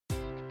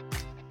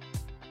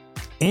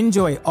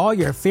Enjoy all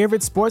your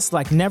favorite sports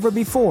like never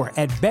before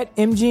at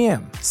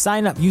BetMGM.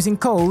 Sign up using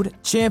code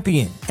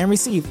CHAMPION and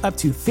receive up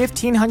to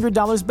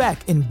 $1,500 back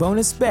in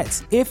bonus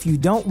bets if you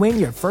don't win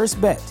your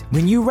first bet.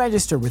 When you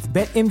register with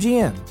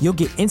BetMGM, you'll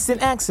get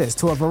instant access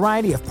to a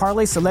variety of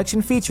parlay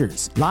selection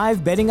features,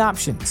 live betting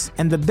options,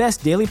 and the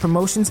best daily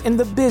promotions in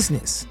the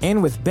business.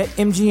 And with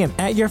BetMGM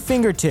at your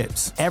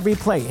fingertips, every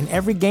play and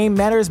every game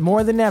matters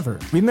more than ever.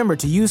 Remember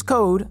to use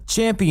code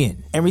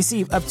CHAMPION and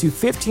receive up to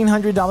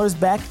 $1,500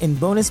 back in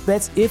bonus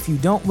bets if you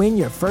don't win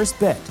your first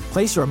bet.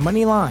 Place your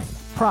money line,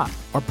 prop,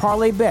 or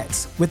parlay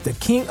bets with the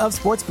king of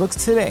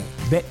sportsbooks today.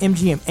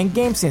 BetMGM and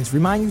GameSense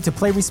remind you to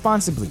play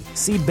responsibly.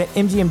 See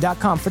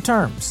BetMGM.com for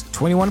terms.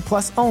 21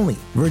 plus only.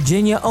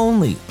 Virginia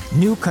only.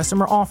 New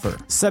customer offer.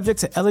 Subject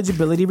to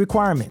eligibility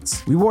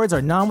requirements. Rewards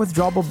are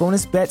non-withdrawable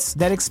bonus bets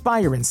that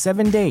expire in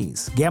 7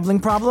 days. Gambling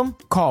problem?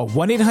 Call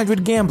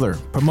 1-800-GAMBLER.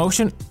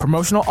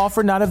 Promotional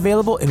offer not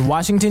available in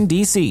Washington,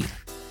 D.C.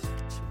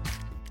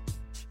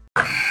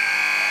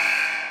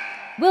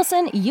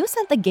 Wilson, you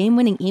sent the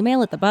game-winning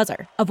email at the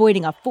buzzer,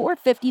 avoiding a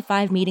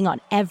 4:55 meeting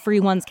on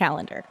everyone's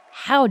calendar.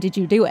 How did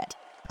you do it?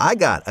 I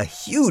got a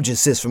huge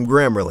assist from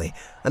Grammarly,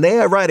 an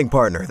AI writing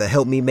partner that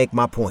helped me make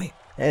my point.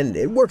 And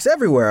it works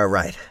everywhere I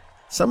write.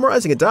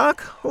 Summarizing a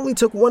doc only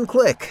took one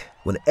click.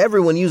 When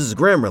everyone uses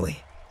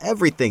Grammarly,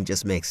 everything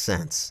just makes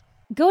sense.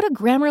 Go to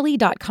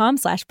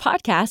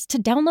Grammarly.com/podcast to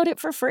download it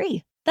for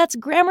free. That's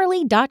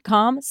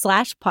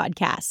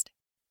Grammarly.com/podcast.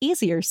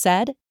 Easier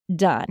said,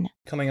 done.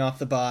 Coming off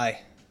the bye,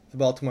 the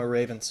Baltimore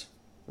Ravens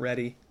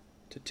ready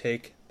to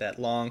take that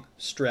long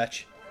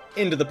stretch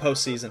into the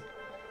postseason.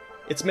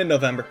 It's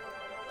mid-November.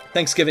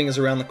 Thanksgiving is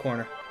around the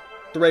corner.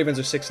 The Ravens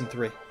are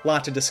 6-3.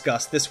 Lot to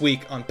discuss this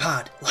week on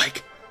Pod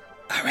Like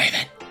a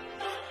Raven.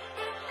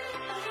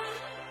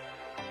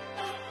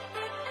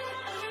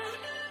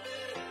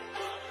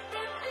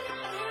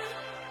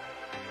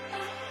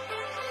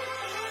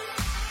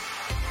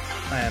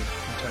 I am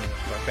Antonio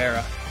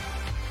Barbera.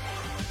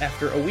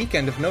 After a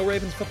weekend of no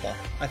Ravens football,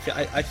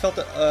 I felt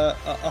a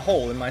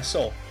hole in my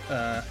soul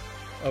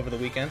over the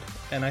weekend,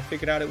 and I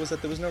figured out it was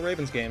that there was no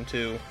Ravens game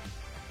to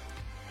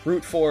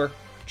root for,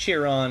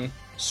 cheer on,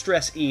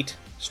 stress eat,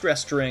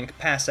 stress drink,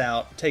 pass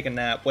out, take a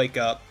nap, wake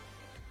up,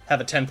 have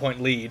a 10-point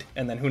lead,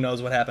 and then who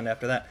knows what happened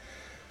after that.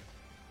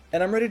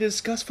 And I'm ready to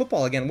discuss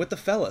football again with the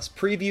fellas,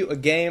 preview a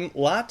game,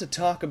 lot to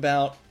talk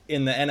about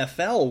in the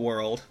NFL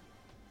world,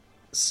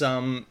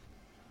 some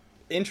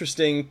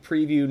interesting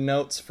preview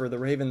notes for the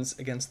Ravens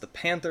against the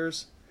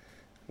Panthers.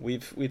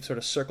 We've sort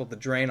of circled the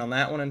drain on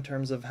that one in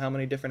terms of how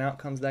many different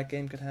outcomes that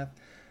game could have.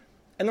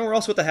 And then we're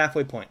also at the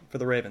halfway point for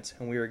the Ravens,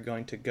 and we are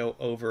going to go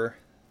over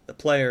the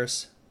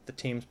players, the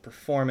team's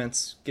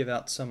performance, give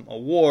out some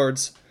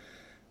awards,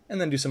 and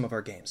then do some of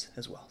our games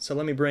as well. So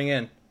let me bring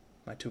in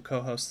my two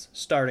co-hosts,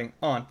 starting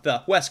on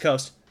the West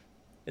Coast.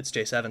 It's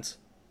Jace Evans.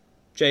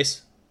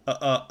 Jace,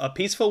 a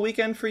peaceful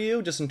weekend for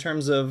you, just in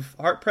terms of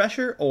heart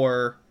pressure,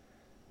 or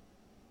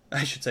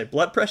I should say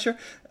blood pressure,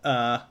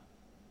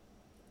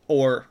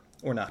 or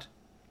not?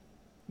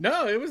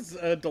 No, it was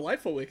a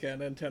delightful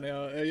weekend,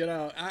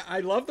 Antonio. I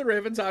love the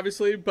Ravens,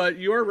 obviously, but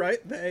you are right.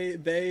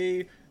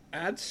 They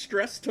add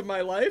stress to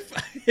my life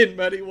in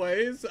many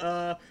ways.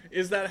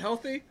 Is that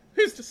healthy?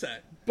 Who's to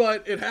say?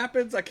 But it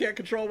happens. I can't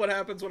control what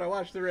happens when I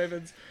watch the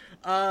Ravens.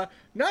 No,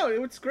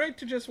 it's great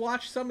to just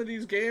watch some of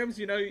these games.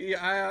 You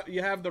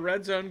have the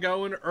red zone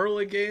going,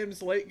 early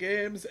games, late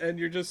games, and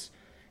you're just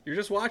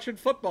watching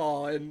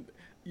football. And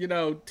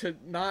to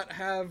not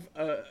have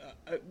a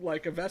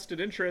vested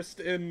interest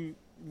in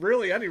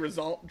really any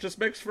result just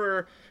makes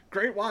for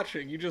great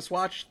watching. You just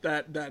watch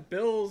that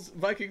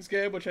Bills-Vikings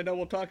game, which I know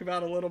we'll talk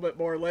about a little bit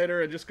more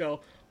later, and just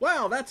go,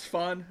 wow, that's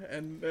fun.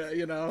 And,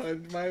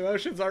 and my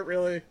emotions aren't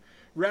really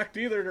wrecked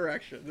either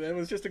direction. It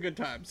was just a good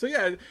time. So,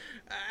 yeah,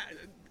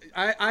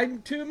 I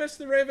too miss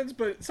the Ravens,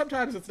 but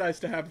sometimes it's nice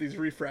to have these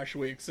refresh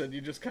weeks, and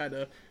you just kind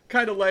of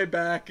lay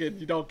back, and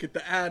you don't get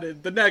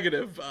the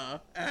negative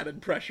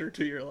added pressure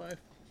to your life.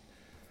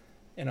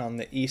 And on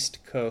the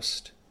East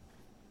Coast,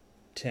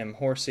 Tim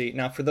Horsey.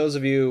 Now, for those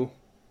of you,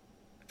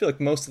 I feel like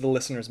most of the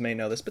listeners may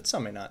know this, but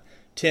some may not.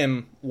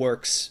 Tim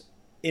works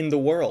in the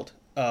world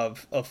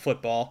of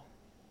football,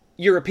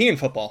 European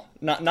football,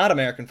 not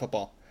American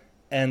football.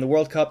 And the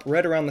World Cup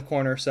right around the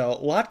corner, so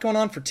a lot going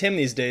on for Tim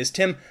these days.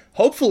 Tim,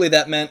 hopefully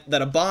that meant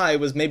that a bye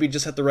was maybe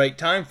just at the right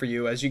time for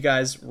you as you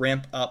guys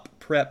ramp up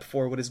prep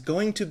for what is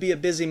going to be a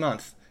busy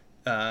month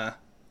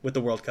with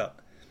the World Cup.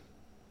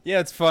 Yeah,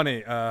 it's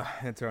funny,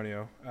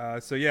 Antonio.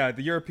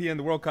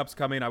 The World Cup's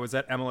coming. I was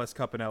at MLS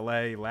Cup in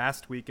LA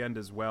last weekend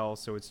as well,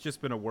 so it's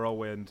just been a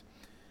whirlwind.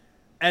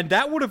 And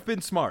that would have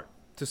been smart,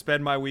 to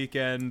spend my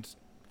weekend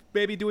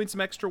maybe doing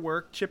some extra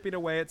work, chipping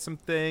away at some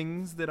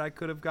things that I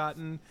could have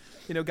gotten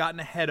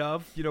ahead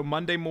of.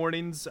 Monday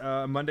mornings,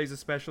 Mondays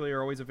especially,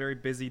 are always a very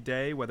busy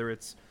day, whether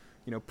it's,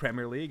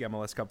 Premier League,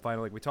 MLS Cup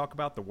final like we talk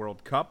about, the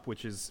World Cup,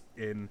 which is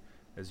in,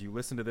 as you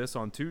listen to this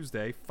on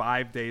Tuesday,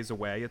 5 days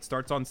away. It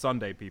starts on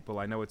Sunday, people.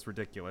 I know it's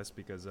ridiculous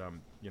because,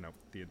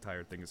 the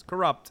entire thing is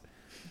corrupt.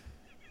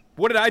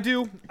 What did I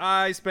do?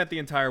 I spent the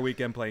entire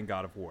weekend playing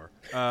God of War.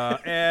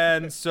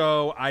 And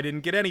so I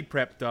didn't get any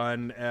prep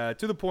done.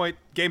 To the point,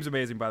 game's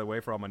amazing, by the way,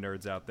 for all my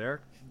nerds out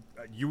there.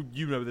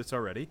 You know this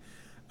already.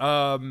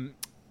 But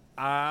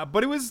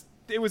it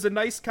was a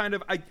nice kind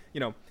of,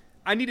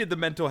 I needed the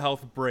mental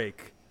health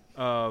break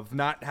of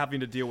not having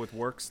to deal with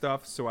work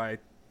stuff, so I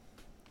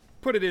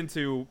put it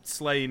into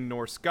slaying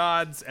Norse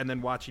gods and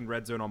then watching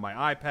Red Zone on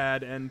my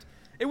iPad, and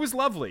it was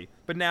lovely.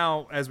 But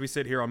now, as we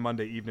sit here on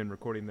Monday evening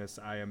recording this,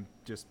 I am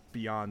just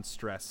beyond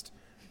stressed.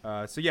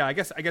 So yeah, I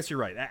guess you're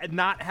right.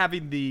 Not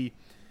having the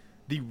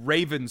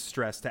Ravens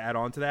stress to add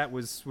on to that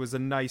was a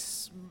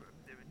nice,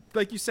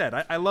 like you said,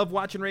 I love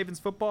watching Ravens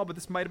football, but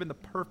this might have been the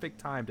perfect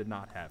time to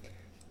not have it.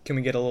 Can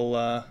we get a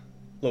little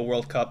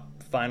World Cup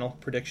final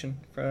prediction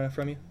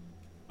from you?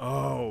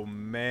 Oh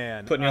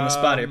man, putting you on the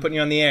spot here, putting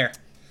you on the air.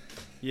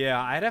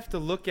 Yeah, I'd have to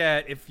look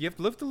at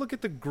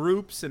the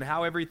groups and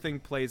how everything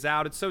plays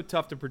out. It's so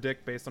tough to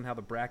predict based on how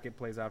the bracket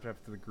plays out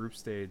after the group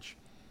stage.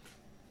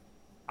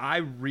 I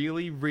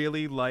really,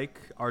 really like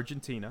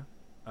Argentina.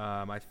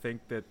 I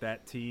think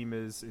that team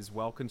is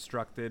well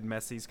constructed.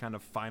 Messi's kind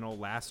of final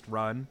last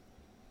run.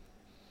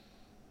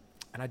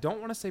 And I don't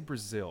want to say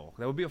Brazil.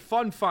 That would be a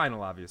fun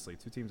final, obviously.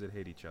 Two teams that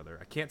hate each other.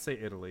 I can't say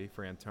Italy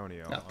for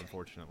Antonio,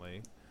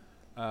 unfortunately,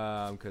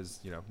 because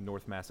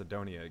North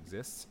Macedonia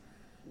exists.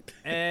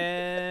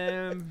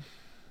 And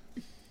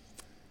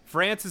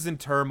France is in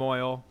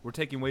turmoil. We're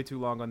taking way too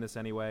long on this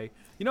anyway.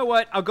 You know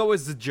what? I'll go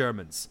as the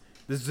Germans.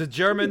 The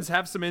Germans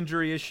have some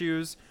injury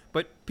issues,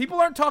 but people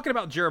aren't talking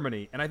about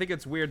Germany, and I think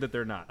it's weird that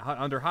they're not.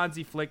 Under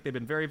Hansi Flick, they've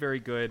been very, very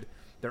good.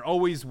 They're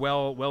always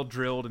well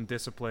drilled and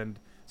disciplined.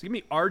 So give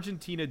me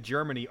Argentina,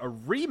 Germany, a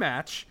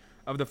rematch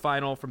of the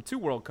final from 2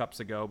 World Cups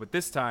ago, but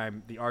this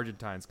time the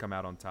Argentines come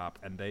out on top,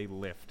 and they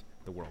lift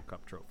the World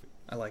Cup trophy.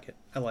 I like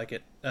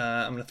it.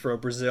 I'm going to throw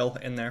Brazil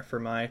in there for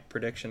my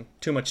prediction.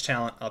 Too much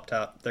talent up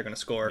top. They're going to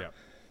score. Yeah.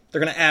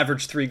 They're going to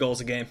average 3 goals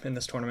a game in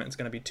this tournament. It's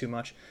going to be too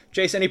much.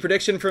 Jace, any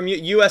prediction from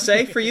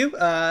USA for you?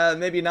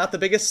 Maybe not the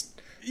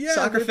biggest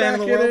soccer fan in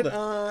the world.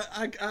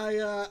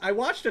 I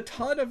watched a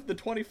ton of the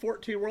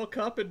 2014 World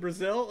Cup in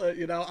Brazil.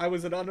 I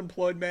was an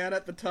unemployed man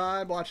at the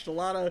time. Watched a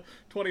lot of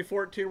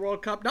 2014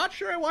 World Cup. Not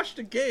sure I watched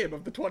a game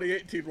of the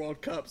 2018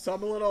 World Cup, so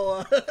I'm a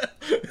little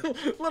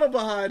little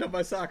behind on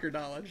my soccer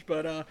knowledge.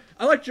 But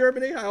I like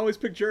Germany. I always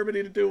pick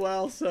Germany to do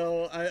well,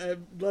 so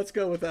let's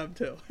go with them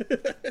too.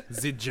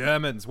 The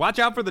Germans. Watch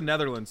out for the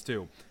Netherlands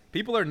too.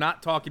 People are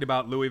not talking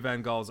about Louis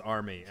van Gaal's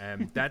army,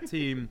 and that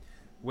team.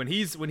 When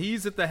he's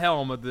at the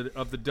helm of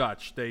the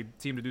Dutch, they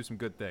seem to do some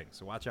good things.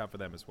 So watch out for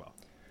them as well.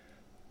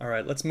 All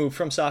right, let's move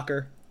from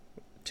soccer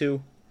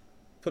to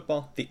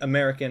football, the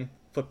American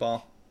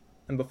football.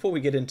 And before we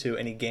get into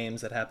any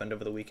games that happened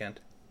over the weekend,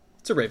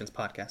 it's a Ravens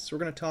podcast. So we're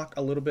going to talk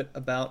a little bit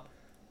about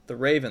the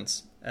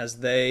Ravens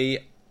as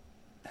they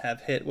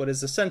have hit what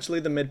is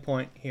essentially the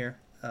midpoint here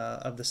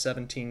of the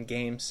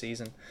 17-game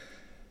season.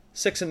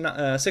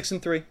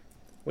 6-3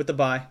 with the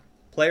bye.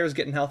 Players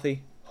getting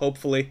healthy,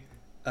 hopefully.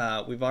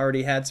 We've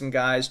already had some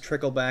guys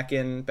trickle back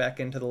into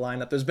the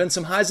lineup. There's been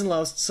some highs and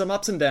lows, some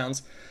ups and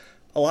downs,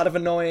 a lot of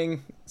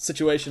annoying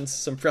situations,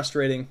 some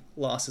frustrating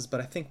losses, but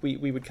I think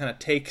we would kind of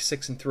take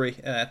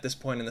 6-3 at this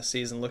point in the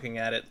season, looking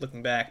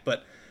back,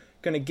 but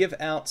going to give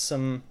out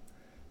some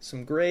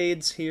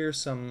grades here,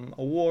 some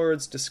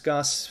awards,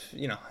 discuss,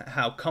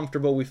 how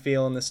comfortable we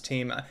feel in this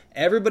team.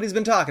 Everybody's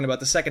been talking about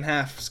the second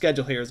half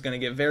schedule here is going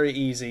to get very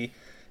easy,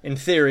 in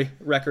theory,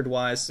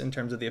 record-wise, in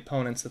terms of the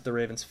opponents that the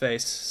Ravens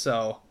face,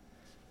 so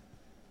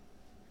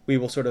we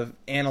will sort of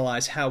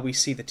analyze how we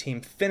see the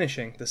team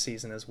finishing the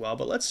season as well.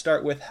 But let's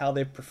start with how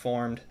they've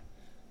performed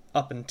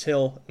up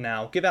until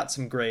now. Give out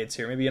some grades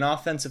here. Maybe an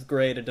offensive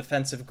grade, a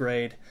defensive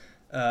grade,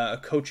 a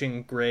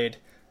coaching grade.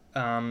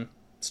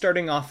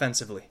 Starting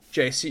offensively.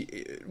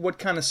 Jace, what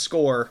kind of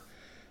score?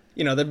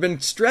 There have been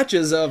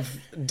stretches of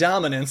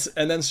dominance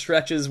and then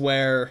stretches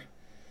where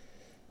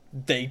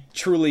they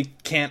truly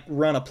can't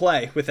run a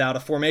play without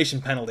a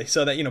formation penalty.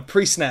 So that,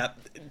 pre-snap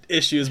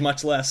issues,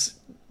 much less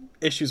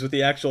issues with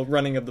the actual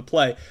running of the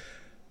play.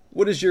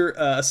 What is your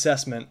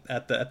assessment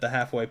at the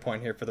halfway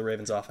point here for the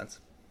Ravens offense?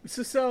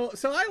 So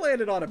I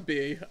landed on a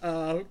B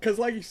because,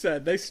 like you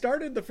said, they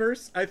started the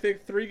first, I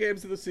think, 3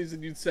 games of the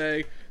season. You'd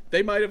say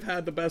they might have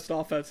had the best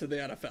offense in the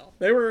NFL.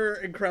 They were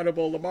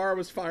incredible. Lamar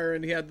was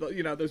firing. He had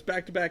those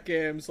back-to-back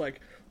games,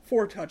 like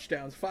 4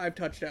 touchdowns, 5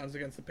 touchdowns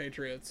against the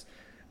Patriots.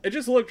 It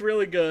just looked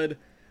really good.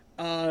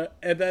 And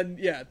then,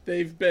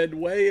 they've been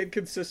way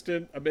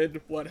inconsistent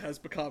amid what has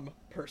become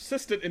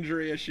persistent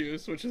injury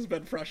issues, which has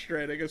been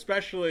frustrating,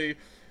 especially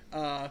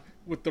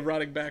with the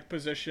running back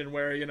position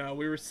where,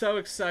 we were so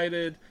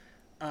excited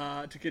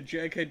to get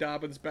J.K.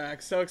 Dobbins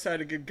back, so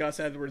excited to get Gus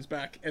Edwards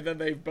back, and then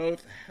they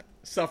both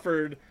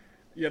suffered,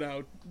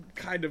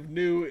 kind of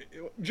new...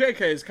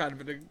 J.K. is kind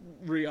of a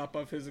re-up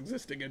of his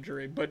existing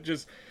injury, but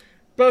just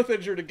both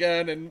injured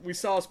again, and we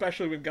saw,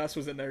 especially when Gus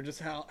was in there,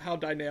 just how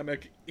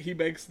dynamic he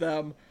makes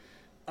them.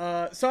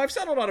 So I've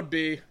settled on a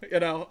B,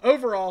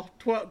 overall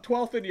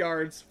 12th in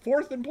yards,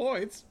 4th in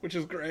points, which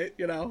is great.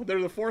 They're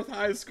the 4th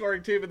highest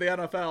scoring team in the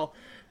NFL.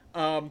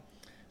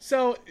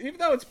 So even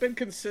though it's been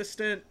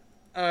consistent,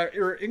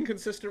 or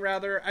inconsistent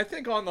rather, I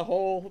think on the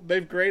whole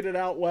they've graded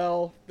out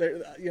well.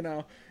 They're,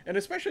 and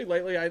especially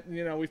lately,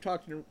 we've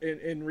talked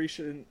in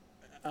recent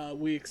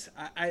weeks.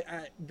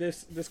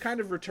 This kind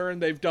of return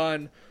they've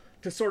done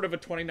to sort of a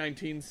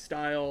 2019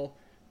 style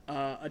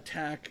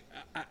attack.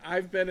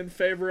 I've been in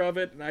favor of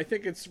it, and I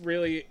think it's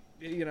really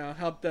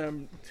helped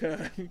them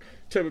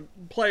to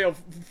play a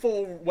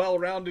full,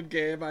 well-rounded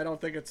game. I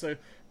don't think it's a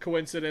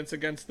coincidence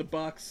against the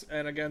Bucks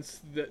and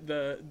against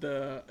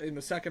the in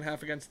the second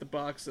half against the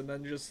Bucks, and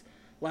then just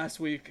last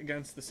week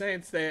against the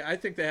Saints. I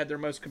think they had their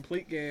most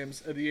complete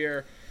games of the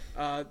year.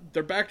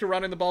 They're back to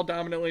running the ball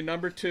dominantly,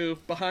 number 2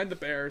 behind the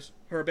Bears,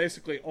 who are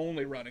basically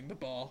only running the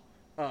ball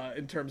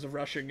in terms of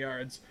rushing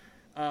yards.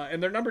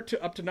 And they're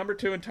up to number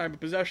 2 in time of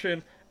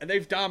possession, and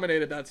they've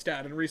dominated that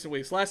stat in recent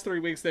weeks. Last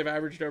 3 weeks, they've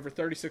averaged over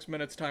 36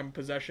 minutes time of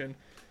possession.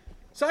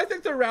 So I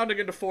think they're rounding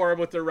into form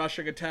with their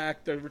rushing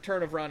attack. The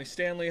return of Ronnie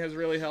Stanley has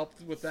really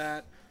helped with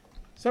that.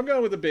 So I'm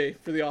going with a B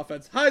for the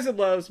offense. Highs and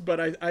lows,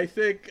 but I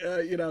think,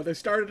 they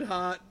started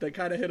hot. They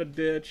kind of hit a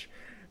ditch,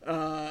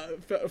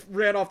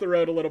 ran off the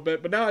road a little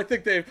bit. But now I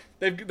think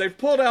they've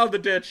pulled out of the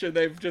ditch, and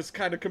they've just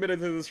kind of committed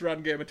to this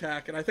run game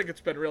attack. And I think it's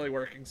been really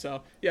working.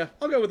 So, yeah,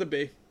 I'll go with a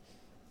B.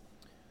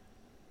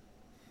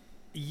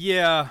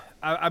 Yeah,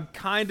 I'm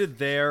kind of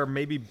there,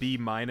 maybe B-.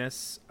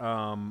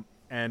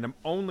 And I'm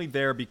only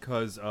there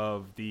because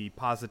of the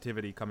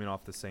positivity coming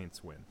off the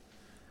Saints win.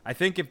 I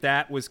think if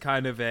that was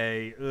kind of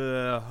a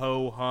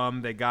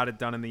ho-hum, they got it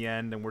done in the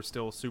end, and we're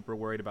still super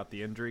worried about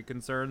the injury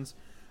concerns,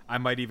 I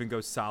might even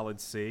go solid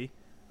C,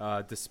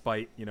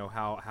 despite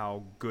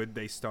how good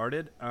they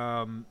started.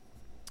 And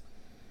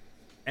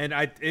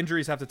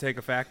injuries have to take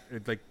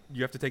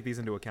you have to take these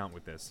into account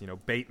with this.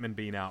 Bateman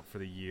being out for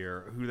the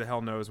year. Who the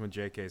hell knows when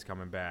JK's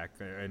coming back,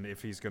 and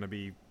if he's going to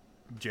be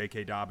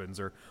J.K. Dobbins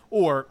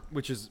or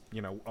which is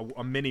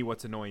a mini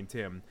what's annoying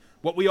Tim,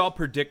 what we all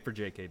predict for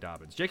J.K.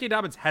 Dobbins. J.K.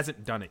 Dobbins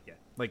hasn't done it yet.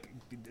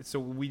 So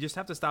we just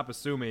have to stop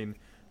assuming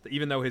that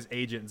even though his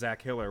agent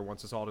Zach Hiller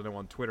wants us all to know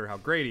on Twitter how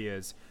great he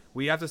is,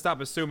 we have to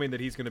stop assuming that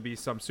he's going to be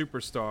some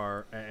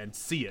superstar and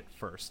see it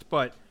first.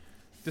 But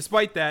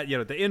despite that,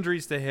 the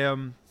injuries to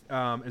him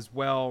as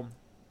well,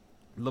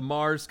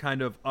 Lamar's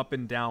kind of up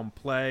and down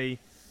play.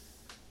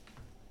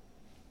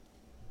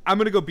 I'm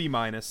going to go B-,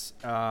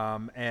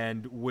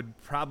 and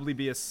would probably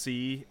be a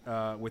C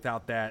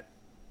without that,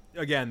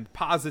 again,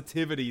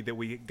 positivity that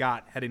we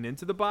got heading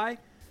into the bye,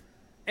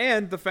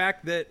 and the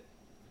fact that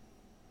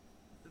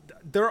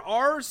there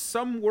are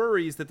some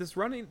worries that this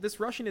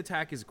rushing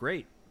attack is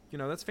great.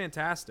 That's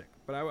fantastic.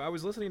 But I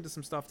was listening to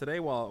some stuff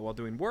today while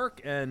doing work,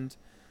 and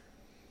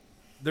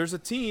there's a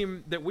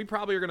team that we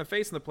probably are going to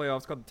face in the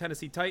playoffs called the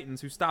Tennessee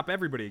Titans, who stop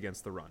everybody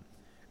against the run.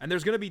 And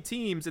there's going to be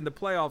teams in the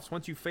playoffs,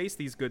 once you face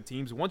these good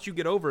teams, once you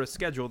get over a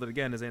schedule that,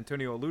 again, as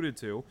Antonio alluded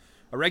to,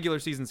 a regular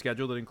season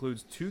schedule that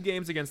includes 2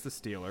 games against the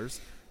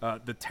Steelers,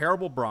 the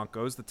terrible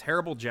Broncos, the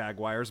terrible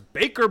Jaguars,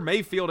 Baker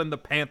Mayfield and the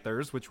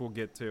Panthers, which we'll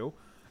get to,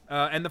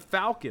 and the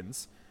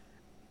Falcons.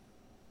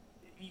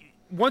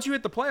 Once you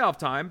hit the playoff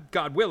time,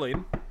 God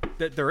willing,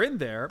 that they're in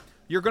there,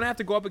 you're going to have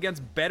to go up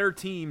against better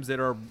teams that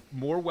are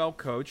more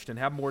well-coached and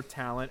have more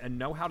talent and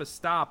know how to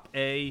stop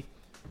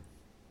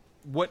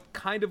what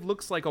kind of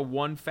looks like a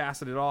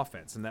one-faceted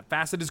offense. And that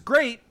facet is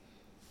great,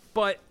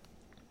 but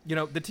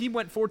the team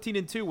went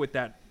 14-2 with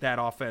that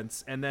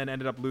offense and then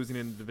ended up losing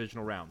in the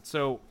divisional round.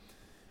 So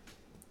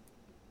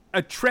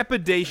a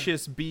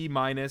trepidatious B-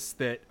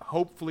 that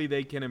hopefully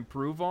they can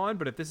improve on,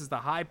 but if this is the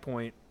high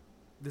point,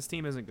 this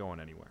team isn't going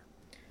anywhere.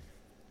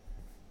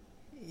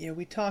 Yeah,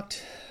 we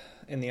talked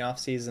in the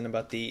offseason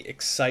about the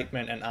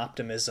excitement and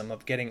optimism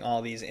of getting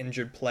all these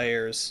injured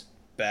players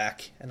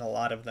back, and a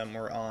lot of them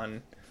were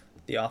on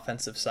the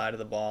offensive side of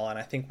the ball, and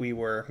I think I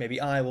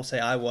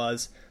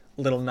was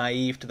a little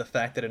naive to the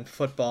fact that in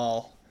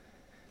football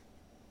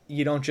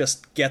you don't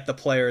just get the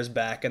players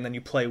back and then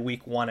you play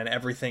week 1 and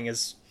everything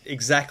is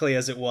exactly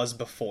as it was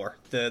before.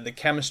 The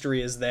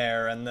chemistry is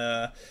there, and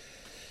the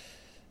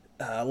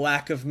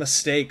lack of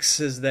mistakes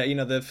is that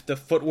the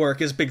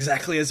footwork is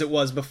exactly as it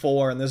was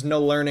before, and there's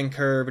no learning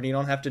curve, and you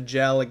don't have to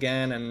gel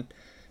again, and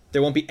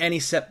there won't be any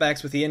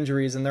setbacks with the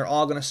injuries, and they're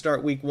all going to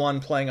start week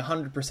 1 playing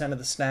 100% of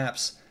the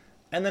snaps.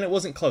 And then it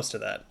wasn't close to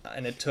that,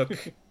 and it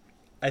took,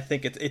 I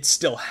think it's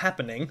still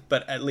happening,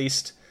 but at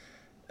least,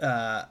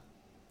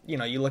 you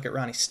look at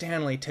Ronnie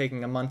Stanley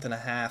taking a month and a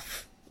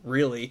half,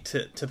 really,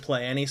 to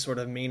play any sort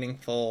of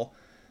meaningful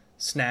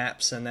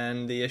snaps, and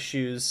then the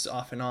issues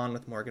off and on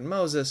with Morgan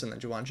Moses, and then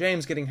Juwan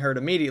James getting hurt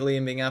immediately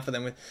and being out for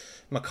them, with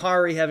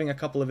Makari having a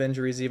couple of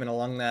injuries even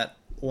along that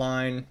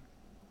line.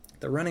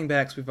 The running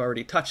backs we've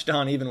already touched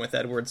on, even with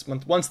Edwards.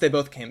 Once they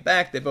both came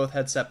back, they both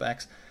had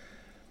setbacks.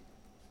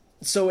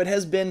 So it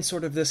has been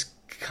sort of this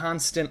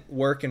constant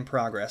work in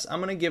progress.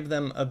 I'm going to give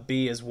them a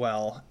B as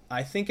well.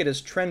 I think it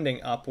is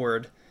trending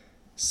upward,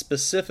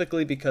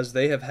 specifically because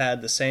they have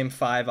had the same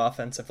 5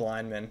 offensive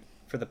linemen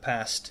for the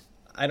past,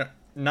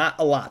 not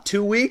a lot,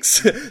 2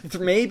 weeks,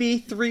 maybe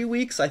 3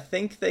 weeks. I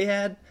think they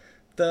had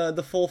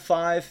the full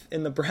 5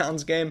 in the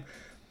Browns game.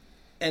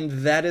 And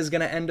that is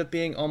going to end up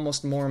being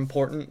almost more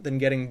important than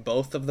getting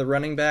both of the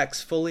running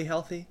backs fully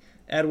healthy.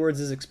 Edwards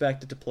is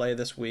expected to play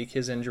this week.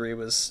 His injury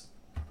was,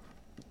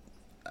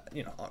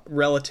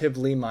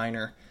 relatively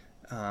minor,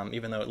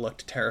 even though it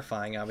looked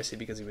terrifying, obviously,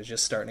 because he was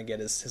just starting to get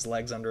his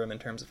legs under him in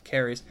terms of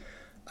carries.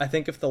 I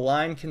think if the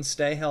line can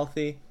stay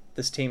healthy,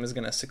 this team is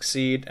going to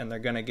succeed, and they're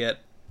going to get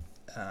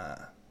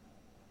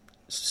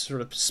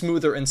sort of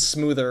smoother and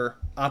smoother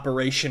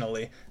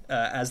operationally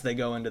as they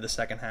go into the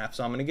second half.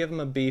 So I'm going to give them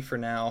a B for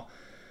now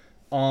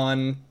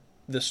on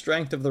the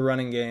strength of the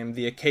running game,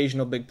 the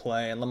occasional big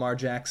play, and Lamar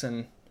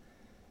Jackson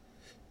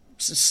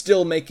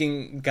still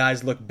making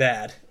guys look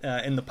bad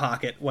in the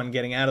pocket, when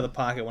getting out of the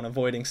pocket, when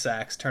avoiding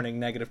sacks, turning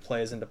negative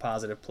plays into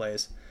positive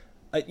plays.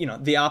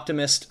 The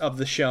optimist of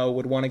the show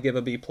would want to give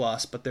a B+,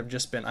 but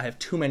I have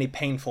too many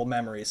painful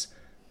memories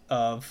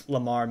of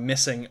Lamar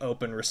missing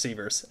open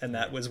receivers, and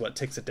that was what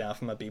ticks it down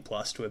from a B+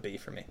 to a B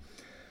for me.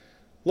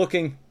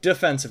 Looking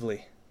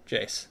defensively,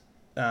 Jace.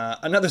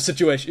 Another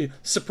situation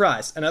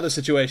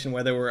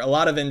where there were a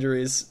lot of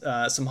injuries,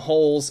 some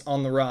holes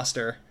on the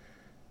roster,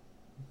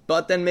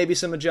 but then maybe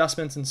some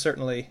adjustments, and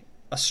certainly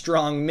a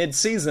strong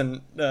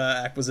mid-season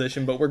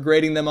acquisition, but we're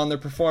grading them on their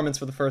performance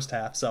for the first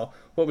half. So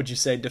what would you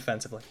say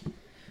defensively?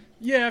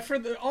 Yeah,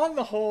 on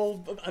the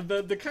whole,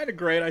 the kind of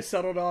grade I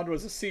settled on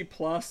was a C+,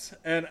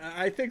 and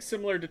I think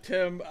similar to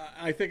Tim,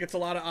 I think it's a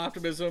lot of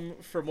optimism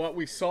from what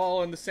we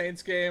saw in the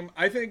Saints game.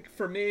 I think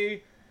for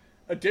me,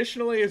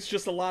 additionally, it's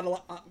just a lot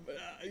of,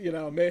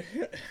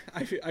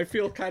 I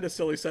feel kind of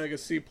silly saying a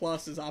C+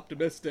 is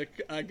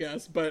optimistic, I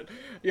guess, but,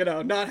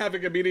 not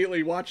having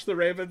immediately watched the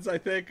Ravens, I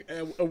think,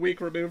 a week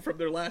removed from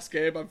their last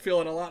game, I'm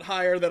feeling a lot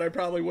higher than I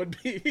probably would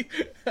be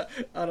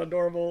on a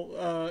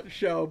normal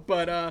show.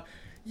 But,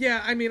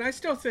 yeah, I mean, I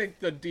still think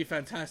the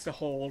defense has to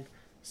hold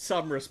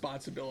some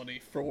responsibility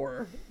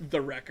for the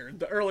record.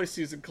 The early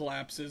season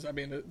collapses, I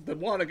mean, the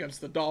one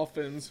against the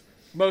Dolphins,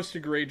 most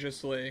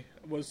egregiously,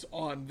 was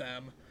on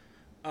them.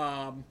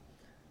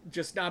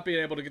 Just not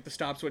being able to get the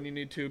stops when you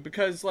need to,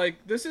 because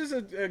this is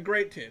a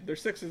great team. They're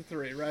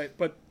 6-3, right?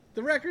 But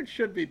the record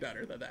should be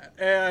better than that.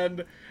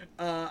 And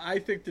I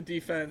think the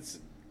defense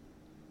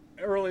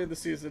early in the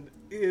season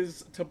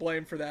is to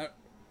blame for that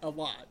a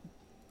lot,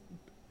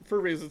 for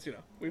reasons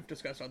we've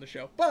discussed on the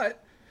show.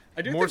 But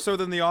I do more so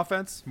than the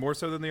offense.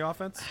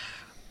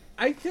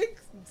 I think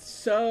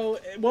so.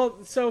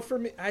 Well, so for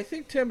me, I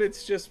think, Tim,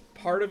 it's just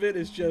part of it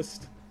is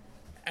just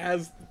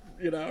as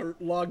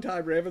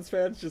longtime Ravens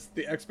fans, just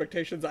the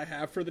expectations I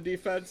have for the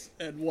defense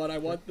and what I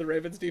want the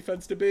Ravens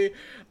defense to be.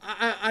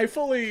 I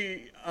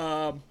fully,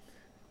 know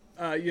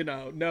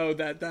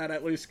that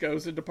at least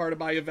goes into part of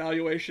my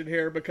evaluation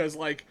here, because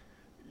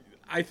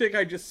I think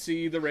I just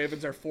see the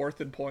Ravens are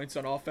fourth in points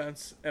on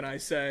offense, and I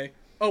say,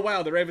 oh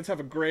wow, the Ravens have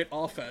a great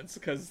offense,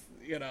 because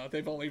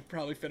they've only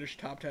probably finished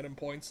top 10 in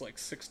points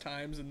 6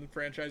 times in the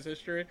franchise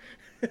history.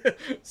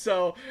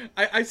 So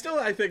I still,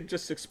 I think,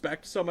 just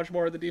expect so much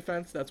more of the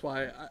defense. That's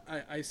why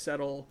I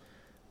settle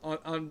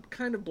on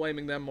kind of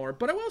blaming them more.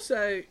 But I will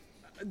say,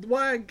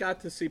 why I got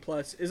to C+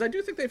 is I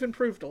do think they've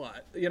improved a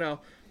lot.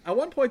 At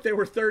one point they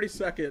were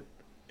 32nd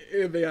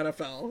in the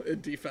NFL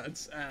in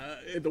defense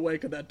in the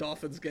wake of that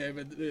Dolphins game,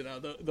 and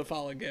the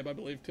following game, I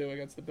believe, too,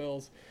 against the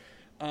Bills.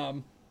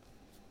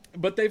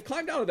 But they've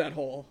climbed out of that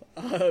hole,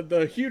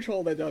 the huge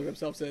hole they dug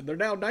themselves in. They're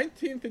now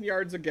 19th in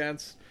yards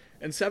against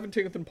and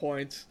 17th in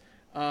points.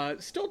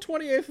 Still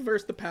 28th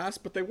versus the pass,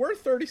 but they were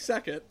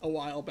 32nd a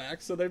while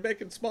back, so they're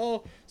making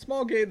small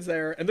gains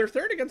there. And they're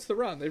third against the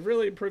run. They've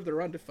really improved their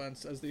run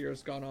defense as the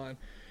year's gone on.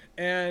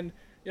 And,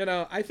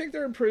 I think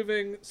they're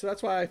improving, so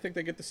that's why I think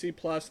they get the C+.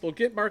 They'll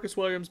get Marcus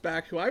Williams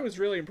back, who I was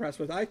really impressed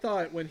with. I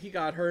thought when he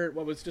got hurt,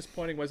 what was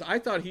disappointing was I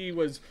thought he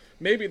was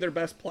maybe their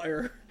best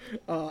player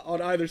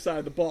on either side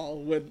of the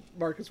ball when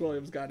Marcus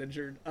Williams got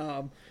injured.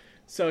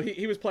 So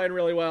he was playing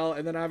really well,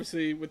 and then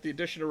obviously with the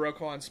addition of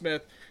Roquan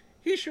Smith,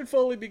 he should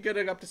fully be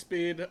getting up to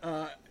speed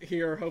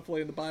here, hopefully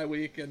in the bye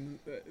week and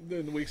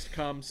in the weeks to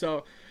come.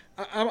 So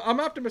I'm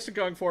optimistic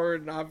going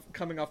forward, and I'm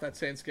coming off that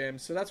Saints game,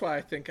 so that's why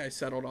I think I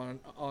settled on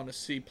a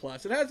C+.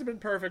 It hasn't been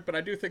perfect, but I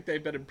do think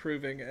they've been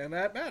improving, and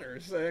that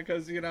matters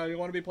because you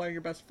want to be playing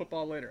your best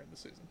football later in the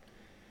season.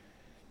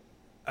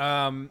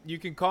 You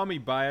can call me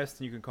biased,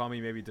 and you can call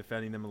me maybe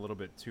defending them a little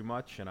bit too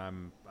much, and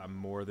I'm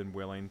more than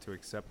willing to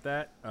accept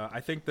that.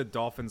 I think the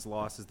Dolphins'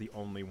 loss is the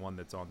only one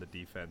that's on the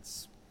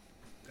defense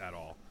at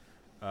all.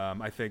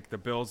 I think the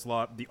Bills'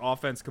 loss, the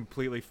offense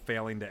completely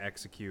failing to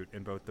execute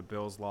in both the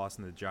Bills' loss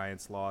and the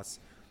Giants' loss,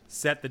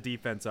 set the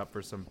defense up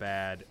for some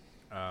bad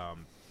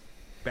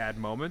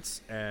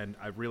moments, and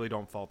I really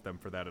don't fault them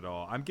for that at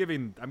all. I'm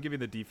giving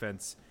the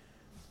defense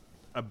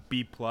a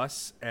B+,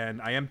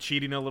 and I am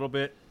cheating a little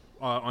bit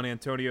on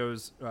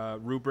Antonio's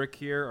rubric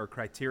here, or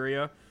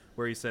criteria,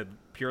 where he said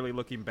purely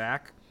looking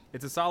back.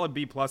 It's a solid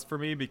B+ for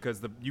me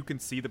because you can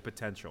see the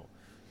potential.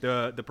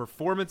 The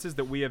performances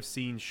that we have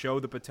seen show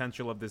the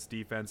potential of this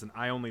defense, and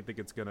I only think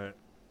it's going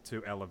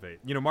to elevate.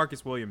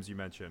 Marcus Williams, you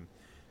mentioned.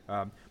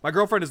 My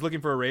girlfriend is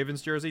looking for a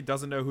Ravens jersey,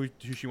 doesn't know who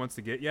she wants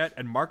to get yet,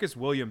 and Marcus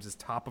Williams is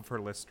top of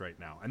her list right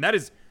now. And that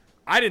is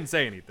I didn't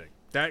say anything.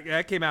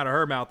 That came out of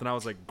her mouth, and I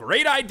was like,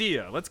 great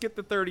idea. Let's get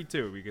the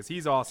 32 because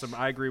he's awesome.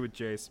 I agree with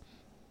Jace.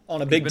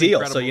 On a big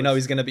deal, so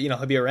he's going to be,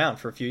 he'll be around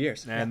for a few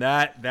years. And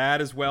that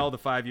as well, the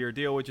 5-year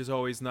deal, which is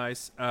always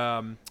nice.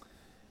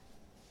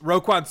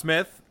 Roquan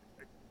Smith,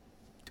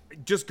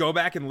 just go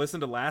back and listen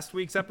to last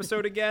week's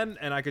episode again,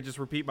 and I could just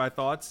repeat my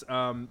thoughts.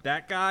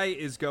 That guy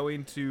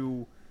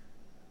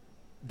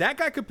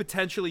could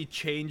potentially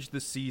change the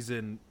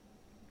season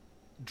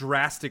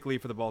drastically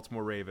for the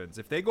Baltimore Ravens.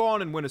 If they go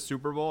on and win a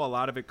Super Bowl, a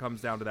lot of it comes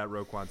down to that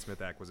Roquan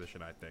Smith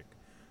acquisition, I think,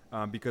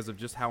 because of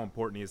just how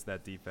important he is to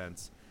that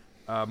defense.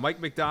 Mike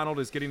McDonald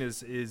is getting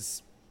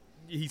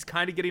he's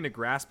kind of getting a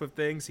grasp of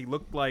things. He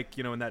looked like,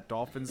 in that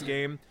Dolphins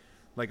game,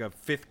 like a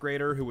 5th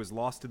grader who was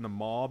lost in the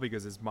mall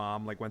because his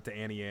mom went to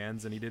Annie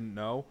Ann's and he didn't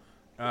know.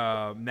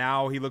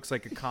 Now he looks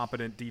like a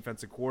competent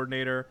defensive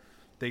coordinator.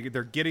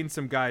 They're getting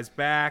some guys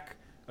back.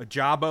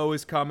 Ajabo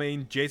is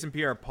coming. Jason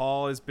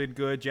Pierre-Paul has been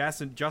good.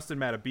 Justin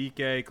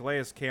Madubuike,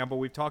 Calais Campbell.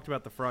 We've talked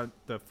about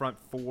the front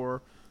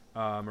 4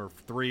 or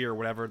 3 or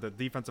whatever, the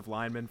defensive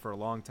linemen for a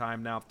long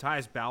time now.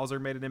 Tyus Bowser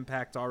made an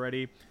impact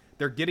already.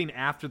 They're getting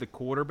after the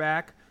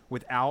quarterback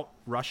without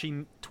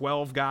rushing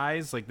 12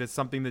 guys. That's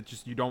something that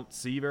just you don't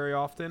see very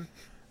often.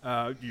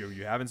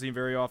 You haven't seen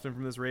very often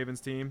from this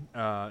Ravens team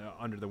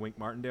under the Wink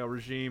Martindale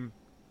regime.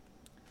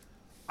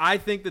 I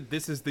think that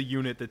this is the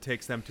unit that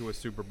takes them to a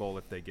Super Bowl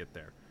if they get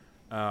there.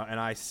 And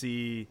I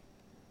see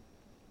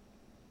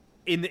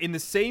in the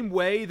same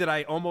way that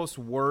I almost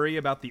worry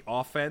about the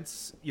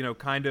offense,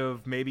 kind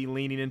of maybe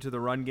leaning into the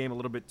run game a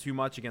little bit too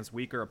much against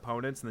weaker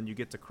opponents, and then you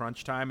get to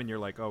crunch time and you're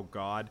like, oh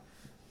God,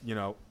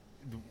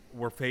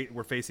 we're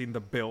facing the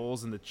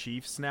Bills and the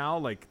Chiefs now.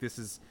 This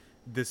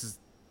is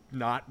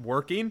not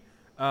working.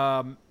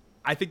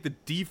 I think the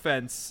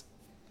defense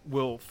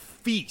will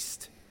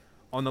feast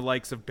on the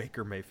likes of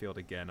Baker Mayfield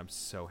again. I'm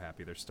so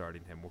happy they're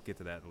starting him. We'll get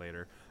to that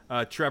later.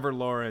 Trevor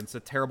Lawrence, a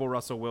terrible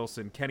Russell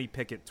Wilson, Kenny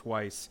Pickett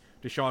twice,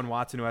 Deshaun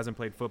Watson, who hasn't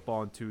played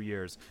football in 2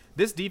 years.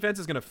 This defense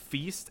is going to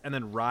feast and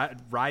then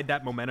ride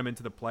that momentum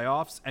into the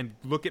playoffs, and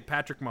look at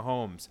Patrick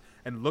Mahomes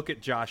and look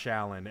at Josh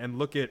Allen and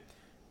look at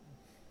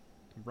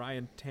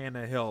Ryan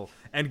Tannehill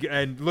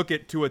and look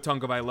at Tua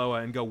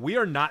Tagovailoa and go, we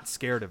are not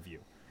scared of you.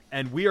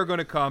 And we are going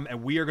to come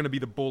and we are going to be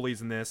the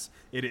bullies in this.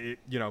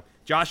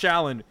 Josh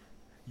Allen,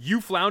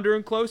 you flounder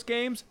in close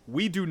games.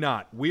 We do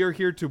not. We are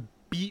here to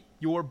beat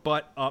your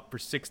butt up for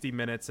 60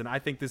 minutes. And I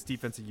think this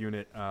defensive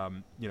unit,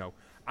 I'm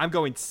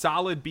going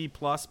solid B+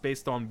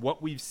 based on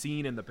what we've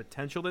seen and the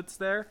potential that's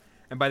there.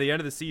 And by the end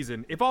of the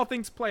season, if all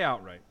things play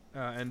out right,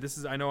 and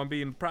I know I'm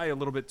being probably a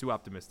little bit too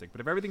optimistic, but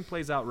if everything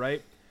plays out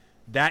right,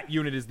 that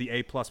unit is the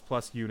A++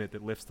 unit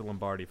that lifts the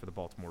Lombardi for the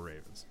Baltimore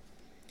Ravens.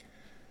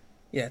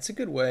 Yeah, it's a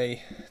good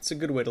way. It's a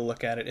good way to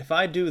look at it. If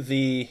I do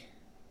the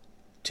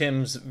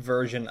Tim's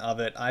version of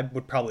it, I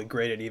would probably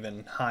grade it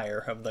even higher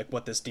of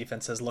what this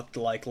defense has looked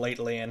like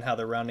lately and how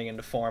they're rounding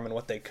into form and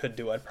what they could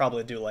do. I'd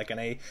probably do an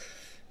A-,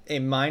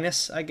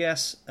 I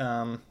guess.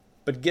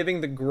 But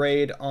giving the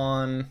grade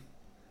on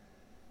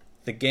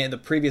the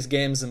previous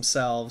games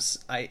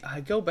themselves,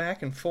 I go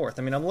back and forth.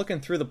 I mean, I'm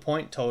looking through the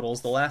point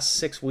totals the last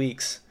 6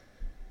 weeks.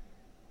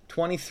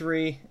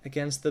 23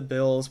 against the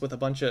Bills with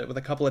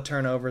a couple of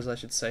turnovers, I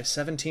should say.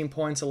 17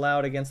 points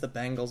allowed against the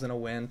Bengals in a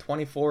win.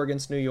 24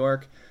 against New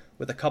York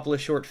with a couple of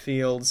short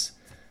fields.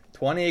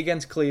 20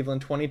 against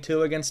Cleveland.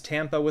 22 against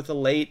Tampa with a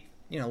late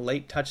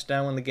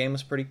touchdown when the game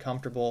was pretty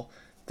comfortable.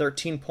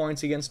 13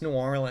 points against New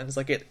Orleans.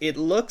 It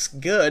looks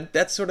good.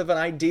 That's sort of an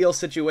ideal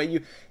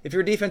situation. If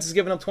your defense is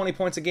giving up 20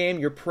 points a game,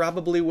 you're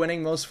probably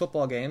winning most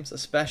football games,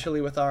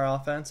 especially with our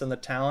offense and the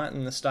talent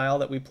and the style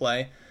that we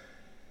play.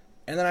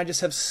 And then I just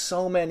have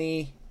so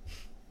many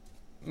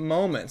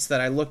moments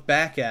that I look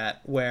back at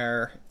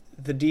where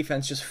the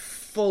defense just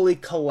fully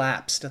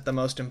collapsed at the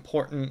most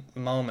important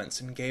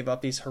moments and gave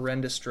up these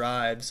horrendous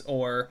drives.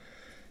 Or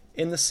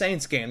in the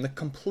Saints game, the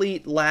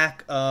complete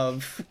lack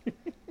of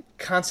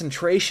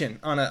concentration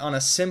on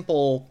a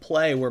simple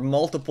play where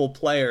multiple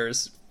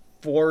players,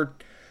 for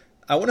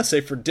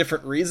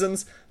different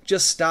reasons,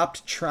 just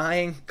stopped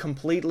trying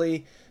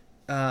completely.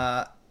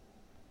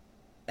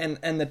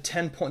 And the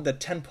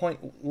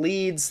 10-point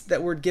leads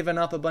that were given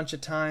up a bunch of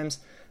times.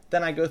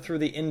 Then I go through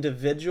the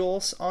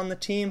individuals on the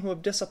team who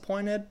have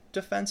disappointed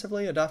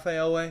defensively. Odafe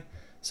Oweh,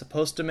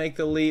 supposed to make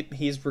the leap.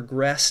 He's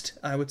regressed,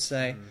 I would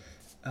say.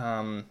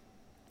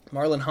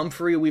 Marlon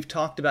Humphrey, we've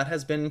talked about,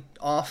 has been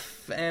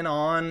off and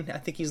on. I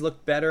think he's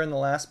looked better in the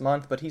last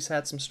month, but he's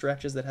had some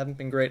stretches that haven't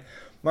been great.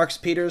 Marcus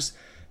Peters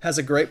has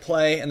a great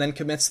play and then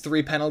commits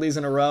 3 penalties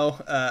in a row.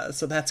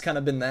 So that's kind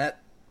of been that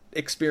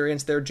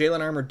experience there.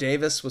 Jalen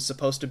Armour-Davis was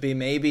supposed to be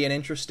maybe an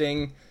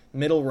interesting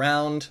middle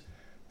round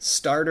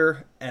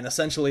starter and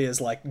essentially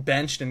is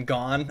benched and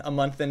gone a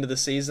month into the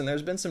season.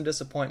 There's been some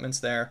disappointments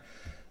there.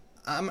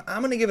 I'm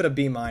going to give it a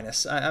B-. I'm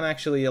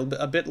actually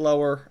a bit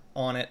lower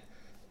on it.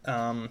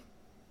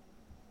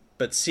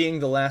 But seeing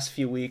the last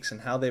few weeks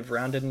and how they've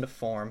rounded into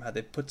form, how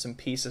they've put some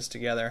pieces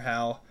together,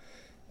 how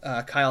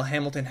Kyle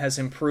Hamilton has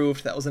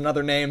improved. That was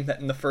another name that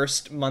in the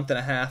first month and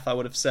a half I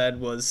would have said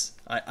was,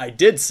 I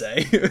did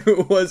say,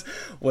 was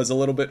a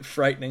little bit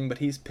frightening, but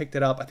he's picked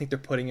it up. I think they're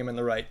putting him in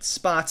the right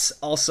spots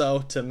also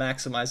to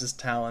maximize his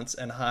talents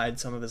and hide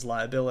some of his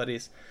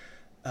liabilities.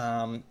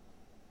 And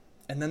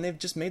then they've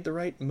just made the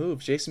right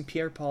moves. Jason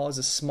Pierre-Paul is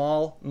a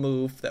small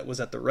move that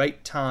was at the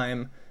right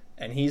time,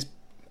 and he's,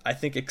 I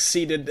think,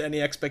 exceeded any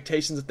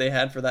expectations that they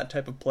had for that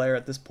type of player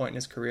at this point in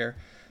his career,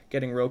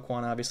 getting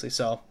Roquan, obviously.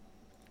 So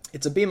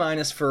it's a B-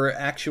 for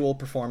actual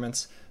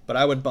performance, but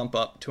I would bump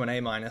up to an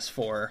A-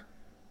 for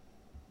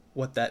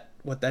what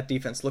that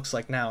defense looks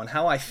like now and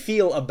how I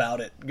feel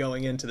about it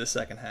going into the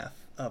second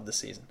half of the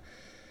season.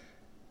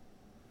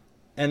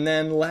 And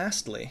then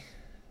lastly,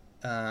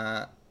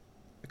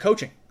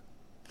 coaching.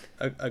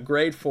 A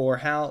grade for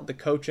how the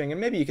coaching,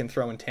 and maybe you can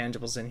throw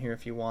intangibles in here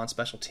if you want,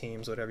 special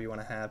teams, whatever you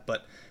want to have,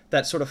 but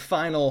that sort of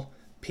final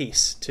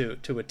piece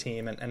to a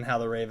team and how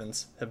the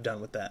Ravens have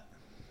done with that.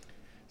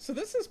 So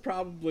this is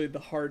probably the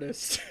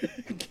hardest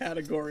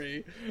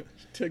category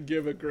to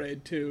give a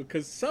grade to,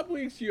 because some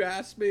weeks you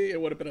asked me,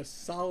 it would have been a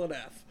solid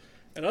F,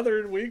 and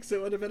other weeks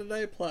it would have been an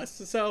A+.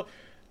 So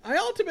I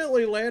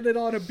ultimately landed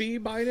on a B-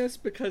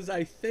 because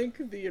I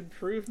think the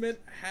improvement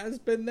has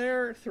been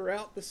there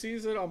throughout the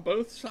season on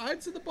both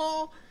sides of the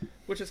ball,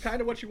 which is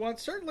kind of what you want.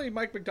 Certainly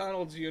Mike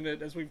Macdonald's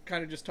unit, as we've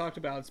kind of just talked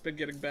about, it's been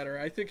getting better.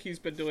 I think he's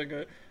been doing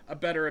a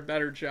better and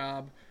better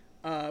job.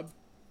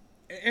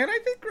 And I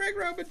think Greg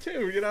Roman,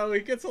 too. You know,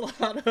 he gets a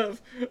lot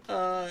of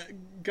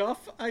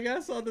guff, I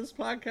guess, on this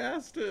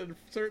podcast. And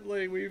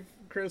certainly we've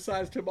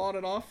criticized him on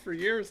and off for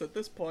years at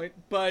this point.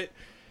 But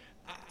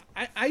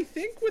I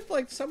think with,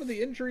 like, some of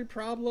the injury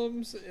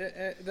problems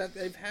that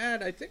they've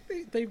had, I think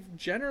they've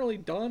generally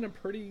done a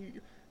pretty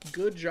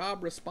good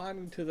job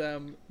responding to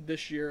them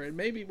this year. In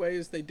maybe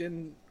ways they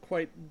didn't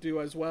quite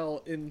do as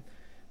well in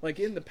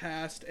the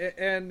past.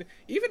 And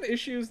even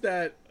issues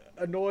that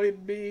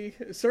annoyed me,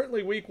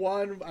 certainly week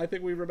one, I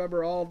think we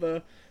remember all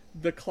the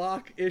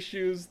clock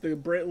issues, the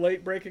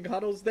late breaking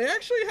huddles. They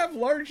actually have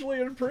largely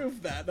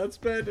improved that. That's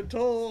been,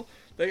 until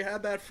they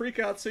had that freak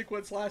out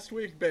sequence last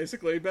week,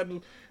 basically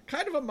been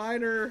kind of a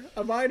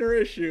minor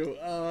issue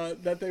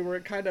that they were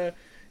kind of,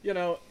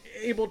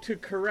 able to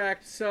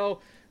correct. So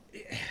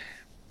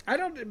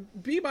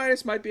B-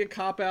 might be a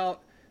cop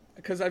out,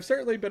 because I've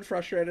certainly been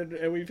frustrated,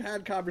 and we've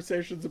had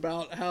conversations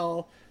about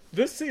how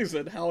this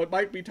season, how it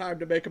might be time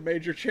to make a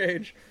major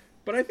change.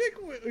 But I think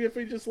if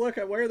we just look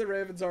at where the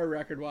Ravens are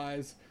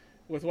record-wise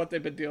with what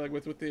they've been dealing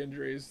with the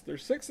injuries, they're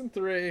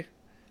 6-3.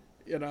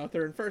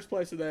 They're in first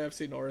place in the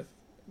AFC North.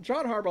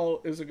 John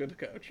Harbaugh is a good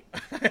coach.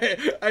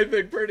 I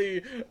think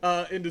pretty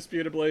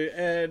indisputably.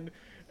 And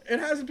it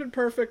hasn't been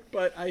perfect,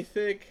 but I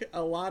think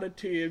a lot of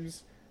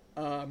teams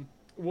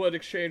would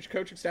exchange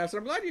coaching staffs. And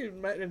I'm glad you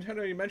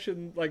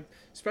mentioned like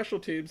special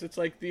teams. It's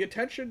like the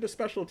attention to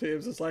special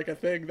teams is like a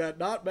thing that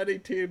not many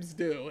teams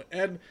do,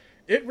 and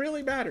it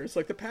really matters.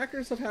 Like the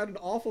Packers have had an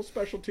awful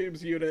special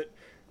teams unit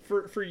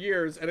for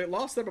years, and it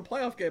lost them a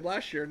playoff game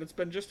last year, and it's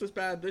been just as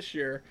bad this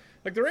year.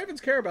 Like the Ravens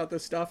care about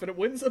this stuff, and it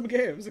wins them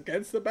games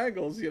against the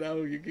Bengals.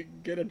 You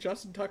get a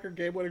Justin Tucker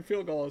game-winning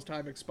field goal as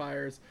time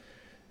expires.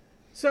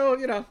 So,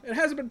 it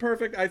hasn't been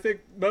perfect. I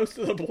think most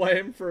of the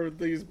blame for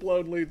these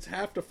blown leads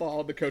have to fall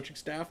on the coaching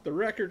staff. The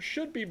record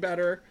should be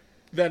better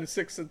than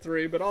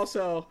 6-3, but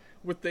also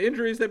with the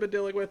injuries they've been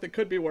dealing with, it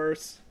could be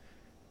worse.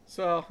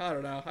 So, I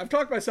don't know. I've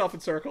talked myself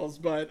in circles,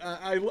 but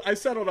I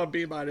settled on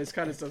B- kind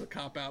of as a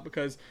cop-out,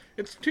 because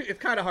it's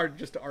kind of hard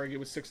just to argue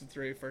with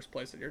 6-3 first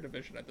place in your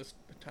division at this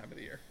time of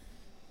the year.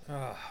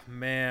 Oh,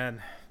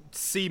 man.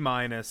 C-.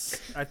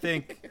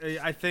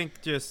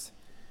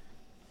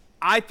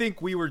 I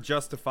think we were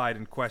justified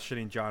in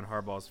questioning John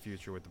Harbaugh's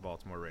future with the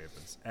Baltimore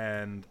Ravens.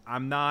 And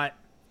I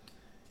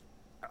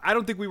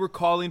don't think we were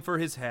calling for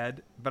his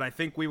head, but I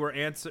think we were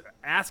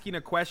asking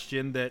a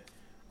question that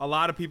a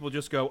lot of people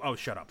just go, oh,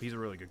 shut up. He's a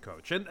really good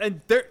coach.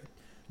 And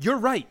you're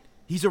right.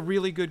 He's a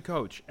really good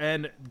coach.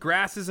 And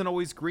grass isn't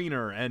always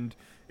greener. And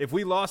if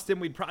we lost him,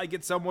 we'd probably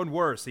get someone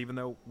worse, even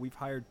though we've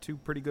hired two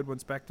pretty good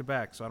ones back to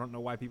back. So I don't know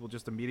why people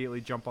just immediately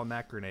jump on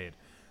that grenade.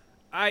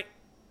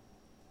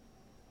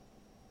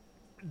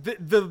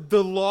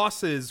 The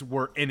losses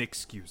were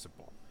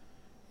inexcusable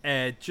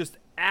and just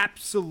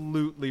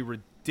absolutely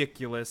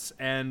ridiculous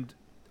and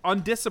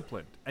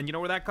undisciplined. And you know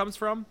where that comes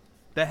from?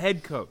 The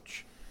head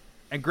coach.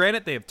 And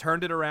granted, they have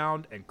turned it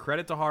around, and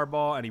credit to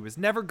Harbaugh, and he was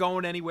never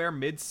going anywhere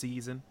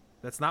mid-season.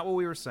 That's not what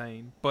we were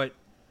saying. But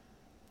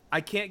I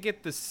can't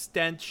get the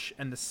stench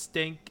and the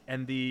stink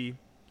and the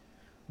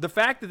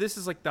fact that this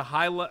is like the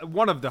highlight,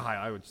 one of the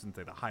highlights, I shouldn't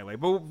say the highlight,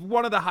 but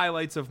one of the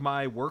highlights of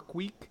my work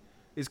week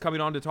is coming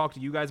on to talk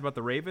to you guys about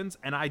the Ravens,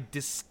 and I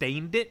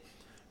disdained it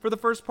for the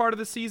first part of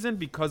the season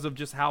because of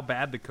just how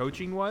bad the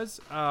coaching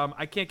was.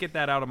 I can't get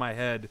that out of my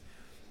head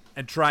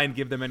and try and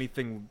give them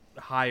anything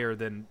higher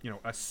than,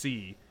 a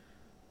C.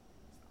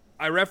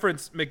 I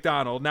reference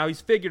McDonald. Now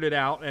he's figured it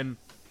out, and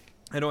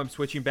I know I'm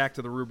switching back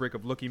to the rubric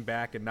of looking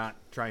back and not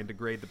trying to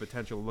grade the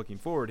potential of looking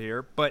forward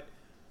here, but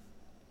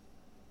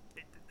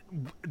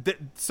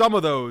some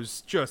of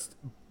those just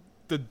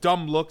the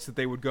dumb looks that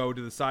they would go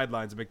to the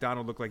sidelines, and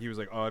McDonald looked like he was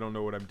like, oh, I don't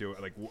know what I'm doing.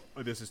 Like,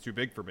 this is too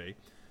big for me.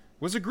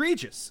 Was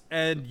egregious.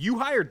 And you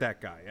hired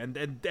that guy.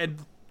 And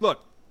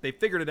look, they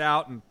figured it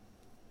out, and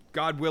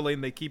God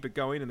willing, they keep it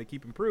going and they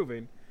keep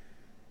improving.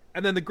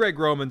 And then the Greg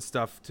Roman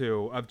stuff,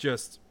 too, of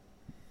just,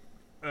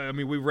 I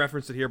mean, we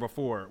referenced it here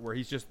before, where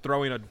he's just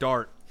throwing a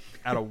dart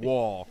at a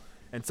wall,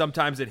 and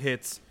sometimes it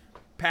hits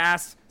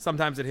pass,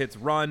 sometimes it hits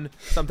run,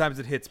 sometimes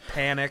it hits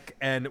panic,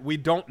 and we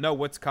don't know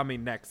what's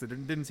coming next. There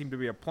didn't seem to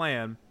be a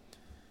plan.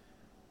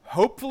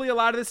 Hopefully a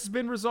lot of this has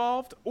been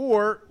resolved,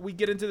 or we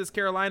get into this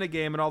Carolina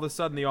game and all of a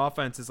sudden the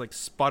offense is like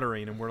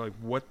sputtering and we're like,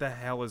 what the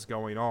hell is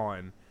going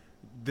on?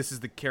 This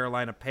is the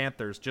Carolina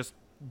Panthers. Just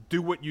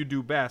do what you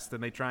do best,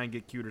 and they try and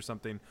get cute or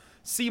something.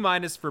 C-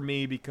 for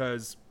me,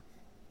 because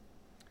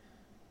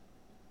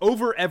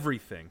over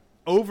everything,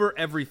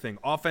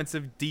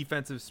 offensive,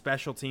 defensive,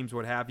 special teams,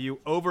 what have you,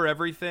 over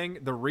everything,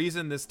 the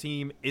reason this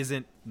team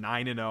isn't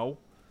 9-0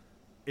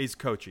 is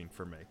coaching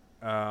for me.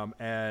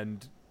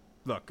 And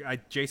look,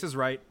 Jace is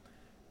right.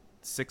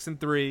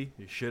 6-3,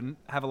 you shouldn't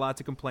have a lot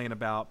to complain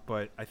about,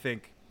 but I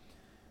think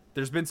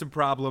there's been some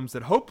problems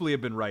that hopefully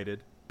have been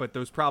righted, but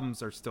those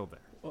problems are still there.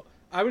 Well,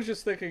 I was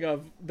just thinking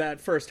of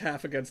that first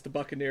half against the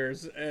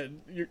Buccaneers,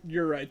 and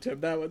you're right, Tim.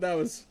 That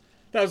was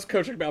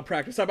coaching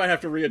malpractice. I might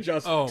have to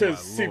readjust to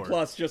C+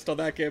 just on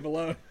that game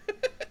alone.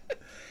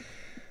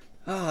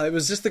 Oh, it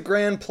was just the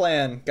grand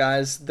plan,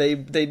 guys. They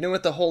knew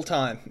it the whole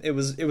time. It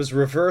was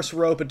reverse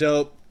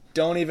rope-a-dope.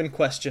 Don't even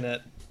question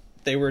it.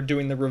 They were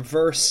doing the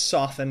reverse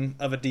soften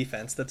of a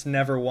defense that's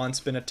never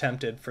once been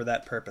attempted for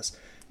that purpose.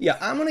 Yeah,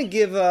 I'm gonna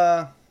give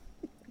a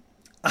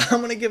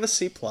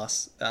C+.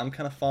 I'm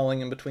kind of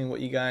falling in between what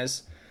you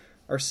guys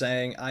are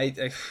saying. I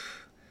this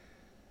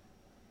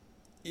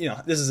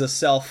is a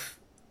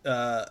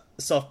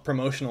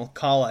self-promotional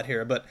call out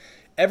here, but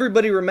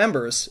everybody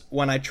remembers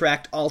when I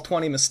tracked all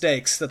 20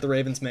 mistakes that the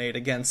Ravens made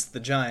against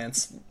the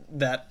Giants,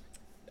 that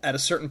at a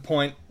certain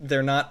point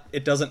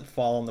it doesn't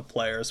fall on the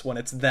players when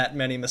it's that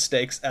many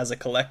mistakes as a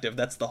collective.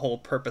 That's the whole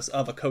purpose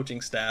of a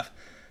coaching staff,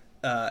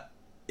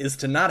 is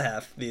to not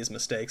have these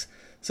mistakes.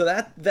 So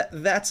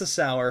that's a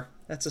sour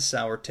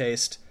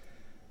taste.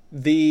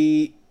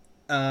 The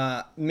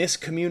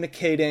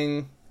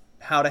miscommunicating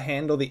how to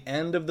handle the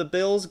end of the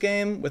Bills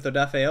game with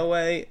Odafe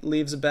Oweh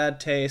leaves a bad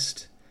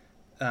taste.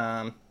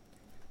 10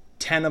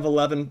 of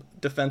 11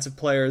 defensive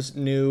players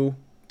knew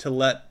to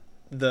let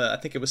I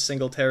think it was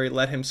Singletary,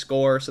 let him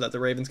score so that the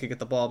Ravens could get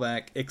the ball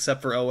back,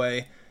 except for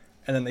Oweh.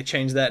 And then they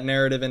changed that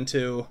narrative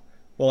into,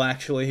 well,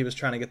 actually, he was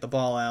trying to get the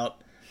ball out.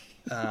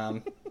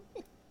 I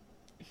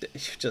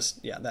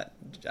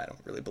don't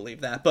really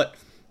believe that. But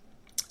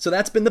so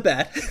that's been the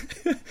bad.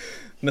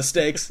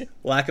 Mistakes,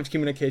 lack of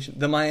communication.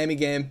 The Miami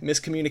game,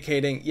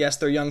 miscommunicating. Yes,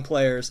 they're young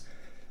players.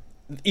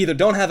 Either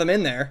don't have them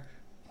in there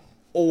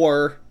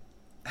or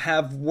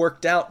have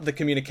worked out the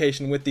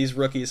communication with these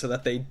rookies so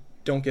that they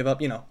don't give up,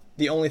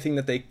 the only thing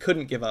that they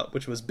couldn't give up,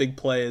 which was big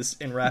plays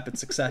in rapid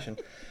succession.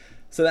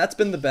 So that's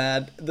been the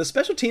bad. The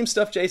special team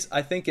stuff, Jace,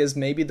 I think is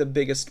maybe the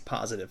biggest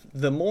positive.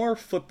 The more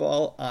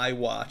football I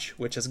watch,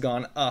 which has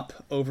gone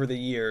up over the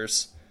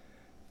years,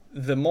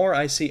 the more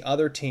I see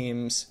other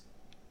teams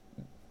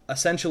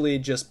essentially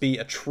just be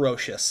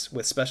atrocious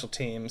with special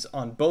teams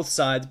on both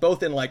sides,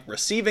 both in like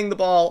receiving the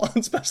ball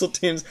on special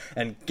teams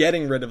and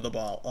getting rid of the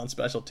ball on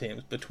special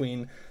teams,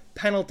 between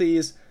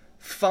penalties,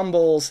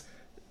 fumbles,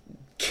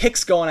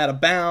 kicks going out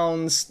of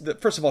bounds,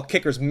 first of all,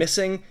 kickers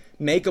missing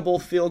makeable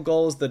field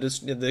goals,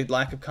 the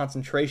lack of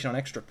concentration on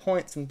extra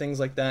points and things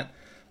like that.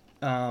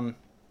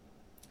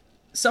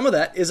 Some of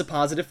that is a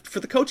positive for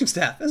the coaching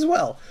staff as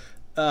well.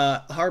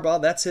 Harbaugh,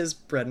 that's his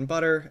bread and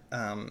butter.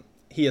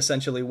 He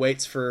essentially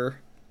waits for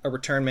a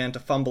return man to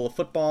fumble a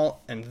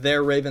football, and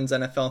their Ravens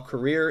NFL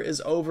career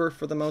is over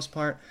for the most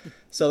part.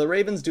 So the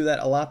Ravens do that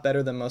a lot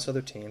better than most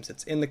other teams.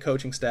 It's in the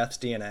coaching staff's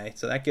DNA,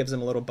 so that gives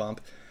them a little bump.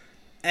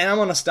 And I'm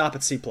going to stop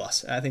at C+.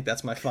 I think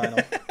that's my final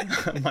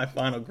my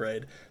final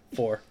grade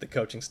for the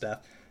coaching staff.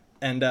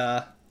 And,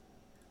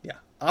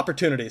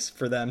 opportunities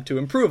for them to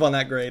improve on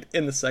that grade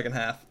in the second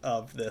half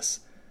of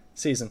this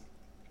season.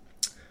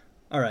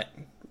 All right,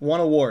 one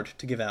award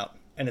to give out,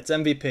 and it's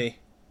MVP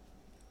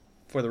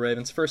for the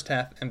Ravens. First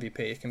half MVP.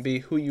 It can be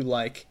who you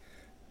like.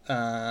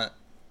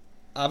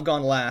 I've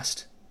gone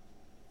last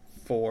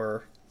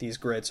for these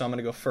grades, so I'm going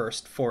to go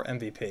first for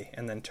MVP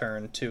and then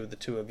turn to the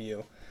two of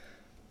you.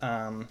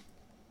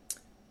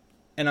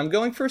 And I'm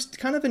going first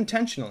kind of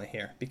intentionally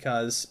here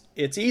because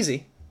it's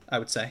easy, I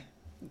would say,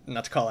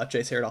 not to call out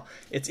Jace here at all,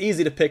 it's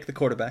easy to pick the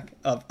quarterback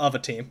of a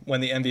team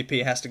when the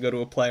MVP has to go to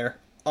a player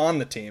on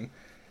the team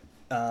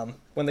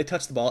when they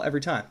touch the ball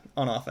every time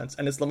on offense,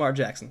 and it's Lamar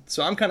Jackson.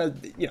 So I'm kind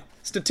of,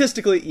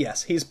 statistically,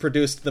 yes, he's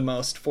produced the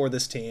most for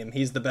this team.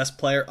 He's the best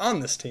player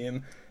on this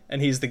team,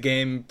 and he's the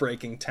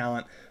game-breaking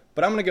talent.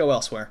 But I'm going to go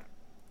elsewhere.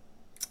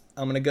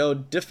 I'm going to go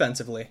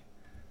defensively,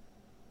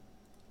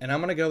 and I'm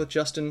going to go with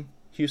Justin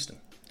Houston.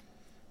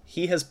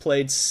 He has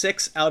played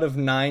 6 out of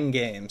 9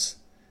 games.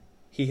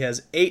 He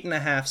has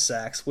 8.5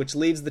 sacks, which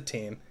leads the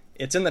team.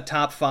 It's in the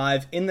top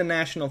 5 in the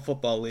National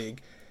Football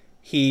League.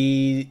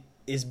 He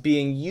is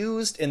being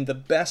used in the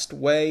best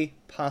way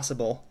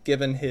possible,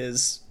 given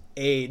his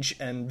age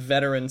and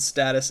veteran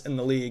status in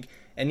the league,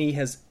 and he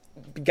has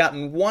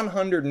gotten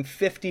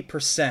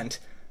 150%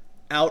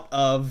 out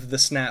of the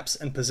snaps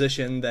and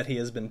position that he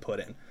has been put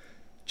in.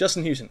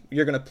 Justin Houston,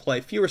 you're going to play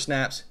fewer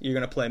snaps. You're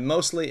going to play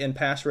mostly in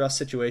pass rush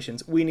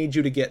situations. We need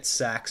you to get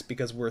sacks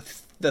because we're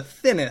the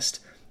thinnest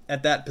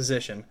at that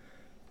position.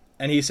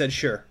 And he said,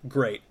 sure,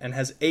 great, and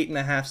has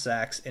 8.5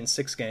 sacks in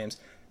 6 games,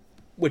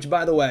 which,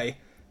 by the way,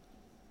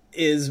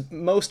 is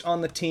most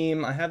on the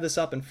team. I have this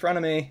up in front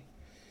of me.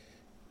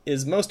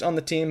 Is most on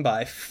the team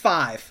by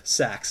 5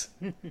 sacks.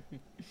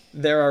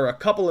 There are a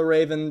couple of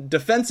Raven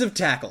defensive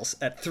tackles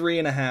at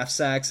 3.5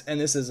 sacks, and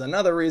this is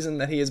another reason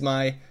that he is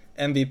my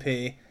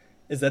MVP,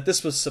 is that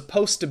this was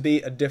supposed to be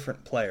a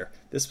different player.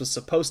 This was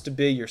supposed to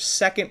be your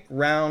second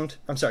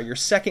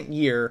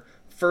year,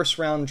 first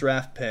round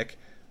draft pick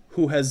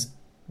who has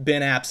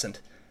been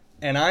absent.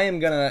 And I am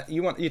gonna,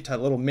 you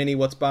tell a little mini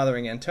what's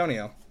bothering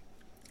Antonio.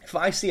 If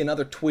I see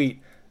another tweet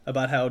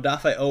about how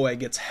Odafe Oweh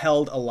gets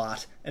held a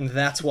lot, and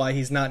that's why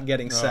he's not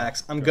getting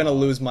sacks, I'm going to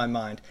lose my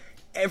mind.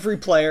 Every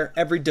player,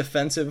 every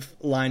defensive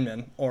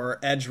lineman or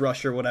edge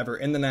rusher, whatever,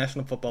 in the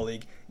National Football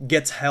League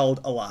gets held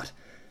a lot.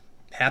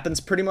 Happens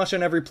pretty much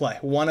on every play.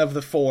 One of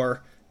the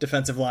 4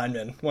 defensive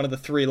linemen, one of the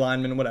 3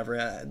 linemen,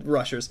 whatever,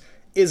 rushers,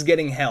 is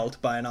getting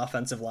held by an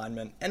offensive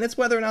lineman, and it's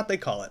whether or not they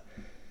call it.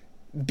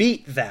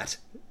 Beat that.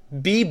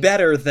 Be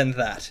better than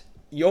that.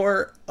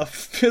 You're a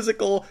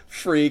physical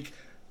freak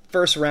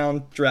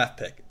first-round draft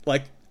pick.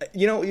 Like,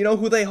 you know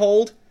who they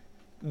hold?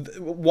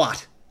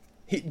 Watt.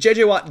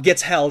 J.J. Watt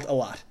gets held a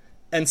lot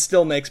and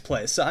still makes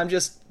plays. So I'm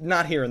just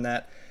not hearing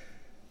that.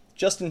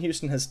 Justin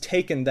Houston has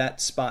taken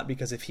that spot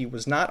because if he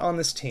was not on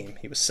this team,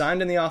 he was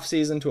signed in the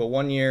offseason to a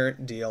 1-year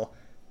deal.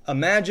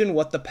 Imagine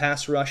what the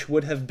pass rush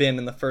would have been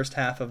in the first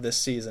half of this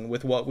season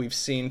with what we've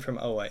seen from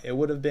Oweh. It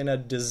would have been a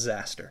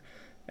disaster.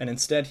 And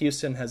instead,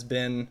 Houston has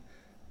been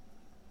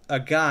a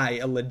guy,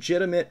 a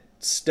legitimate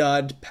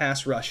stud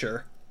pass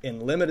rusher in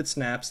limited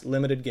snaps,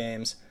 limited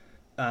games.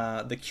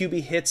 The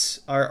QB hits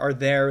are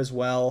there as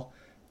well.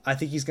 I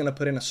think he's going to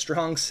put in a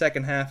strong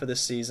second half of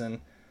this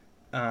season.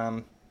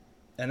 And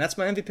that's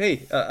my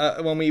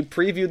MVP. When we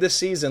previewed this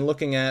season,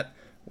 looking at,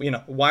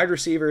 wide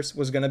receivers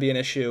was going to be an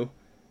issue,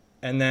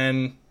 and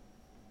then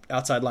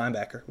outside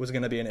linebacker was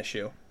going to be an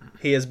issue.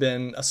 He has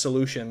been a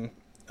solution,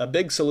 a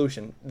big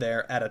solution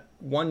there at a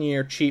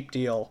 1-year cheap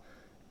deal,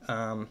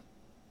 and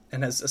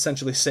has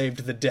essentially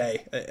saved the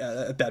day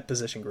at that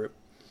position group.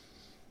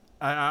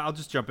 I'll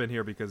just jump in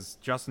here because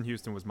Justin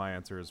Houston was my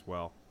answer as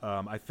well.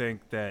 I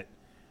think that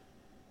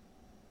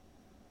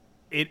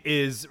it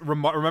is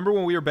remember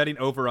when we were betting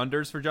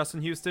over-unders for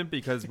Justin Houston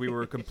because we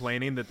were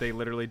complaining that they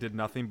literally did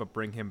nothing but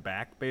bring him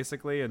back,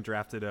 basically, and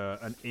drafted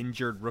an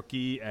injured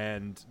rookie,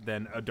 and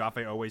then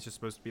Odafe Oweh is just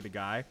supposed to be the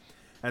guy.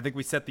 And I think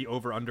we set the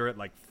over-under at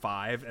like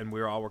 5, and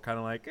we were kind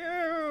of like,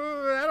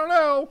 I don't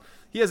know.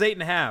 He has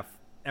 8.5,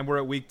 and we're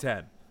at week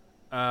 10.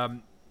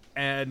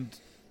 And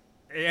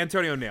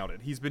Antonio nailed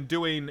it. He's been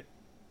doing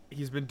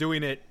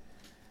it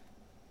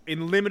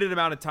in limited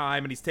amount of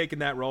time, and he's taken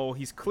that role.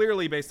 He's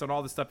clearly, based on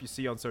all the stuff you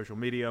see on social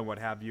media and what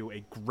have you,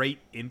 a great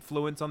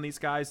influence on these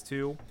guys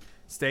too.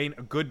 Staying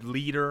a good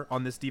leader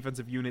on this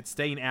defensive unit,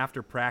 staying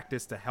after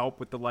practice to help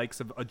with the likes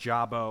of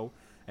Ajabo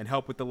and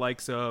help with the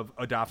likes of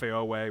Odafe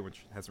Oweh,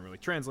 which hasn't really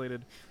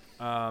translated,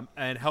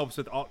 and helps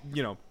with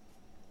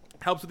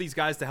these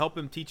guys to help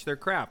them teach their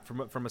craft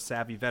from a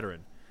savvy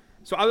veteran.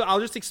 So I'll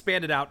just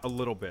expand it out a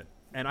little bit.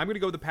 And I'm going to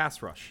go with the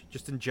pass rush,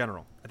 just in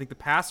general. I think the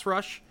pass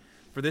rush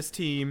for this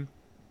team,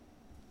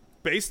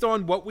 based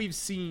on what we've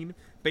seen,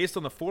 based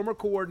on the former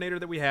coordinator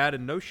that we had,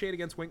 and no shade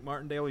against Wink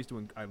Martindale,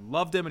 I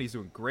loved him, and he's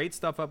doing great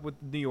stuff up with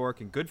New York,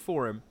 and good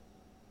for him.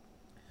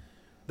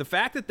 The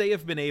fact that they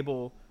have been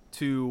able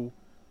to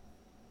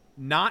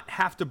not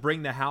have to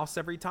bring the house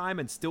every time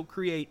and still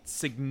create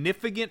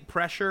significant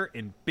pressure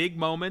in big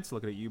moments.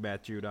 Looking at you,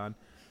 Matt Judon.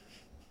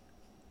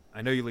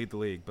 I know you lead the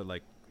league, but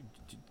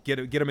get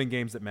them in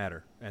games that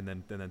matter, and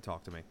then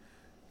talk to me.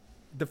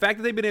 The fact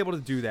that they've been able to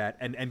do that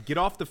and get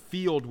off the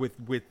field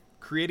with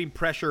creating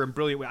pressure in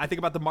brilliant way. I think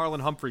about the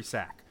Marlon Humphrey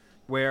sack,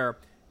 where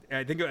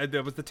I think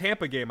it was the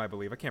Tampa game, I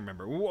believe. I can't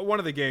remember. One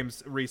of the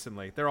games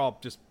recently. They're all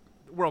just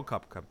World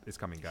Cup is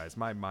coming, guys.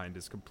 My mind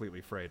is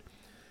completely frayed.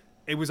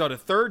 It was on a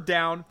 3rd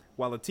down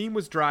while the team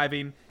was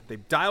driving. They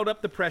dialed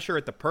up the pressure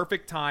at the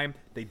perfect time.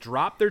 They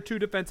dropped their 2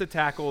 defensive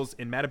tackles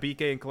in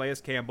Matabike and Calais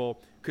Campbell,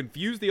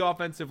 confused the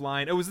offensive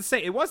line. It was the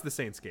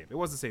Saints game. It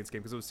was the Saints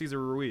game because it was Cesar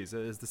Ruiz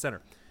as the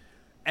center.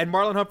 And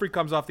Marlon Humphrey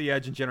comes off the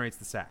edge and generates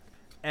the sack.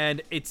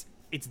 And it's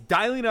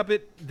dialing up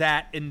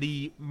that in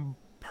the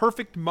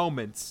perfect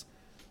moments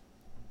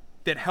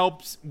that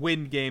helps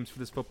win games for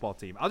this football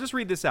team. I'll just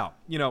read this out.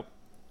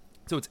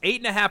 So it's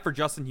 8.5 for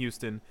Justin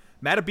Houston.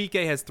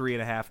 Matabike has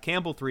 3.5,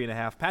 Campbell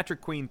 3.5, Patrick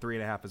Queen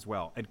 3.5 as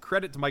well. And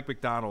credit to Mike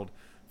McDonald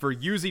for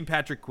using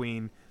Patrick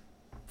Queen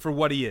for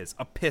what he is,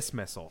 a piss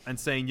missile, and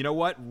saying, you know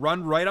what,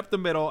 run right up the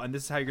middle, and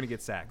this is how you're going to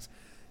get sacks.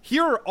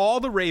 Here are all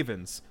the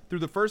Ravens through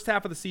the first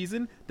half of the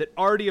season that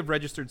already have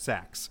registered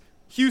sacks.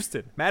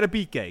 Houston,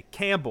 Matabike,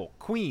 Campbell,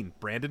 Queen,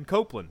 Brandon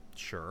Copeland,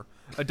 sure.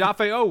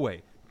 Odafe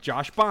Owe,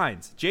 Josh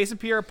Bynes, Jason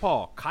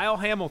Pierre-Paul, Kyle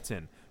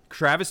Hamilton,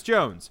 Travis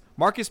Jones,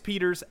 Marcus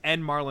Peters,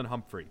 and Marlon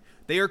Humphrey.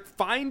 They are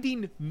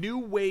finding new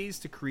ways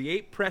to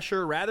create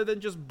pressure rather than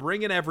just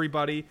bringing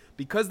everybody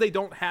because they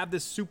don't have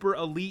this super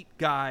elite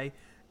guy,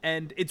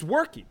 and it's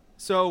working.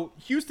 So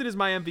Houston is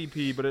my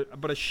MVP,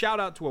 but a shout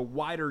out to a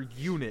wider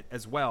unit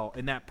as well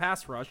in that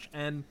pass rush.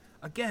 And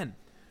again,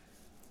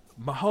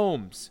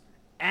 Mahomes,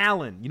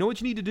 Allen, you know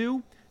what you need to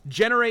do?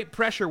 Generate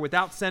pressure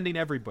without sending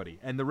everybody.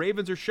 And the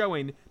Ravens are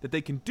showing that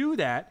they can do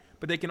that,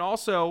 but they can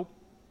also,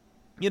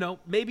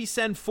 maybe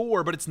send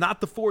 4, but it's not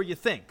the 4 you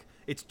think.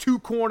 It's 2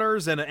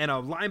 corners and a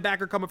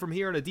linebacker coming from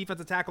here and a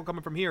defensive tackle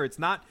coming from here. It's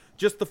not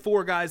just the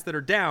 4 guys that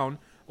are down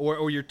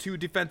or your 2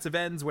 defensive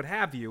ends, what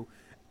have you.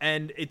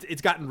 And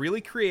it's gotten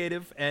really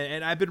creative,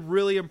 and I've been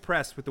really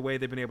impressed with the way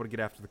they've been able to get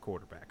after the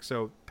quarterback.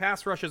 So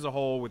pass rush as a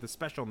whole with a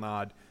special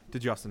nod to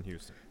Justin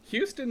Houston.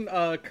 Houston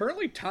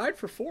currently tied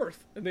for 4th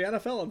in the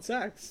NFL in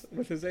sacks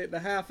with his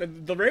 8.5,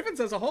 and the Ravens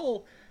as a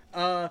whole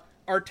are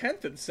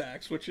 10th in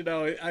sacks, which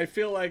I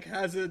feel like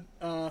hasn't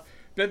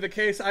been the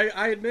case.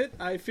 I admit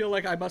I feel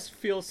like I must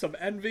feel some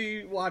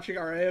envy watching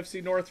our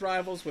AFC North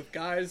rivals with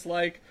guys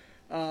like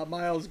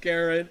Myles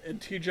Garrett and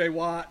TJ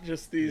Watt,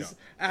 just these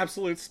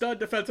absolute stud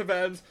defensive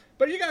ends.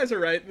 But you guys are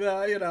right.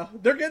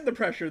 They're getting the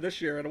pressure this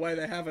year in a way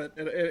they haven't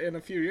in a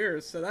few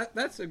years. So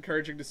that's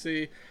encouraging to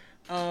see.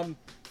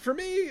 For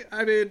me,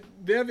 I mean,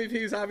 the MVP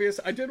is obvious.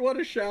 I did want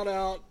to shout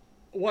out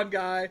one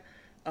guy,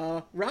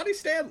 Ronnie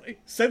Stanley,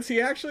 since he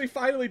actually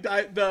finally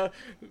died.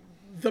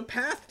 The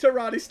path to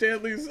Ronnie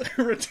Stanley's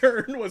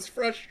return was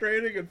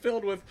frustrating and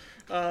filled with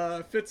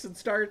fits and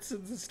starts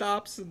and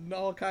stops and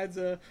all kinds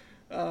of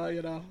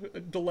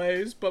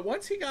delays. But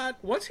once he got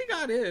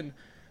in,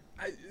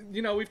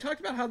 we've talked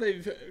about how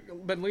they've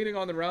been leaning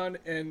on the run,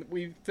 and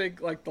we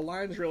think like the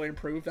line's really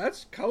improved.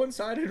 That's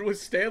coincided with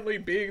Stanley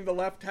being the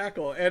left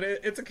tackle, and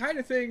it's a kind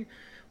of thing.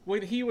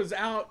 When he was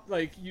out,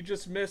 like, you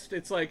just missed.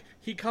 It's like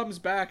he comes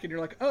back, and you're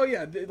like, oh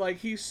yeah, like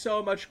he's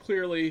so much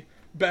clearly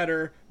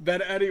better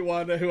than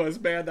anyone who has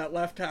manned that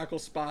left tackle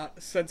spot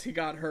since he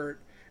got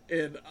hurt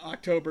in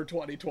October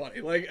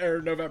 2020,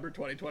 or November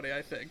 2020,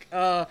 I think.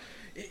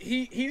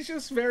 He's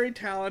just very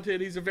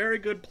talented. He's a very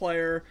good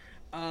player.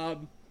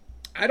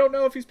 I don't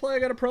know if he's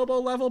playing at a Pro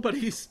Bowl level, but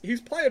he's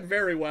playing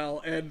very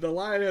well, and the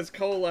line has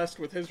coalesced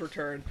with his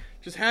return.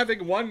 Just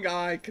having one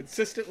guy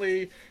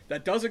consistently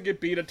that doesn't get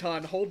beat a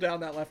ton hold down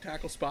that left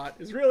tackle spot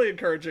is really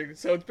encouraging.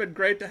 So it's been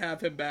great to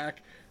have him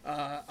back.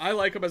 I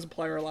like him as a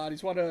player a lot.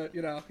 He's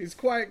he's a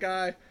quiet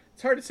guy.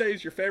 It's hard to say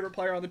he's your favorite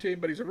player on the team,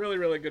 but he's a really,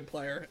 really good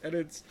player, and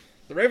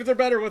the Ravens are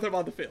better with him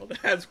on the field,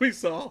 as we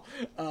saw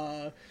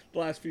the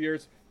last few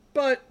years.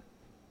 But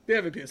the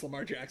MVP is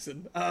Lamar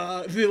Jackson,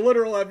 the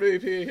literal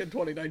MVP in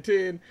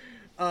 2019.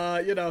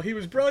 He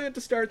was brilliant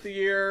to start the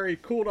year. He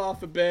cooled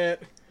off a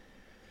bit.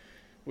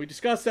 We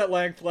discussed at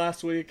length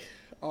last week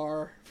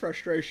our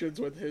frustrations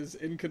with his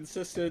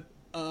inconsistent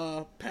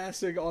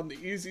passing on the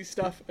easy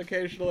stuff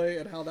occasionally,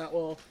 and how that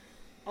will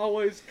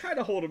always kind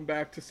of hold him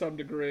back to some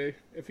degree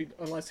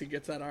unless he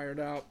gets that ironed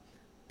out.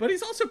 But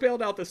he's also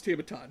bailed out this team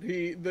a ton.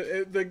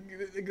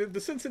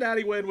 The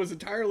Cincinnati win was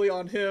entirely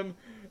on him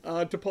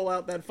to pull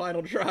out that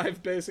final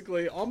drive,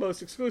 basically,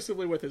 almost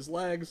exclusively with his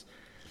legs,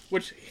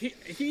 which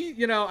he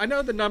I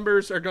know the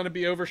numbers are going to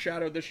be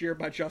overshadowed this year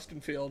by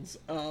Justin Fields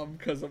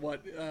because of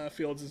what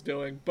Fields is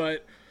doing,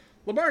 but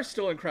Lamar is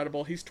still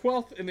incredible. He's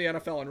 12th in the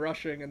NFL in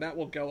rushing, and that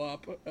will go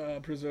up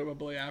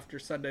presumably after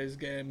Sunday's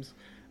games.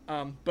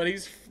 But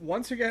he's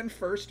once again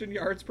first in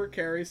yards per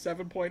carry,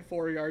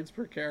 7.4 yards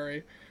per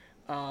carry.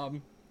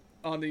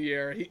 On the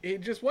year, he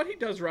just what he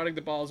does running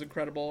the ball is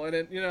incredible,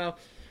 and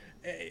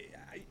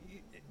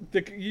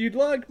you'd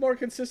like more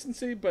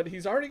consistency, but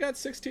he's already got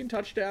 16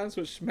 touchdowns,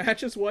 which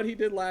matches what he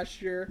did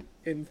last year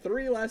in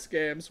 3 less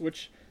games.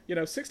 Which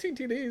 16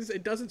 TDs,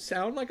 it doesn't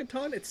sound like a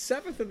ton. It's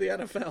 7th in the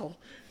NFL.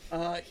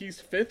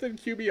 He's 5th in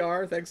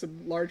QBR, thanks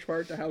in large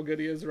part to how good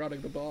he is running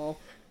the ball.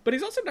 But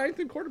he's also 9th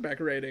in quarterback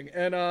rating,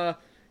 and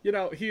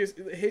his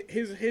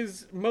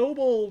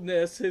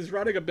mobileness, his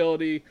running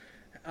ability.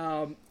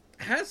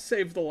 Has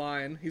saved the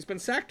line. He's been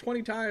sacked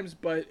 20 times,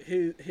 but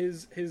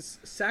his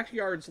sack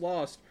yards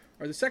lost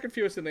are the second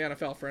fewest in the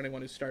NFL for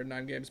anyone who's started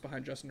 9 games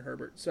behind Justin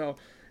Herbert. So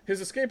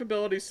his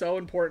escapability is so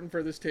important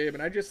for this team,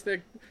 and I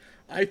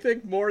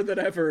think more than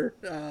ever,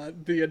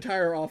 the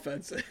entire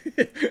offense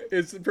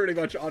is pretty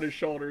much on his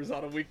shoulders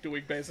on a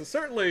week-to-week basis.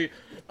 Certainly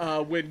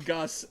when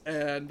Gus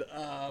and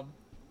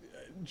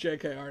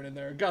JK aren't in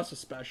there, Gus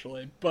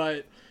especially,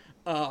 but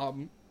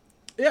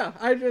yeah,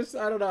 I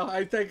don't know.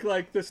 I think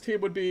this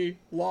team would be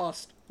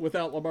lost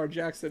without Lamar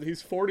Jackson.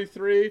 He's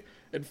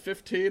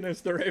 43-15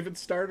 as the Ravens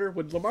starter.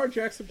 When Lamar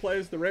Jackson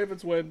plays, the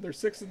Ravens win. They're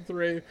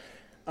 6-3.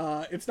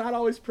 It's not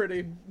always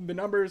pretty. The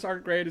numbers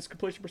aren't great. His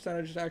completion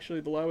percentage is actually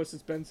the lowest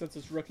it's been since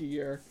his rookie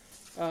year.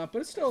 But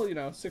it's still,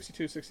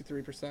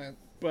 62-63%.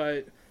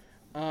 But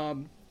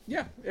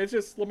Yeah, it's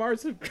just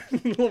Lamar's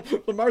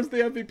Lamar's the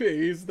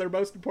MVP. He's their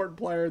most important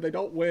player. They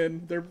don't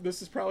win.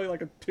 This is probably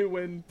like a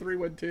 2-win,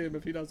 3-win team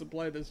if he doesn't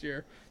play this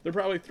year. They're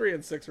probably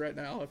 3-6 right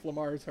now if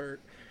Lamar's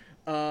hurt.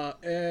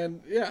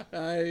 And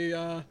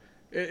yeah,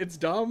 it's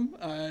dumb.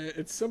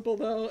 It's simple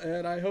though,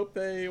 and I hope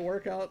they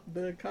work out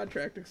the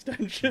contract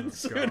extension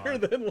sooner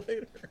than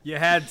later. You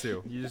had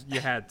to. You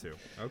had to.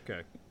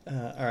 Okay.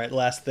 All right,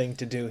 last thing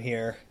to do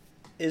here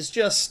is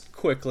just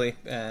quickly,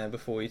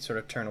 before we sort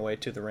of turn away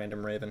to the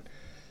Random Raven,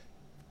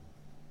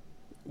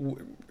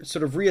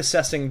 sort of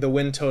reassessing the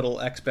win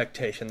total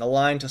expectation. The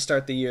line to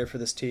start the year for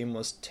this team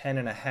was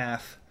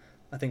 10.5.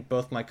 I think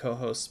both my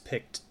co-hosts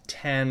picked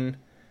 10,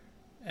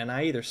 and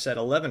I either said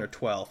 11 or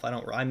 12.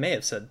 I may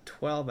have said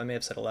 12. I may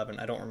have said 11.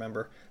 I don't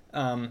remember.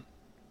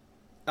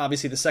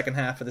 Obviously, the second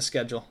half of the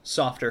schedule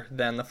softer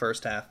than the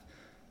first half,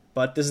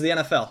 but this is the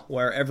NFL,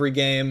 where every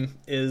game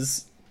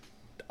is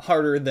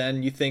harder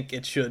than you think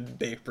it should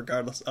be,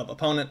 regardless of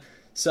opponent.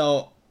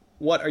 So,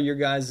 what are your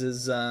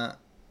guys'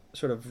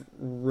 sort of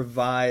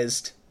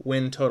revised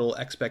win total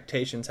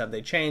expectations? Have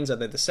they changed? Are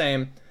they the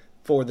same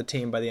for the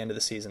team by the end of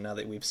the season, now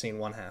that we've seen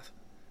one half?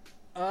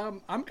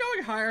 I'm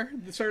going higher.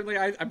 Certainly,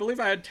 I believe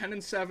I had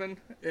 10-7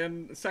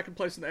 in second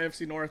place in the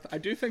AFC North. I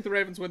do think the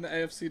Ravens win the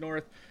AFC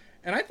North,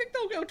 and I think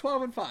they'll go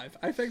 12-5.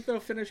 I think they'll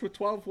finish with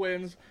 12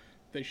 wins.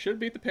 They should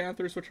beat the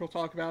Panthers, which we'll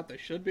talk about. They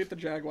should beat the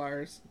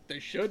Jaguars. They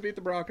should beat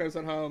the Broncos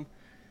at home.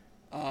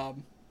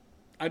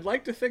 I'd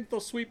like to think they'll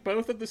sweep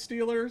both of the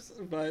Steelers,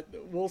 but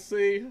we'll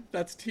see.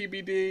 That's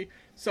TBD.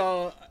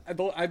 So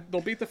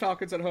they'll beat the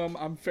Falcons at home.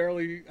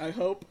 I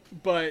hope,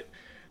 but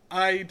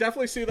I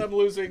definitely see them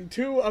losing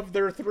 2 of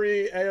their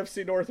 3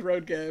 AFC North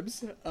road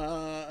games,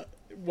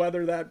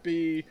 whether that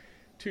be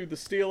to the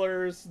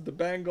Steelers, the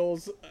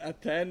Bengals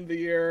at the end of the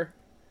year,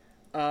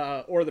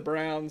 or the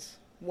Browns.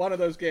 One of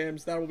those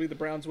games, that will be the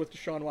Browns with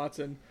Deshaun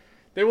Watson.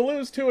 They will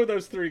lose 2 of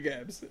those 3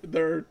 games.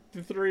 They're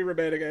the 3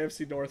 remaining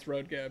AFC North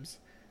road games.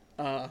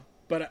 But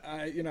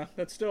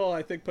that still,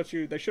 I think,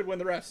 they should win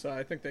the rest, so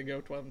I think they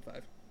go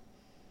 12-5.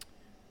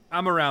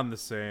 I'm around the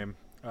same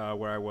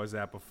where I was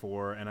at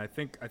before, and I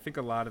think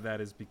a lot of that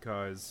is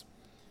because,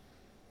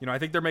 I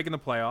think they're making the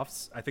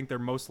playoffs. I think they're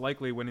most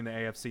likely winning the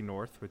AFC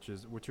North, which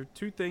are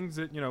 2 things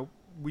that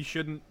we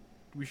shouldn't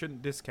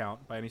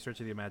discount by any stretch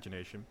of the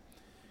imagination.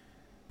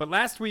 But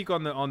last week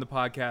on the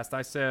podcast,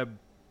 I said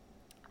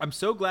I'm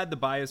so glad the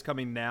bye is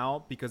coming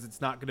now, because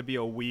it's not going to be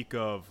a week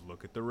of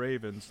look at the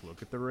Ravens,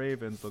 look at the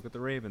Ravens, look at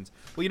the Ravens.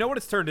 Well, you know what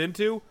it's turned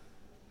into?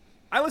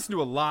 I listen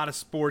to a lot of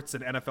sports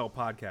and NFL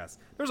podcasts.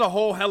 There's a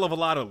whole hell of a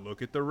lot of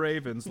look at the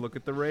Ravens, look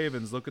at the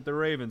Ravens, look at the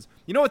Ravens.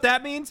 You know what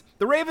that means?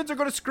 The Ravens are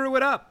going to screw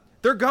it up.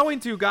 They're going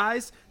to,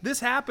 guys.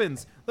 This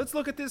happens. Let's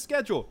look at this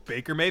schedule.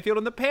 Baker Mayfield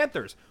and the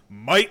Panthers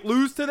might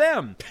lose to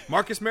them.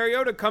 Marcus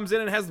Mariota comes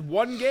in and has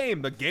one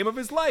game, the game of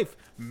his life.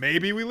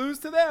 Maybe we lose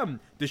to them.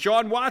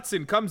 Deshaun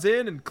Watson comes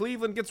in and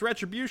Cleveland gets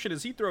retribution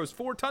as he throws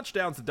 4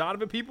 touchdowns to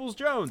Donovan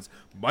Peoples-Jones.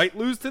 Might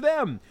lose to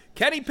them.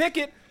 Kenny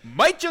Pickett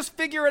might just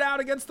figure it out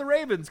against the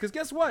Ravens, because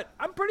guess what?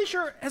 I'm pretty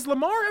sure, has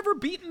Lamar ever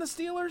beaten the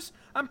Steelers?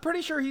 I'm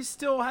pretty sure he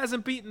still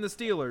hasn't beaten the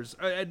Steelers.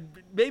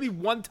 Maybe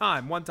one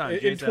time.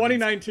 In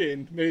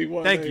 2019, maybe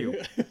one. Thank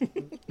you.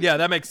 Yeah,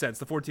 that makes sense.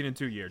 The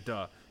 14-2 year,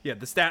 duh. Yeah,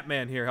 the stat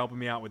man here helping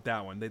me out with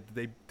that one.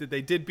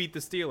 They did beat the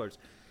Steelers.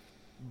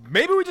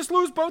 Maybe we just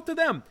lose both of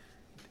them.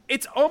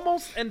 It's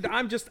almost, and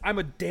I'm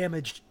a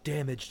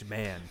damaged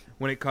man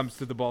when it comes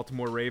to the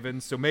Baltimore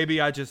Ravens. So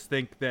maybe I just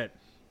think that,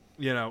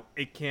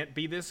 it can't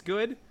be this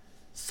good.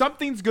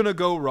 Something's gonna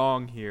go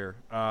wrong here,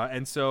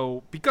 and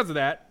so because of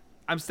that,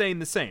 I'm staying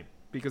the same,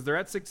 because they're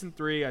at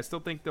 6-3. I still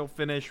think they'll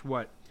finish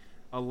 11-6,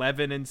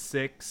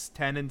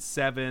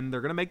 10-7.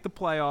 They're gonna make the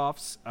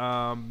playoffs.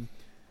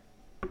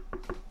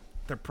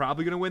 They're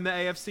probably gonna win the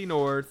AFC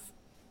North,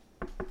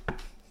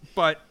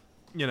 but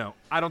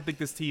I don't think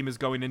this team is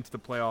going into the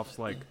playoffs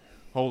like,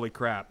 holy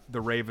crap,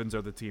 the Ravens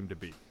are the team to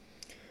beat.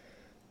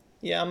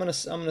 Yeah, I'm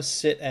gonna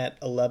sit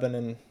at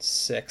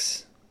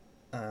 11-6.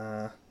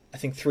 I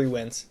think 3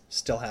 wins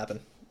still happen,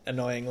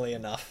 annoyingly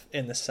enough,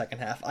 in the second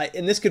half.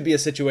 And this could be a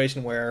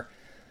situation where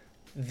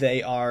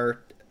they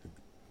are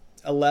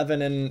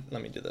 11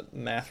 let me do the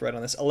math right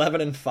on this,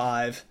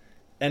 11-5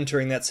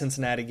 entering that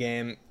Cincinnati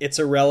game. It's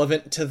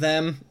irrelevant to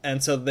them,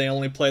 and so they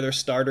only play their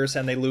starters,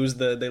 and they lose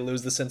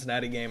the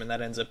Cincinnati game, and that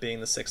ends up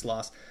being the 6th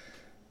loss.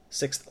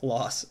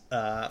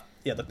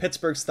 The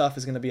Pittsburgh stuff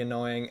is going to be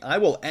annoying. I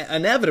will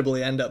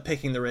inevitably end up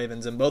picking the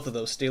Ravens in both of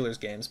those Steelers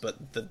games,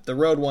 but the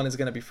road one is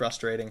going to be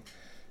frustrating.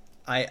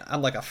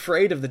 I'm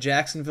afraid of the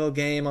Jacksonville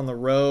game on the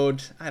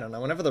road. I don't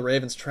know. Whenever the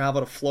Ravens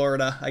travel to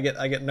Florida, I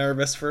get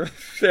nervous for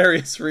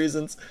various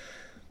reasons.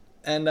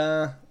 And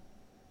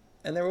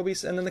there will be,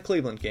 and then the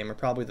Cleveland game are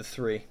probably the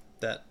 3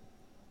 that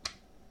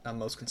I'm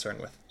most concerned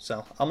with.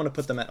 So I'm going to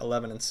put them at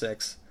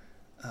 11-6,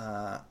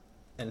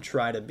 and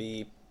try to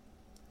be,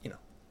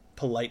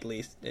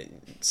 politely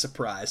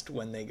surprised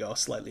when they go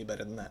slightly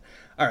better than that.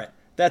 All right,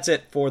 that's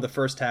it for the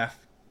first half.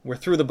 We're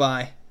through the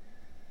bye.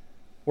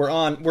 We're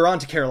on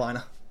to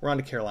Carolina.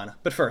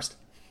 But first,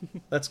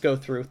 let's go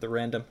through the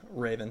Random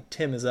Raven.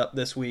 Tim is up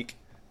this week.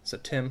 So,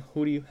 Tim,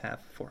 who do you have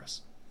for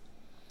us?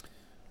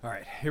 All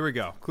right, here we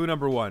go. Clue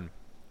number 1.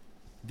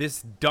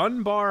 This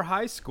Dunbar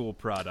High School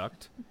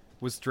product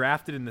was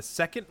drafted in the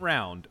second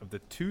round of the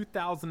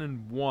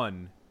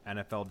 2001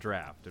 NFL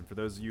Draft. And for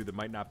those of you that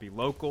might not be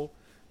local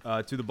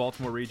to the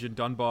Baltimore region,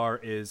 Dunbar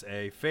is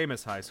a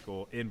famous high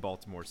school in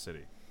Baltimore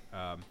City.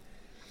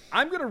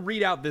 I'm going to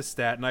read out this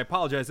stat, and I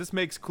apologize. This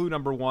makes clue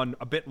number 1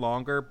 a bit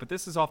longer, but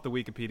this is off the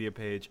Wikipedia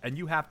page, and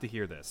you have to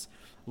hear this.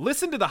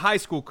 Listen to the high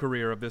school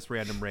career of this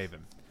random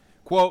Raven.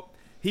 Quote,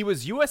 he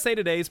was USA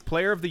Today's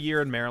Player of the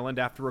Year in Maryland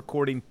after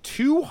recording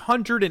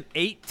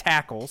 208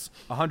 tackles,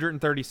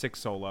 136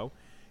 solo,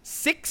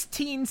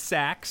 16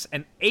 sacks,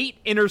 and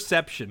 8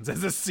 interceptions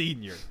as a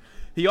senior.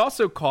 He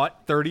also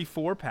caught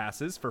 34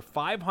 passes for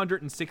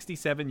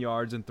 567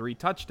 yards and 3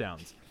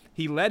 touchdowns.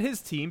 He led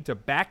his team to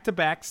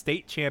back-to-back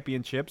state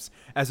championships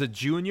as a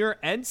junior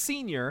and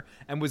senior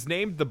and was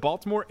named the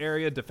Baltimore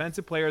Area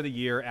Defensive Player of the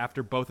Year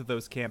after both of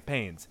those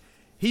campaigns.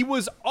 He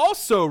was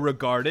also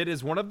regarded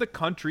as one of the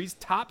country's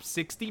top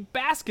 60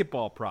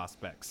 basketball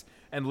prospects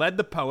and led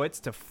the Poets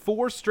to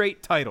 4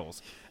 straight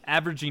titles,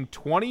 averaging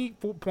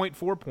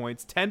 20.4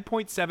 points,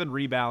 10.7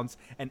 rebounds,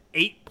 and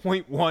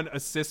 8.1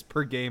 assists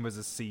per game as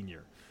a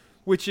senior,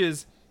 which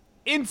is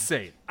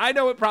insane. I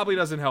know it probably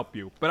doesn't help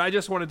you, but I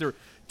just wanted to...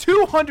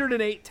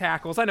 208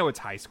 tackles. I know it's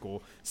high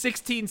school.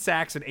 16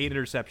 sacks and 8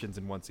 interceptions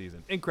in one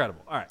season.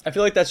 Incredible. All right. I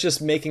feel like that's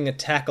just making a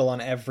tackle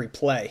on every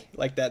play.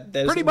 Like that.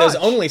 Pretty There's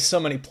much. only so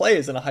many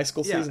plays in a high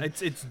school season.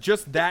 It's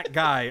just that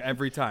guy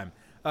every time.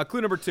 Clue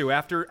number 2.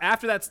 After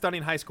that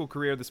stunning high school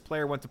career, this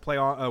player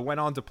went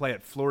on to play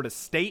at Florida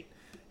State.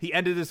 He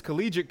ended his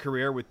collegiate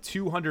career with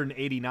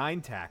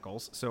 289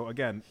 tackles. So,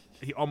 again,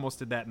 he almost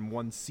did that in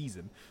one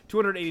season.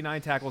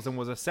 289 tackles and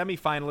was a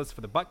semifinalist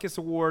for the Butkus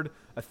Award,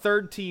 a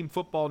third-team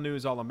Football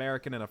News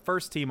All-American, and a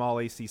first-team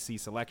All-ACC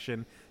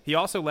selection. He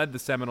also led the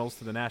Seminoles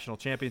to the national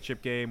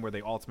championship game where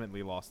they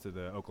ultimately lost to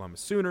the Oklahoma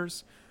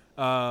Sooners.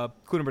 Clue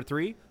number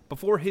 3.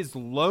 Before his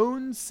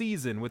lone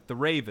season with the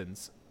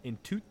Ravens in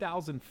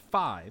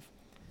 2005,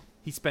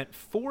 he spent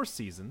 4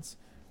 seasons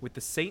with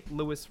the St.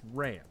 Louis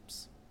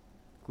Rams.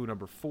 Clue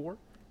number 4.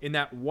 In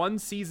that one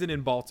season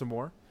in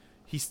Baltimore,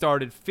 he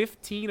started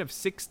 15 of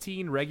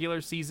 16 regular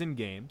season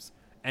games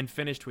and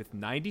finished with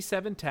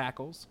 97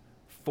 tackles,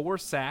 4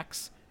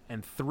 sacks,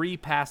 and 3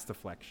 pass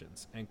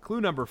deflections. And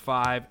clue number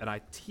 5, and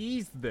I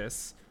teased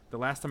this the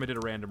last time I did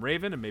a Random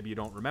Raven, and maybe you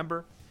don't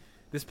remember.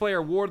 This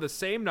player wore the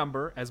same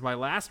number as my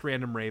last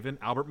Random Raven,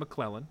 Albert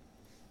McClellan,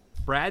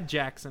 Brad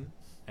Jackson,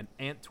 and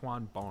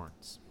Antoine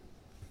Barnes.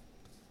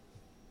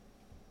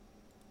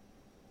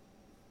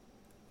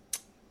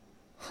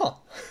 Huh.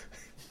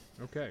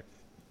 Okay.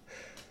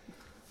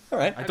 All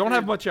right. I don't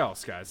have much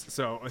else, guys,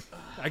 so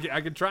I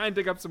could try and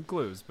dig up some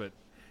clues, but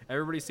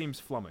everybody seems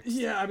flummoxed.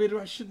 Yeah, I mean,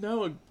 I should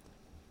know.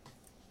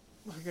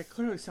 Like, it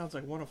clearly sounds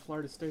like one of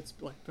Florida State's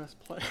best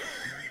players.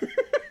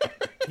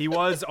 He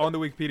was on the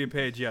Wikipedia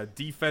page,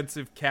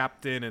 defensive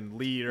captain and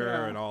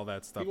leader and all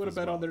that stuff. He would have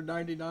been on their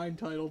 99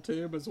 title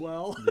team as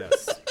well.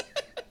 Yes.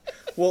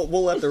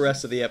 We'll let the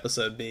rest of the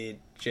episode be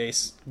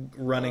Jace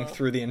running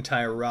through the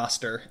entire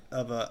roster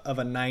of a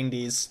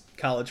 90s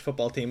college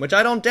football team, which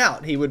I don't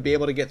doubt he would be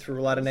able to get through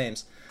a lot of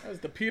names. That was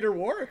the Peter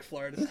Warwick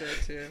Florida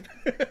State team.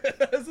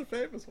 That was a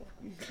famous one.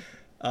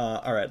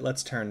 All right,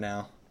 let's turn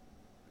now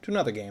to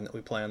another game that we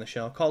play on the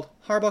show called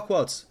Harbaugh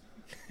Quotes.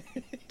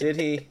 Did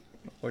he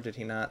or did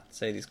he not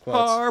say these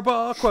quotes?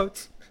 Harbaugh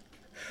quotes.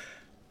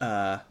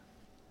 I'm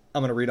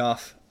going to read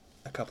off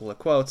a couple of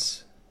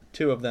quotes.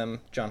 2 of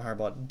them John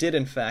Harbaugh did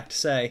in fact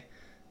say,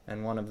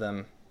 and 1 of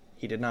them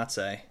he did not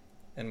say,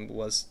 and it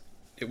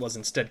was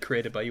instead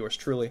created by yours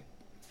truly.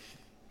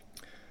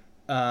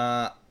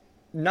 Not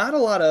a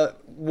lot of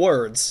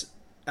words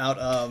out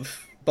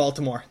of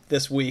Baltimore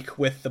this week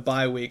with the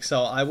bye week,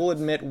 so I will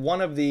admit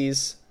one of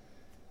these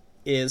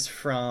is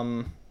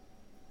from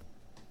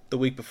the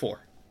week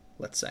before,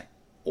 let's say.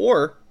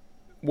 Or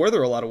were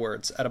there a lot of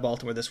words out of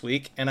Baltimore this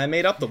week, and I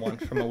made up the one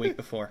from a week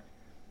before?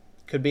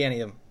 Could be any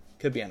of them.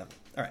 Could be any of them.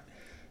 All right.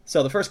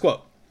 So the first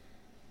quote.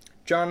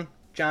 John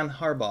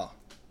Harbaugh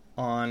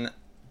on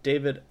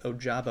David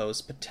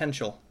Ojabo's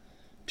potential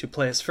to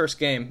play his first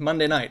game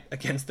Monday night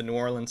against the New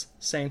Orleans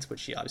Saints,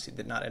 which he obviously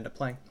did not end up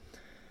playing.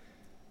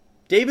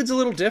 David's a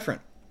little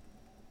different.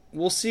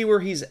 We'll see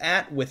where he's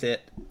at with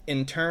it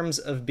in terms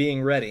of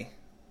being ready.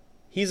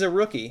 He's a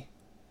rookie,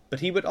 but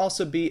he would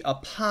also be a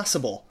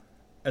possible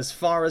as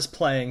far as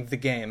playing the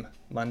game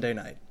Monday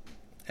night.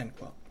 End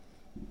quote.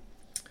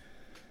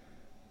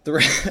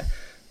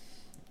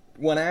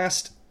 When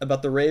asked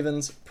about the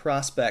Ravens'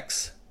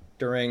 prospects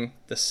during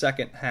the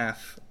second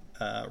half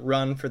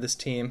run for this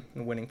team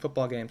and winning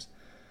football games,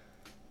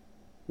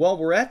 well,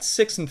 we're at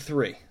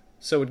 6-3,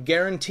 so it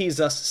guarantees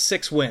us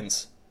 6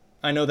 wins.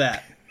 I know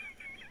that.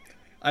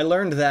 I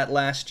learned that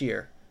last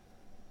year.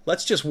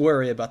 Let's just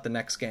worry about the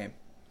next game.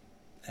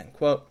 End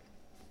quote.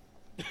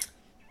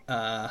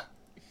 And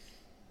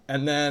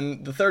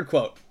then the third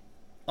quote,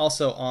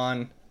 also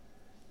on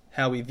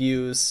how he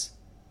views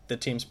the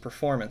team's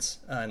performance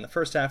in the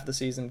first half of the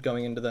season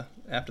going into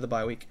after the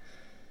bye week.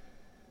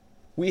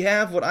 We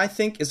have what I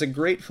think is a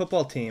great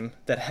football team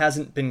that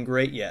hasn't been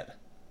great yet.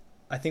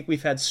 I think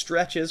we've had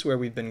stretches where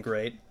we've been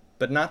great,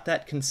 but not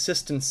that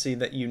consistency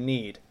that you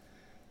need.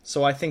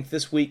 So I think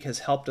this week has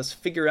helped us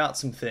figure out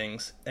some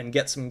things and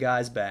get some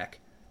guys back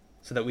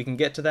so that we can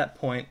get to that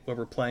point where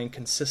we're playing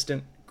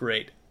consistent,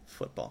 great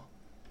football.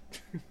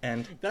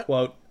 And,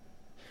 quote...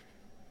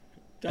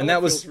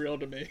 That was real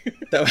to me.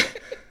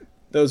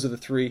 Those are the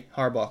 3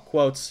 Harbaugh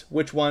quotes.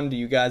 Which one do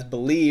you guys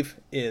believe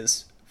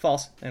is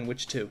false, and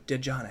which 2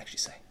 did John actually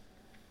say?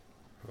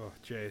 Oh,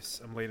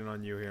 Jace, I'm leaning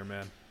on you here,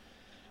 man.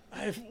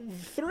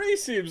 3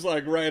 seems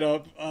like right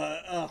up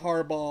a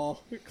Harbaugh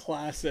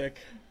classic.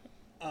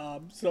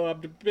 So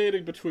I'm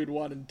debating between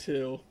 1 and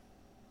 2.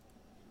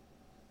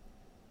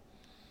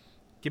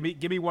 Give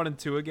me 1 and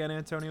 2 again,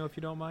 Antonio, if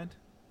you don't mind.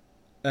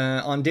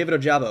 On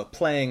David Ojabo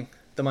playing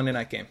the Monday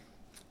night game.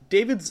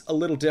 David's a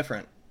little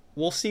different.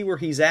 We'll see where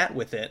he's at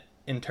with it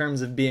in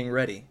terms of being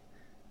ready.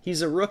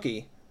 He's a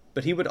rookie,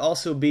 but he would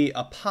also be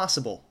a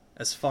possible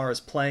as far as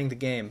playing the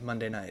game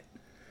Monday night.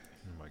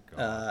 Oh my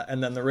God.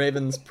 And then the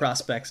Ravens'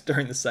 prospects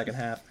during the second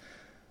half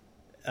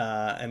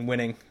and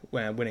winning,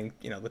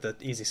 with an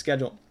easy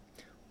schedule.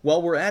 Well,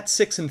 we're at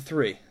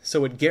 6-3,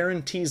 so it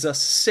guarantees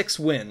us 6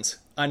 wins.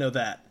 I know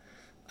that.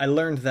 I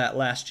learned that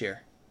last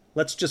year.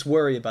 Let's just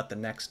worry about the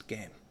next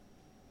game.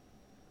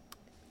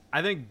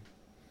 I think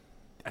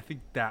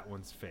that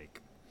one's fake.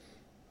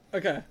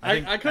 Okay,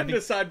 I couldn't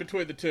decide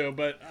between the 2,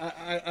 but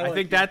I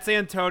think that's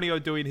Antonio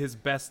doing his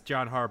best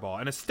John Harbaugh,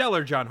 and a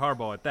stellar John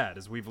Harbaugh at that,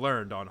 as we've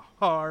learned on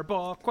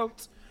Harbaugh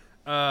quotes.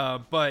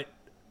 But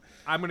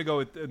I'm going to go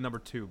with number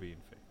 2 being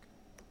fake.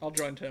 I'll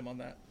join Tim on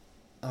that.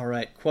 All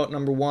right, quote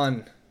number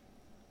 1.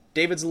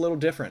 David's a little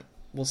different.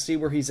 We'll see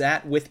where he's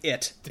at with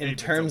it in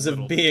terms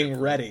of being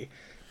ready.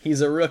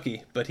 He's a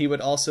rookie, but he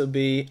would also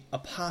be a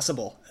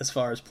possible as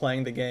far as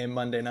playing the game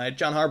Monday night.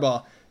 John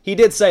Harbaugh, he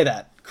did say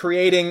that,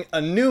 creating a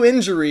new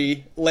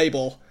injury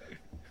label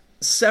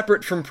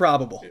separate from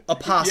probable, a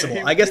possible.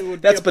 Yeah, I guess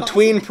that's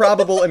between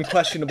probable and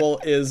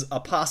questionable is a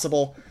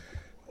possible.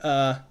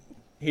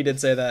 He did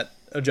say that.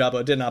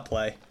 Ojabo did not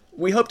play.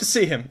 We hope to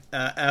see him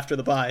after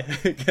the bye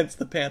against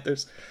the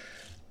Panthers.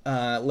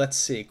 Let's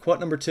see.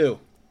 Quote number 2.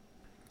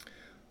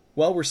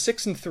 Well, we're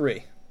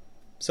 6-3,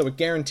 so it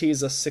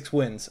guarantees us 6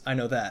 wins. I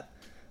know that.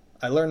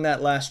 I learned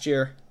that last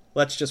year.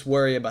 Let's just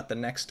worry about the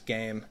next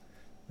game.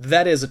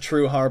 That is a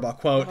true Harbaugh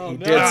quote. He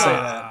did say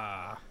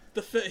that.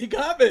 He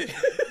got me.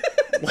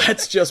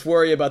 Let's just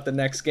worry about the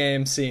next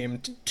game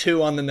seemed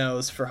too on the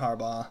nose for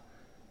Harbaugh.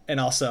 And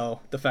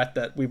also, the fact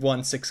that we've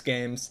won 6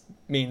 games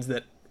means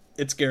that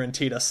it's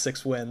guaranteed us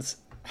 6 wins.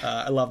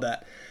 I love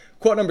that.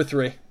 Quote number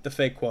 3, the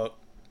fake quote.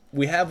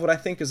 We have what I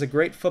think is a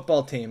great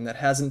football team that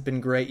hasn't been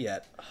great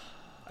yet.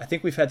 I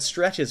think we've had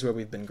stretches where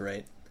we've been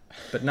great,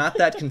 but not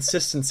that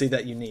consistency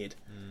that you need.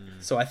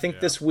 So I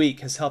think this week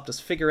has helped us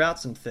figure out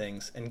some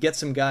things and get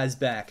some guys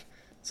back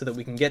so that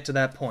we can get to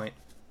that point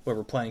where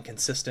we're playing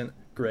consistent,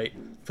 great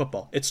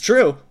football. It's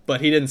true,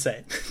 but he didn't say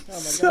it. Oh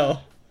my God.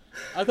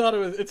 I thought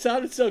it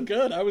sounded so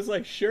good. I was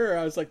like, sure.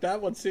 I was like, that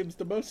one seems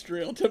the most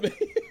real to me.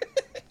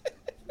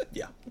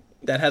 Yeah.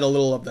 That had a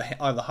little of the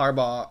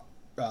Harbaugh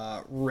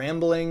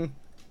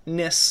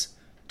ramblingness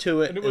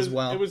to it, as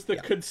well. It was the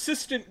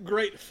consistent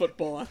great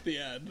football at the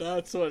end.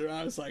 That's what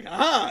I was like,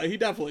 he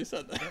definitely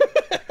said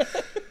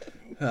that.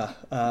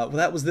 Well,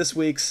 that was this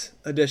week's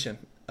edition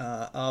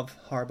of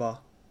Harbaugh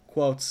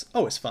Quotes.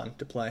 Always fun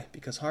to play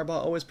because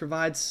Harbaugh always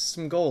provides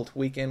some gold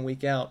week in,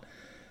 week out.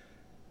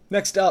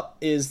 Next up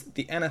is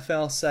the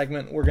NFL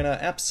segment. We're going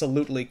to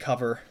absolutely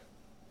cover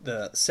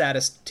the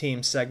saddest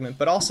team segment,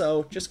 but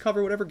also just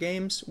cover whatever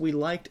games we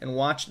liked and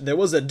watched. There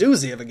was a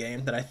doozy of a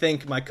game that I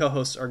think my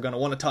co-hosts are going to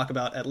want to talk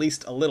about at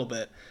least a little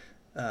bit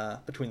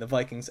between the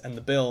Vikings and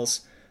the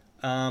Bills.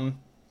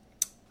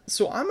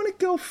 So I'm going to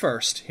go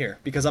first here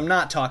because I'm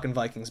not talking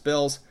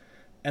Vikings-Bills,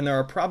 and there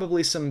are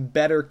probably some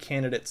better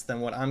candidates than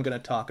what I'm going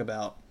to talk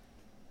about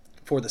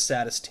for the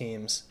saddest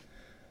teams.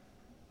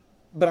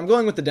 But I'm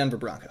going with the Denver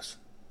Broncos.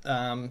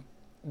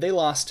 They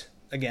lost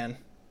again.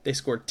 They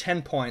scored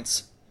 10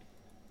 points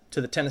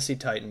to the Tennessee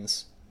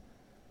Titans.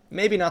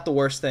 Maybe not the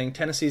worst thing.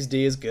 Tennessee's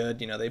D is good.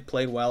 You know, they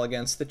played well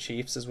against the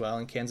Chiefs as well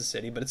in Kansas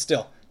City, but it's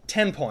still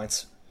 10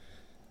 points.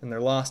 And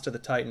their loss to the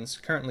Titans,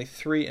 currently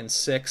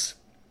 3-6.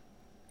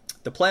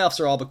 The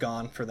playoffs are all but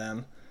gone for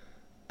them.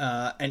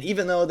 And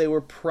even though they were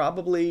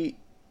probably,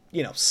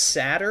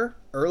 sadder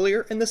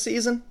earlier in the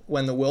season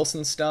when the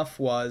Wilson stuff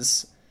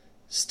was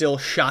still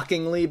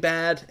shockingly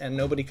bad and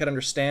nobody could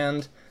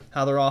understand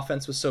how their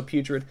offense was so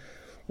putrid,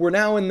 we're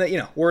now in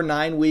the, we're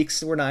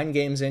 9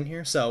 games in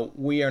here, so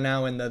we are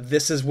now in the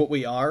this is what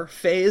we are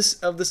phase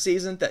of the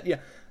season.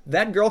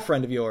 That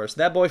girlfriend of yours,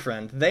 that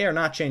boyfriend, they are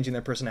not changing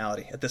their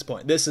personality at this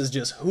point. This is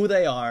just who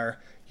they are.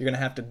 You're going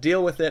to have to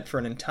deal with it for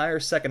an entire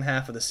second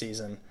half of the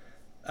season.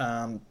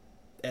 And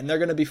they're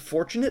going to be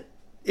fortunate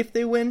if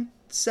they win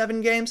 7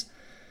 games.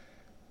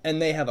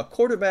 And they have a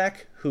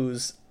quarterback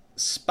whose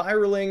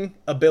spiraling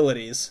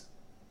abilities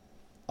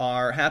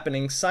are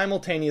happening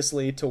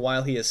simultaneously to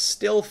while he is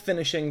still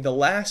finishing the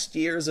last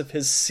years of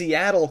his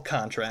Seattle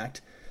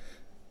contract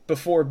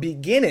before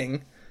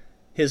beginning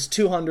his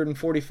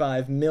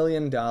 $245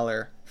 million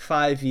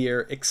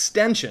 5-year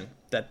extension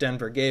that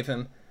Denver gave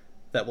him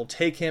that will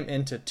take him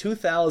into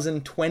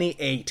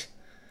 2028.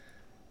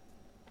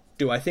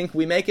 Do I think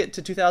we make it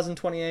to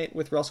 2028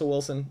 with Russell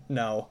Wilson?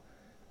 No.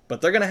 But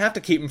they're going to have to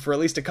keep him for at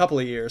least a couple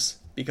of years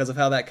because of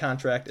how that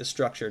contract is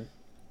structured.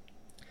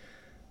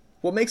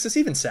 What makes this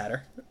even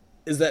sadder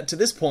is that to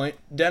this point,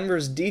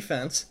 Denver's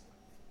defense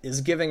is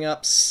giving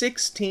up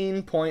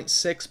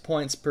 16.6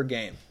 points per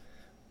game,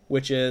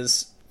 which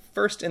is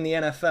first in the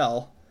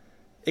NFL,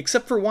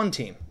 except for one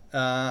team.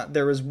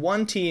 There is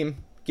one team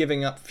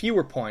giving up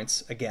fewer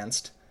points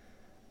against,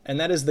 and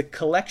that is the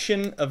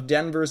collection of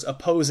Denver's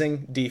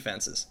opposing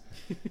defenses.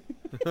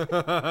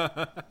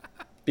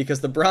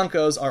 Because the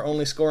Broncos are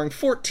only scoring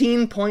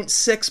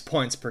 14.6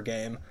 points per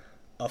game,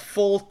 a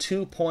full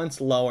 2 points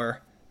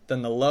lower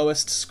than the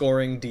lowest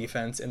scoring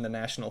defense in the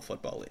National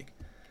Football League.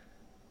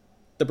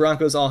 The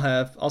Broncos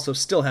also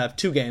still have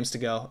 2 games to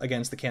go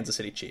against the Kansas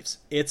City Chiefs.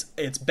 It's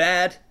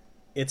bad,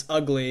 it's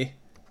ugly,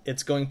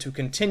 it's going to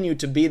continue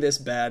to be this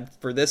bad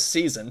for this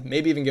season,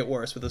 maybe even get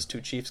worse with those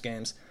 2 Chiefs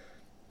games.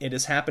 It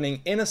is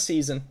happening in a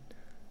season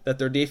that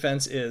their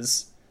defense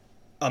is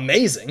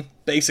amazing,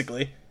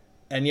 basically,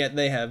 and yet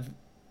they have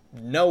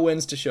no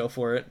wins to show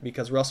for it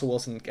because Russell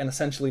Wilson can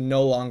essentially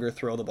no longer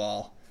throw the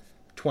ball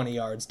 20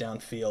 yards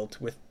downfield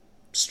with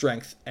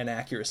strength and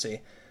accuracy.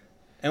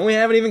 And we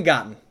haven't even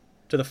gotten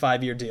to the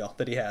 5-year deal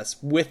that he has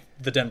with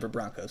the Denver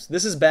Broncos.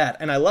 This is bad,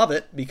 and I love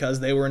it because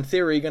they were in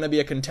theory going to be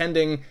a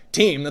contending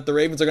team that the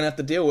Ravens are going to have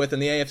to deal with in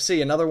the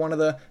AFC, another one of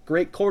the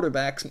great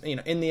quarterbacks,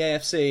 in the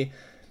AFC.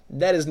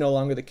 That is no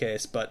longer the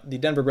case, but the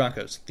Denver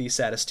Broncos, the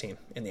saddest team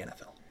in the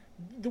NFL.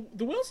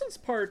 The Wilson's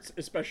part's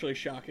especially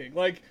shocking.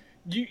 Like,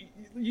 you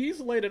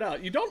laid it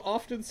out. You don't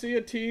often see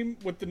a team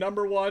with the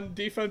number 1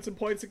 defense in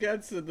points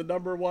against and the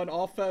number 1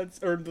 offense,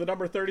 or the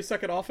number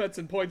 32nd offense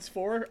in points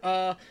for.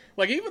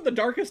 Like, even the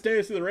darkest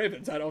days of the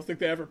Ravens, I don't think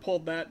they ever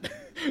pulled that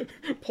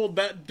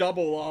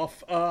double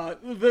off.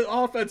 The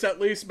offense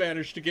at least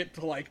managed to get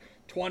to, like,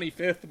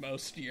 25th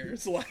most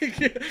years,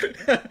 like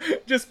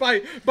just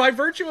by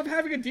virtue of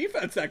having a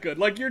defense that good.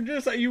 Like,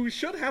 you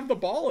should have the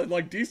ball in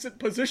like decent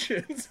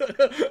positions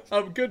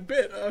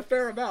a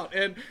fair amount,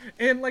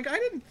 and like I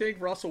didn't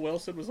think Russell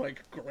Wilson was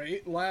like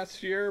great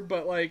last year,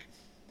 but like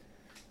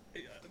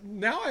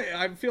now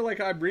I feel like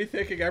I'm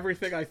rethinking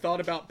everything I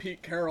thought about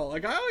Pete Carroll.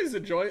 Like, I always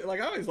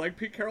liked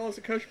Pete Carroll as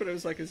a coach, but it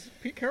was like, is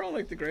Pete Carroll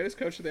like the greatest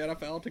coach in the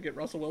NFL to get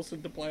Russell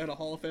Wilson to play at a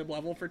Hall of Fame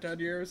level for 10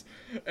 years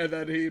and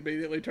then he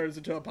immediately turns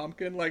into a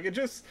pumpkin? Like,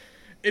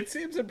 it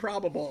seems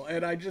improbable,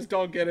 and I just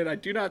don't get it. I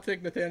do not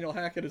think Nathaniel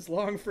Hackett is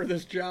long for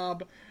this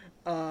job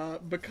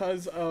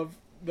because of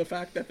the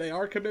fact that they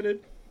are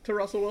committed to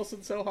Russell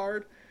Wilson so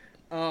hard.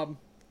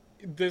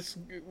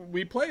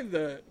 We play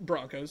the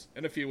Broncos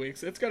in a few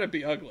weeks. It's going to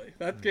be ugly.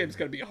 That game's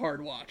going to be a hard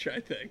watch,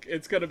 I think.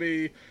 It's going to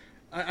be...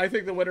 I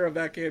think the winner of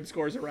that game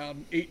scores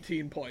around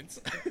 18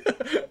 points.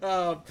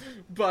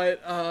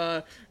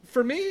 But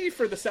for me,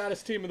 for the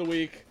saddest team of the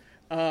week,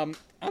 I'm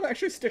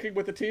actually sticking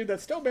with the team that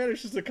still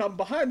manages to come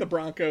behind the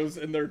Broncos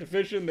in their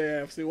division, the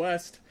AFC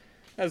West,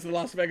 as the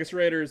Las Vegas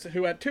Raiders,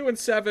 who at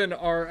 2-7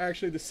 are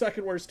actually the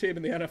second worst team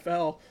in the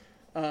NFL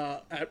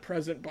at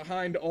present,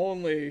 behind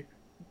only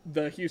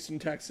the Houston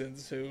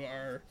Texans, who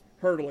are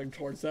hurtling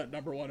towards that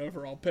number 1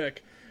 overall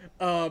pick.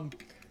 So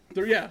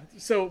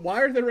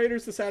why are the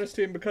Raiders the saddest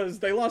team? Because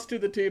they lost to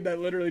the team that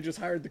literally just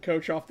hired the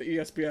coach off the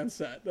ESPN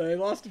set. They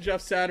lost to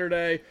Jeff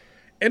Saturday,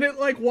 and it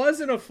like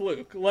wasn't a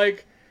fluke.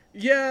 Like,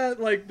 yeah,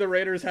 like the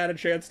Raiders had a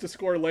chance to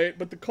score late,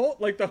 but the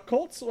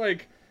Colts,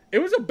 like, it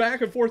was a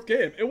back and forth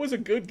game. It was a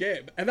good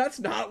game, and that's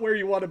not where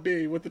you want to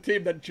be with the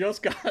team that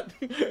just got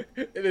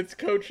its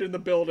coach in the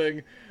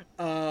building.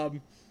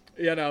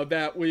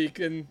 That week.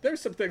 And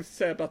there's some things to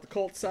say about the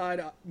Colts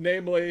side,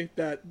 namely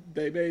that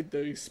they made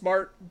the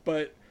smart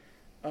but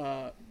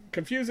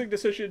confusing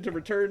decision to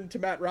return to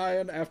Matt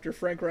Ryan after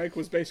Frank Reich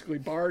was basically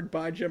barred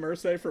by Jim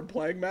Irsay from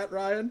playing Matt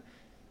Ryan.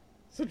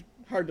 So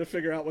hard to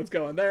figure out what's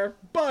going there.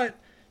 But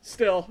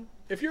still,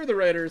 if you're the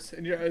Raiders,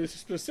 and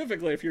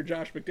specifically if you're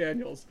Josh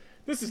McDaniels,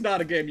 this is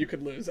not a game you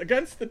could lose.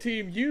 Against the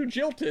team you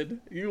jilted,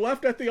 you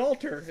left at the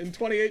altar in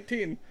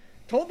 2018,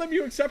 told them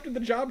you accepted the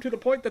job to the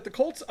point that the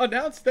Colts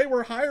announced they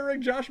were hiring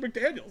Josh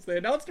McDaniels. They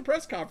announced a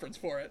press conference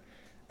for it,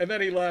 and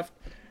then he left.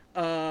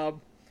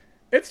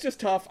 It's just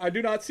tough. I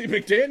do not see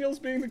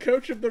McDaniels being the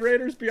coach of the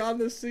Raiders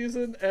beyond this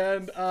season,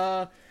 and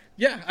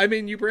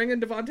you bring in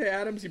Devontae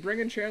Adams, you bring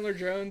in Chandler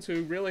Jones,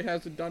 who really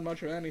hasn't done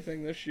much of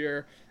anything this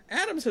year.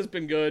 Adams has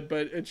been good,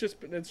 but it's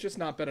just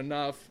not been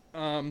enough.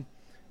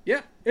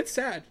 It's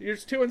sad. You're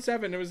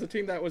 2-7. It was a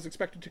team that was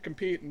expected to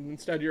compete, and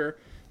instead you're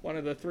one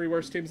of the 3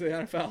 worst teams in the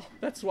NFL.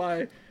 That's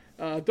why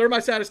they're my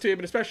saddest team,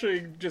 and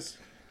especially just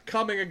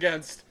coming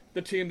against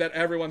the team that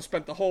everyone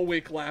spent the whole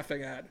week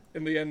laughing at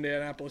in the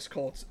Indianapolis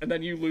Colts, and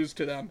then you lose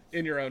to them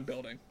in your own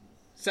building.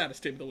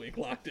 Saddest team of the week,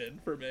 locked in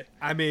for me.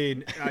 I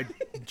mean,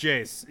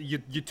 Jace,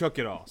 you took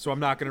it all, so I'm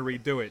not going to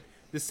redo it.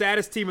 The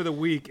saddest team of the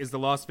week is the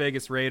Las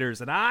Vegas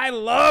Raiders, and I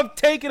love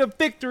taking a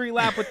victory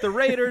lap with the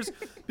Raiders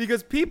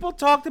because people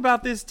talked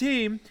about this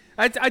team.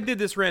 I did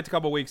this rant a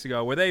couple weeks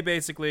ago where they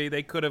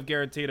could have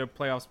guaranteed a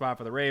playoff spot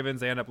for the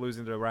Ravens. They end up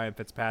losing to Ryan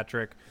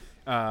Fitzpatrick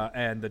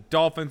and the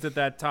Dolphins at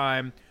that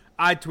time.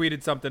 I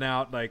tweeted something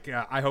out like,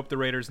 I hope the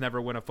Raiders never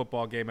win a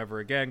football game ever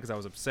again because I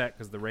was upset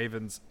because the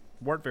Ravens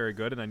weren't very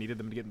good and I needed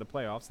them to get in the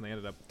playoffs, and they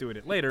ended up doing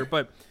it later.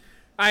 But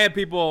I had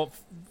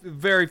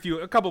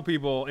a couple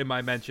people in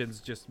my mentions,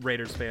 just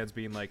Raiders fans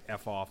being like,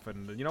 F off.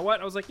 And you know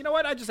what? I was like, you know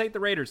what? I just hate the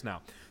Raiders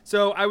now.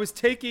 So I was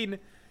taking,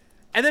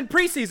 and then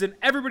preseason,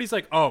 everybody's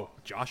like, oh,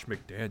 Josh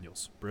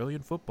McDaniels,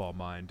 brilliant football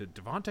mind.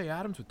 Devontae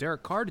Adams with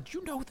Derek Carr. Did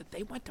you know that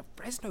they went to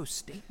Fresno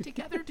State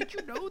together? Did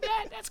you know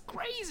that? That's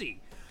crazy.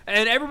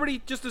 And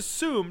everybody just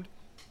assumed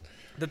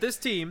that this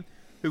team,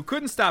 who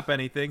couldn't stop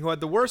anything, who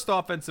had the worst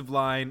offensive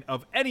line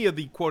of any of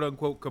the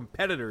quote-unquote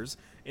competitors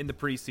in the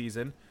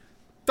preseason,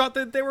 thought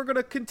that they were going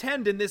to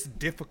contend in this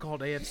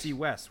difficult AFC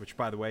West, which,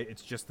 by the way,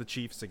 it's just the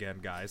Chiefs again,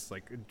 guys.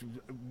 Like,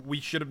 we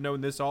should have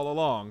known this all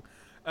along.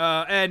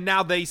 And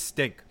now they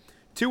stink.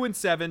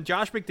 2-7,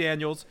 Josh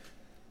McDaniels.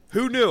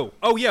 Who knew?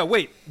 Oh, yeah,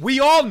 wait. We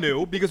all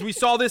knew because we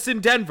saw this in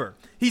Denver.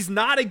 He's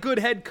not a good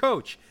head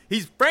coach.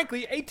 He's,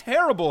 frankly, a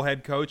terrible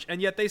head coach,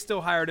 and yet they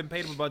still hired him,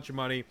 paid him a bunch of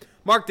money.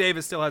 Mark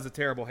Davis still has a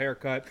terrible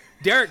haircut.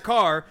 Derek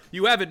Carr,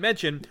 you haven't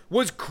mentioned,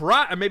 was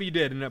crying. Maybe you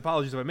did, and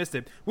apologies if I missed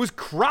it. Was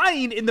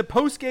crying in the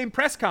post-game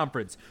press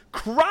conference.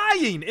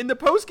 Crying in the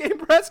post-game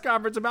press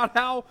conference about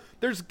how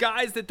there's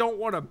guys that don't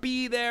want to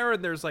be there,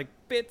 and there's, like,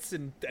 fits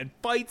and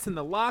fights in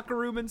the locker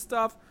room and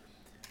stuff.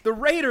 The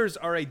Raiders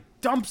are a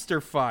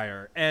dumpster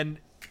fire, and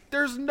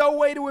there's no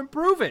way to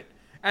improve it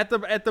at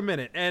the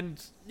minute.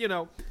 And, you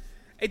know,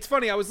 it's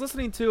funny. I was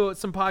listening to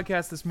some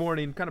podcasts this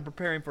morning, kind of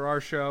preparing for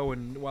our show,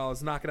 and while I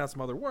was knocking out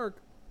some other work,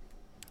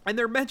 and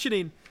they're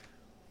mentioning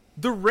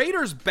the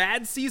Raiders'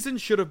 bad season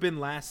should have been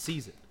last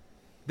season.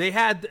 They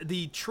had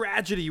the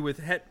tragedy with,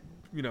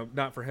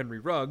 not for Henry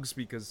Ruggs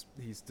because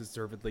he's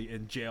deservedly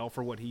in jail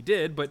for what he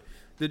did, but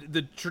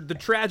the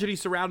tragedy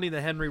surrounding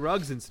the Henry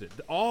Ruggs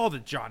incident, all the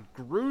John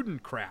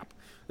Gruden crap.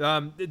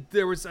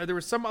 There was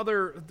some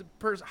other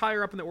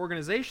higher up in the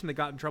organization that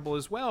got in trouble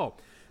as well.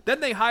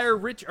 Then they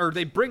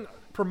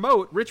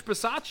promote Rich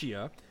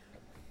Bisaccia,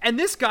 and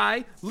this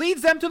guy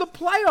leads them to the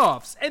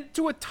playoffs and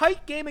to a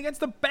tight game against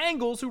the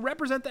Bengals, who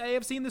represent the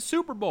AFC in the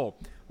Super Bowl.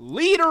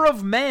 Leader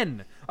of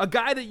men, a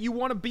guy that you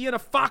want to be in a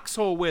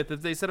foxhole with,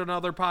 as they said on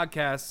other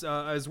podcasts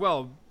as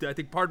well. I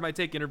think Pardon My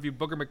Take interviewed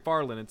Booger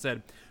McFarland and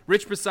said,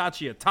 Rich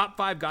Bisaccia, top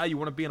 5 guy you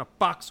want to be in a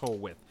foxhole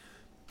with.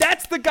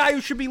 That's the guy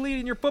who should be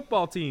leading your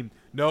football team.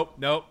 Nope.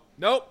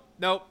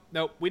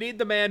 We need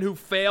the man who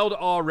failed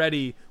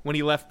already when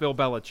he left Bill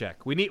Belichick.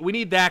 We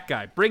need that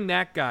guy. Bring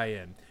that guy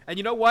in. And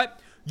you know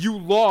what? You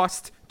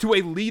lost to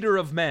a leader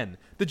of men.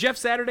 The Jeff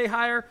Saturday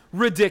hire,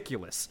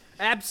 ridiculous.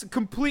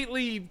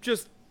 Completely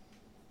just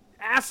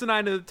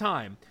asinine at the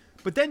time.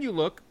 But then you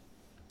look,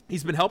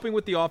 he's been helping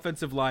with the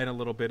offensive line a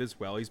little bit as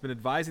well. He's been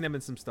advising them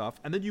in some stuff.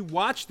 And then you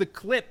watch the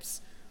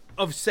clips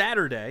of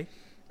Saturday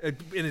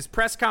in his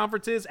press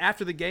conferences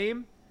after the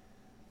game.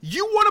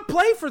 You want to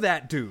play for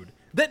that dude.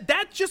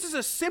 That just is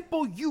a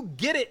simple you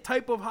get it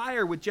type of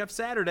hire with Jeff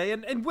Saturday.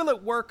 And will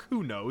it work?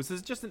 Who knows?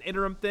 It's just an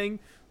interim thing.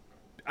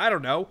 I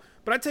don't know.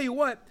 But I tell you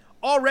what,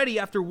 already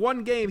after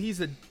one game, he's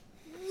a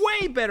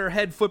way better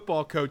head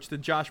football coach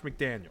than Josh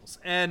McDaniels.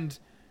 And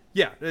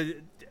yeah,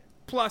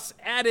 plus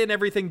add in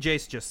everything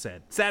Jace just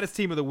said. Saddest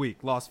team of the week,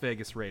 Las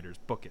Vegas Raiders.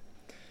 Book it.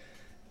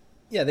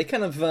 Yeah, they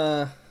kind of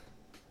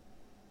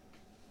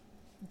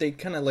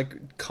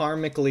like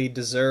karmically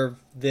deserve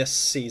this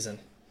season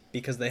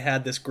because they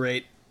had this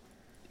great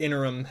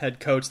interim head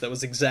coach that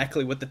was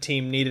exactly what the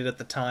team needed at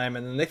the time,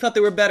 and then they thought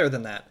they were better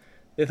than that.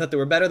 They thought they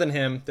were better than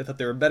him. They thought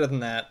they were better than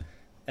that,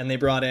 and they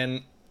brought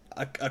in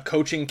a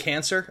coaching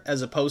cancer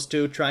as opposed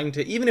to trying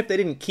to, even if they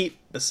didn't keep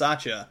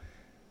Bisaccia,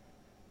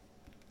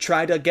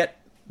 try to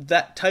get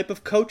that type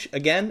of coach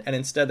again, and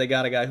instead they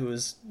got a guy who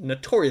is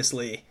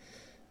notoriously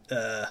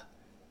a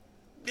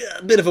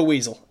bit of a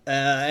weasel,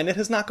 and it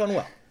has not gone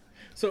well.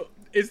 So,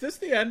 is this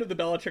the end of the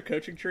Belichick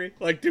coaching tree?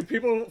 Like, do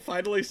people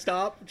finally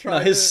stop trying?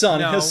 No, his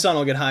son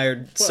will get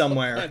hired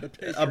somewhere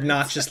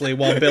obnoxiously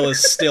while Bill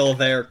is still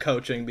there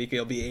coaching because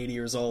he'll be 80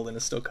 years old and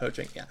is still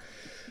coaching. Yeah.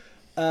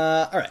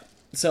 All right.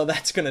 So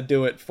that's gonna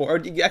do it for.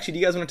 Actually, do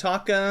you guys want to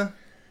talk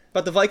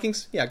about the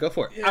Vikings? Yeah, go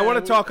for it. Yeah, I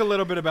want to talk a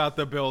little bit about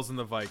the Bills and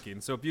the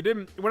Vikings. So if you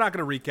didn't, we're not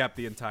going to recap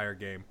the entire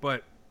game,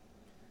 but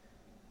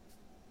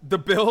the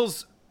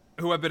Bills,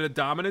 who have been a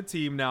dominant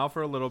team now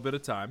for a little bit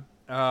of time,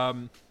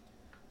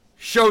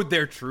 showed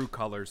their true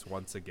colors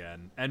once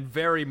again and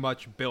very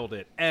much built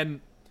it.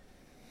 And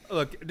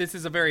look, this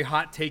is a very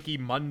hot takey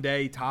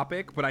Monday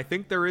topic, but I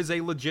think there is a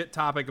legit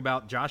topic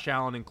about Josh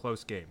Allen in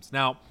close games.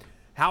 Now,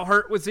 how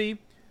hurt was he?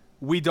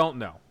 We don't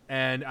know.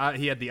 And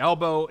he had the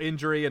elbow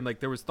injury, and like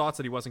there was thoughts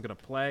that he wasn't going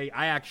to play.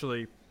 I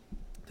actually,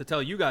 to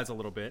tell you guys a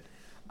little bit,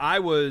 I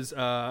was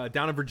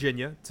down in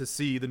Virginia to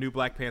see the new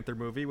Black Panther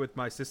movie with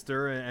my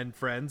sister and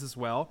friends as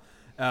well.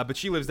 But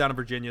she lives down in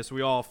Virginia, so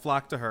we all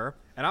flocked to her.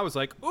 And I was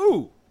like,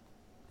 ooh,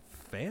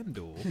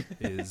 FanDuel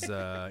is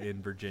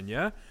in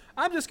Virginia.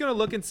 I'm just going to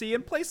look and see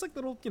and place like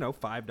little,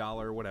 $5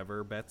 or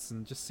whatever bets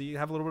and just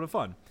have a little bit of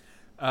fun.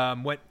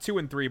 Went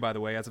 2-3, by the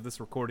way, as of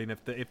this recording.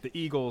 If the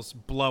Eagles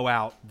blow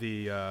out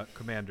the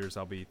Commanders,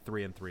 I'll be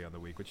 3-3 on the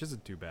week, which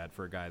isn't too bad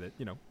for a guy that,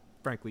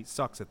 frankly,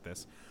 sucks at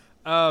this.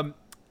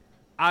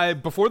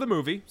 Before the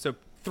movie, so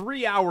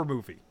 3-hour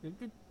movie.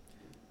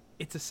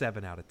 It's a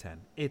 7 out of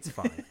 10. It's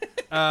fine.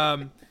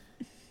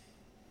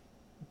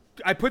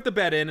 I put the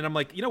bet in, and I'm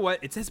like, you know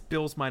what? It says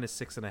Bills minus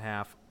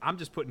 6.5. I'm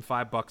just putting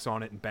 $5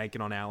 on it and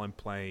banking on Allen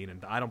playing,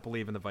 and I don't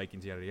believe in the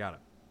Vikings, yada, yada.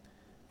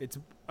 It's,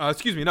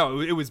 excuse me,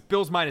 no, it was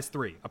Bills minus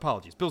 3.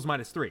 Apologies, Bills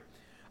minus 3.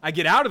 I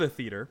get out of the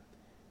theater.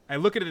 I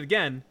look at it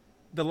again.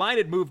 The line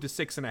had moved to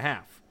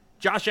 6.5.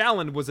 Josh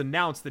Allen was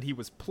announced that he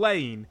was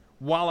playing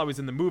while I was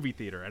in the movie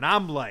theater, and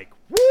I'm like,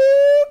 woo,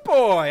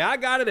 boy, I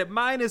got it at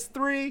minus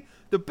 3.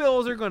 The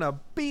Bills are going to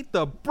beat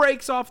the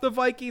brakes off the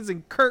Vikings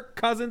and Kirk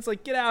Cousins.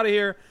 Like, get out of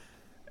here.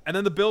 And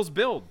then the Bills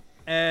build.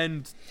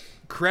 And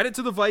credit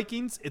to the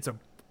Vikings. It's a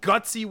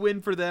gutsy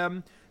win for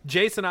them.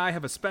 Jace and I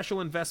have a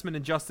special investment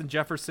in Justin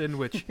Jefferson,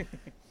 which,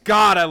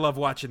 God, I love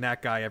watching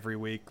that guy every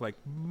week. Like,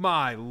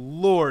 my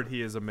Lord,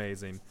 he is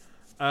amazing.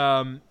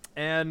 And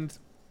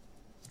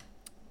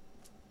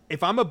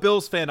if I'm a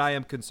Bills fan, I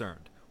am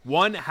concerned.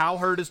 One, how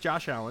hurt is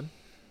Josh Allen,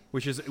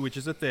 which is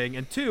a thing.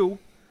 And two,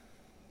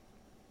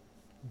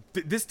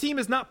 this team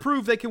has not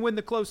proved they can win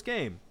the close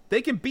game.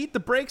 They can beat the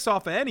brakes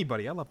off of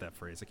anybody. I love that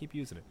phrase. I keep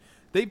using it.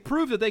 They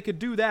proved that they could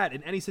do that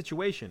in any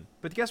situation.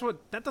 But guess what?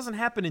 That doesn't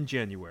happen in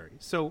January.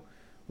 So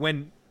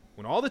when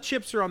all the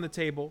chips are on the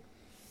table,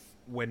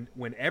 when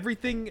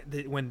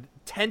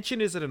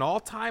tension is at an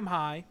all-time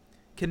high,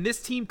 can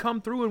this team come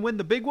through and win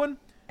the big one?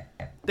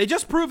 They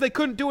just proved they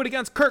couldn't do it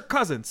against Kirk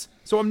Cousins.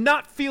 So I'm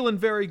not feeling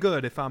very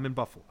good if I'm in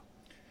Buffalo.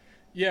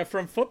 Yeah,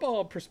 from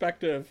football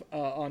perspective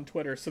on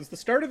Twitter, since the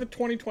start of the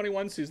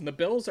 2021 season, the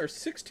Bills are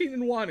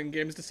 16-1 in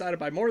games decided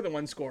by more than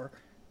one score,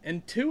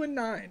 and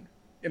 2-9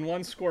 in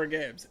one-score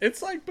games.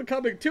 It's like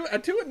becoming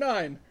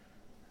 2-9.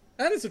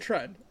 That is a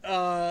trend,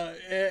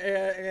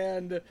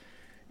 and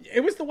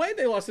it was the way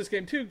they lost this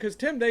game too. Because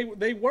Tim,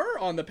 they were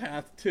on the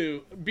path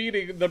to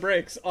beating the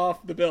brakes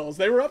off the Bills.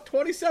 They were up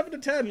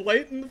 27-10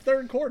 late in the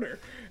third quarter,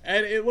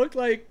 and it looked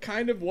like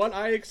kind of what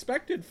I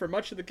expected for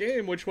much of the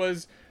game, which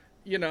was,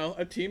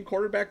 a team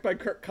quarterbacked by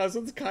Kirk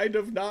Cousins kind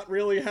of not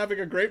really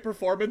having a great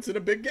performance in a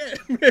big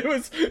game. It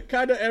was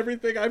kind of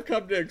everything I've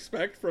come to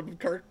expect from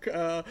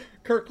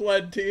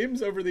Kirk-led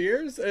teams over the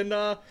years.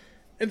 And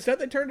instead,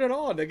 they turned it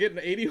on. They get an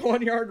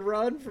 81-yard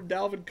run from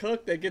Dalvin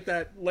Cook. They get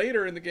that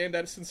later in the game,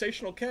 that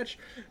sensational catch.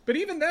 But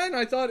even then,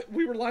 I thought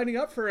we were lining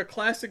up for a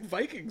classic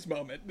Vikings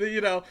moment.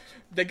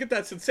 They get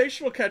that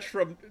sensational catch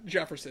from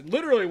Jefferson.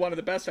 Literally one of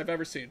the best I've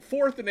ever seen.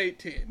 4th and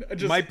 18.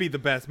 Might be the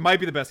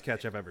best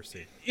catch I've ever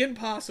seen.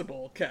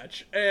 Impossible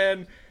catch.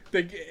 And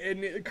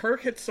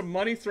Kirk hits some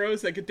money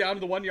throws. They get down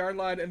to the 1-yard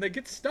line, and they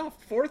get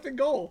stuffed. 4th and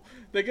goal.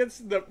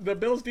 The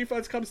Bills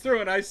defense comes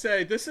through, and I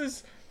say, this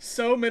is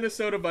so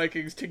Minnesota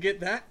Vikings to get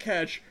that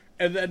catch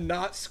and then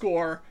not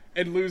score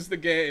and lose the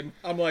game.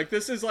 I'm like,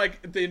 this is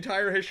like the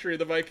entire history of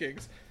the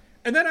Vikings.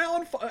 And then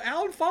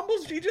Allen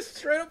fumbles. He just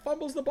straight up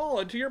fumbles the ball.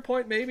 And to your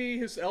point, maybe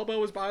his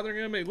elbow was bothering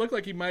him. It looked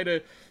like he might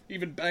have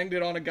even banged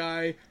it on a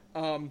guy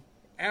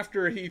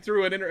after he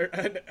threw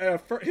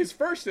his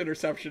first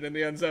interception in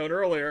the end zone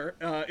earlier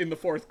in the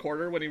fourth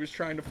quarter when he was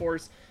trying to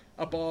force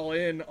a ball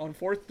in on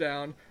 4th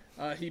down.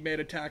 He made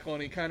a tackle,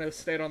 and he kind of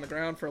stayed on the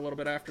ground for a little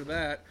bit after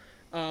that.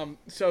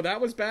 So that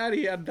was bad.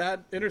 He had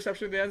that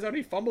interception in the end zone.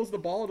 He fumbles the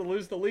ball to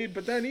lose the lead.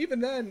 But then even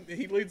then,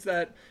 he leads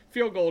that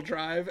field goal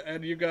drive,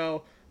 and you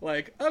go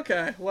like,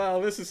 okay, well,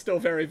 this is still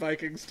very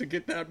Vikings to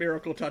get that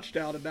miracle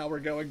touchdown, and now we're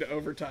going to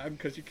overtime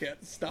because you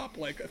can't stop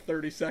like a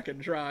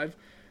 30-second drive.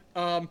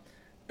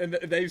 And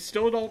they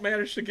still don't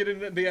manage to get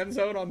into the end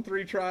zone on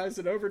 3 tries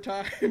in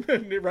overtime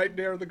right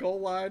near the goal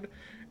line.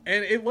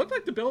 And it looked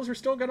like the Bills were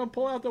still going to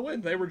pull out the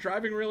win. They were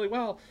driving really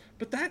well.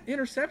 But that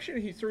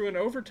interception he threw in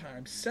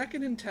overtime,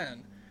 2nd and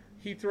 10,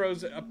 he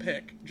throws a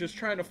pick, just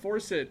trying to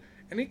force it.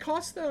 And he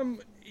cost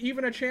them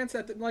even a chance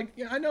at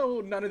I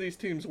know none of these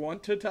teams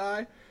want to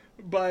tie,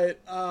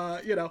 but,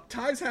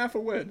 tie's half a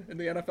win in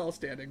the NFL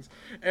standings.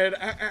 And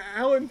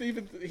Allen,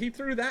 he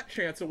threw that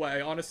chance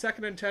away on a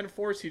 2nd and 10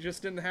 force he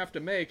just didn't have to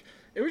make.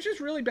 It was just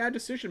really bad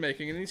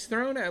decision-making. And he's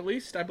thrown at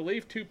least, I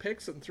believe, 2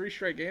 picks in 3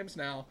 straight games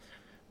now.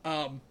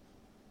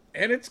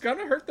 And it's going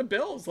to hurt the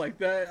Bills.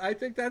 I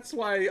think that's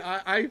why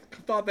I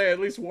thought they at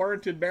least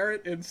warranted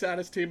merit in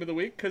saddest team of the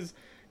week. Because,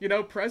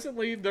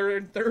 presently they're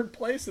in 3rd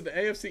place in the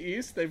AFC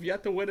East. They've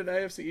yet to win an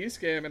AFC East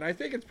game. And I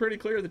think it's pretty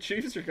clear the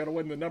Chiefs are going to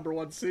win the number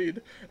 1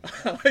 seed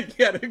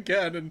yet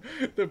again. And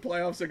the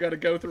playoffs are going to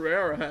go through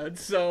Arrowhead.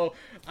 So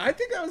I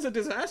think that was a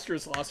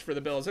disastrous loss for the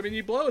Bills. I mean,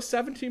 you blow a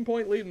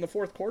 17-point lead in the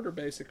 4th quarter,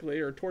 basically,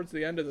 or towards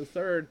the end of the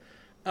 3rd.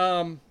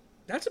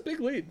 That's a big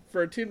lead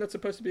for a team that's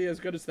supposed to be as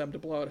good as them to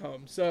blow at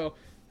home. So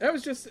that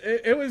was just,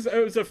 it was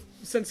a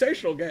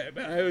sensational game.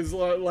 I was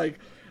like,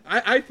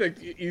 I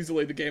think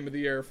easily the game of the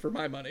year for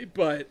my money.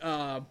 But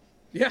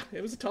yeah,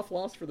 it was a tough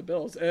loss for the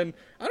Bills, and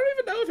I don't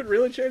even know if it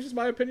really changes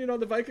my opinion on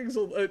the Vikings.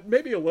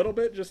 Maybe a little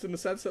bit, just in the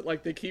sense that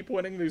like they keep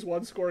winning these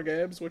one-score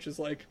games, which is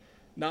like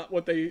not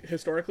what they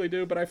historically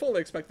do. But I fully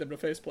expect them to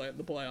faceplant in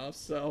the playoffs.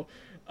 So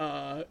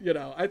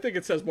I think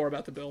it says more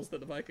about the Bills than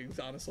the Vikings,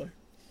 honestly.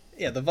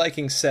 Yeah, the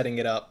Vikings setting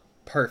it up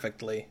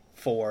perfectly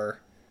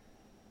for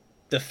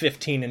the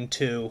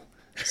 15-2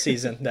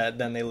 season that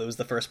then they lose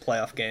the first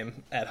playoff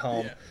game at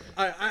home.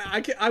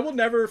 Yeah. I will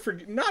never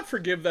not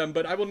forgive them,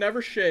 but I will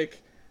never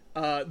shake.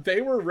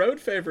 They were road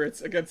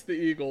favorites against the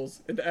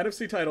Eagles in the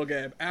NFC title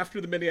game after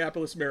the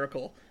Minneapolis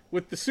Miracle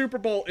with the Super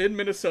Bowl in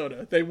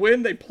Minnesota. They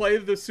win, they play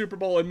the Super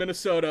Bowl in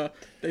Minnesota,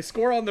 they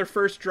score on their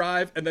first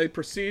drive, and they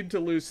proceed to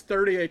lose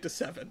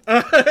 38-7.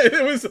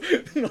 It was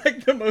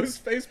like the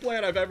most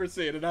faceplant I've ever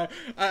seen, and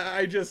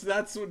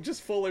that's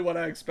just fully what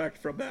I expect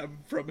from them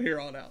from here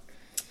on out.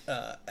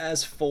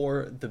 As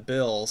for the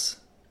Bills,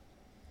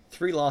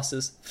 3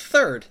 losses,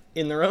 third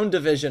in their own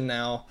division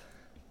now.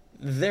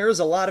 There's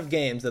a lot of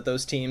games that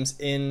those teams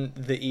in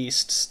the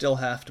East still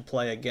have to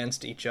play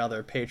against each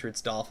other.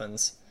 Patriots,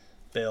 Dolphins,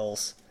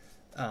 Bills.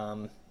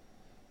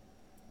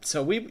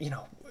 So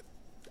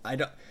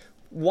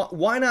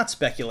why not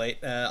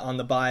speculate on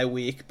the bye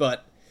week?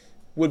 But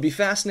would be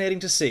fascinating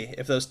to see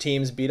if those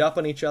teams beat up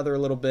on each other a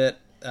little bit.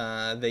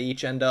 They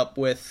each end up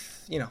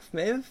with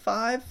maybe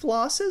 5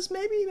 losses,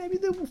 maybe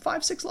the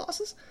 5-6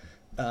 losses,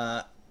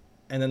 and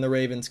then the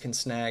Ravens can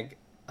snag.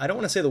 I don't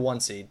want to say the 1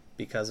 seed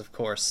because, of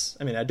course,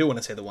 I do want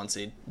to say the 1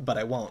 seed, but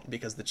I won't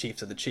because the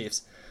Chiefs are the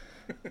Chiefs.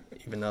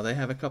 Even though they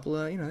have a couple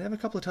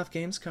of tough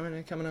games coming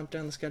up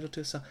down the schedule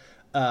too. So,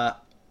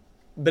 but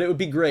it would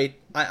be great.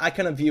 I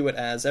kind of view it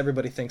as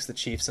everybody thinks the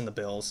Chiefs and the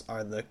Bills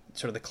are the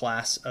sort of the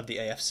class of the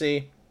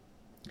AFC.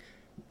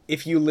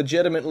 If you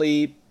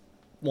legitimately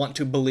want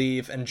to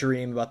believe and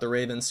dream about the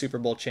Ravens' Super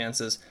Bowl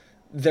chances,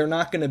 they're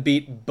not going to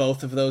beat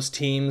both of those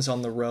teams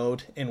on the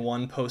road in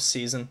one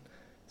postseason.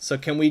 So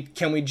can we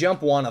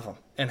jump one of them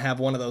and have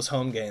one of those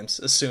home games,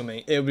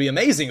 assuming it would be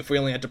amazing if we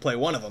only had to play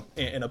one of them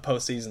in a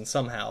postseason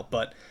somehow,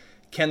 but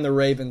can the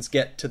Ravens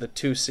get to the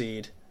 2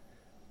 seed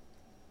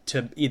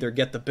to either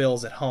get the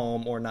Bills at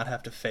home or not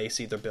have to face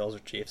either Bills or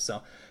Chiefs?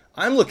 So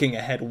I'm looking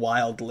ahead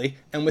wildly,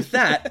 and with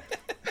that,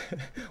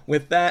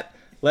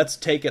 let's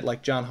take it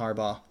like John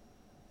Harbaugh.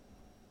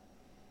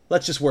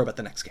 Let's just worry about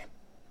the next game.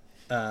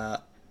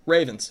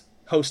 Ravens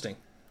hosting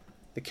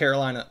the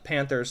Carolina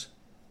Panthers.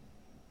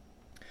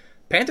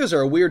 Panthers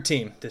are a weird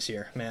team this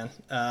year, man.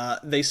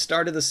 They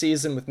started the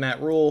season with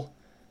Matt Rule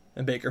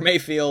and Baker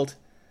Mayfield.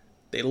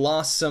 They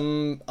lost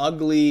some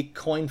ugly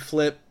coin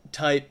flip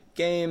type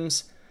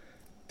games.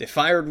 They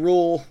fired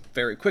Rule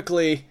very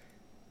quickly.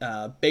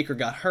 Baker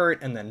got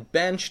hurt and then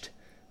benched.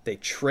 They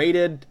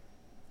traded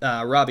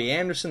Robbie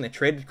Anderson. They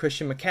traded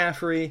Christian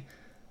McCaffrey.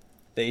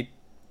 They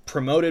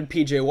promoted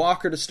P.J.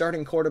 Walker to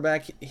starting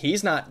quarterback.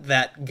 He's not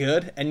that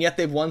good, and yet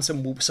they've won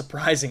some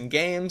surprising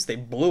games. They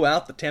blew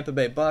out the Tampa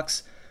Bay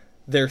Bucks.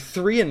 They're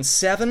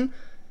 3-7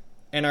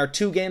 and are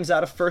 2 games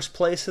out of first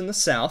place in the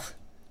South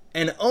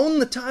and own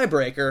the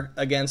tiebreaker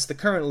against the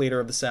current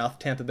leader of the South,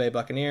 Tampa Bay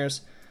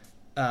Buccaneers.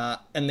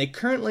 And they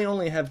currently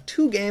only have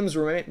 2 games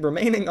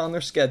remaining on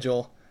their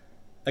schedule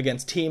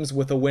against teams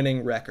with a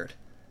winning record.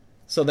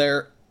 So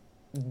they're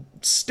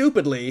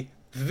stupidly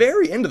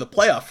very into the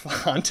playoff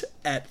hunt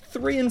at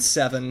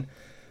 3-7.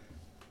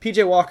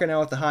 P.J. Walker now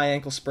with the high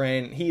ankle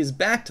sprain. He is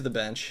back to the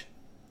bench,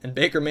 and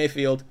Baker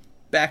Mayfield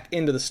back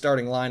into the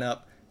starting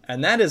lineup.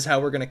 And that is how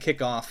we're going to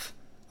kick off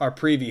our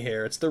preview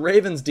here. It's the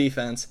Ravens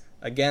defense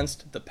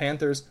against the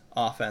Panthers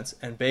offense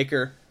and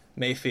Baker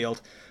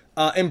Mayfield.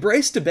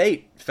 Embrace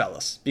debate,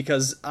 fellas,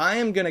 because I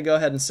am going to go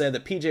ahead and say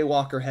that P.J.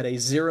 Walker had a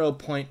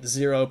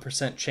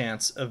 0.0%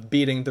 chance of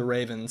beating the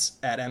Ravens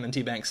at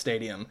M&T Bank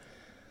Stadium.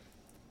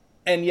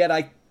 And yet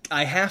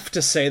I have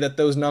to say that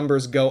those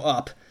numbers go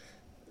up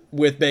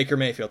with Baker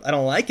Mayfield. I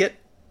don't like it.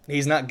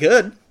 He's not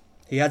good.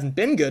 He hasn't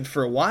been good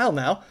for a while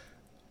now.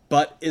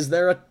 But is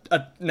there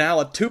now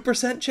a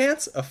 2%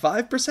 chance, a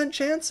 5%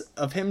 chance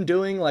of him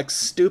doing like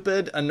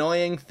stupid,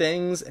 annoying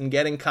things and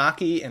getting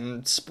cocky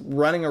and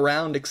running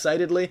around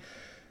excitedly?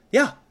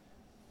 Yeah,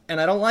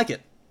 and I don't like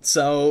it.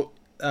 So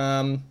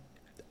I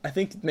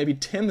think maybe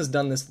Tim has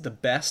done this the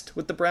best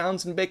with the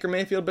Browns and Baker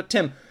Mayfield. But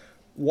Tim,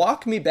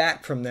 walk me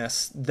back from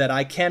this that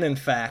I can in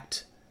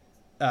fact,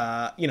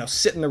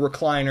 sit in the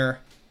recliner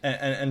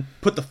and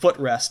put the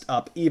footrest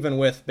up even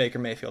with Baker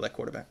Mayfield at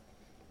quarterback.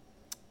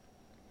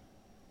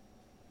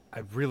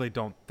 I really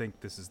don't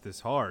think this is this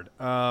hard.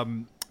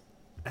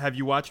 Have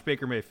you watched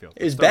Baker Mayfield?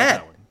 It's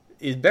bad.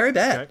 It's very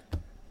bad.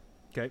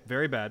 Okay,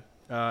 very bad.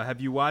 Have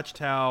you watched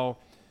how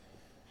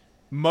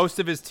most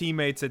of his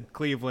teammates at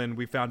Cleveland,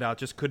 we found out,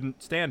 just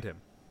couldn't stand him?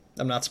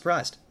 I'm not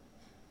surprised.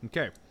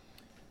 Okay.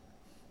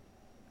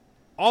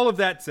 All of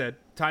that said,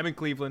 time in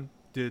Cleveland,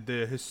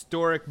 the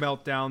historic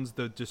meltdowns,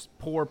 the just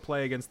poor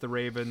play against the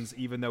Ravens,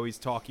 even though he's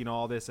talking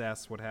all this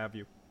ass, what have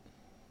you.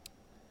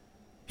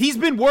 He's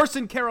been worse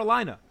in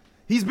Carolina.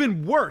 He's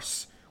been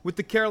worse with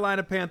the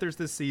Carolina Panthers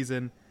this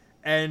season,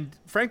 And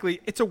frankly,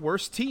 it's a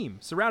worse team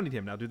surrounding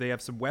him. Now, do they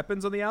have some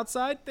weapons on the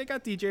outside? They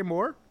got DJ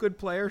Moore, good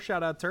player.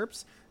 Shout out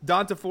Terps.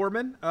 Donta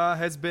Foreman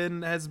has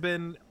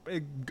been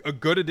a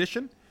good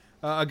addition.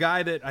 A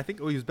guy that I think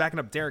he was backing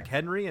up Derrick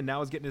Henry and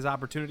now is getting his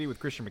opportunity with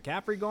Christian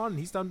McCaffrey gone, and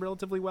he's done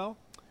relatively well.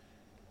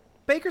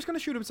 Baker's going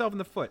to shoot himself in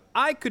the foot.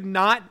 I could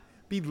not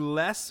be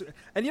less.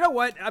 And you know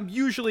what? I'm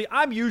usually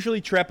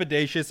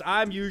trepidatious.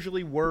 I'm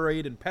usually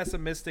worried and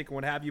pessimistic and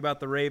what have you about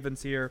the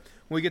Ravens here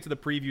when we get to the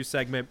preview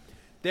segment.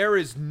 There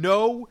is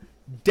no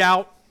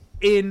doubt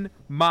in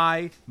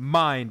my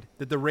mind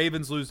that the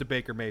Ravens lose to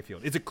Baker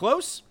Mayfield. Is it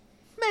close?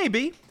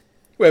 Maybe.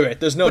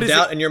 Wait. There's no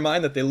doubt in your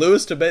mind that they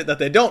lose to that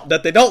they don't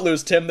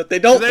lose, Tim. That they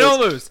don't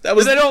lose. They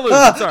don't lose.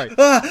 I'm sorry.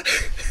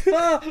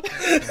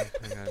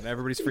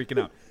 Everybody's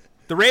freaking out.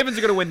 The Ravens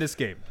are going to win this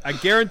game. I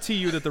guarantee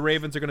you that the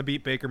Ravens are going to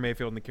beat Baker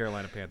Mayfield and the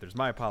Carolina Panthers.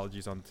 My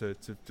apologies to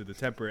the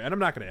temporary, and I'm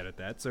not going to edit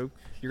that, so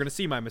you're going to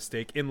see my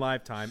mistake in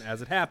live time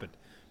as it happened.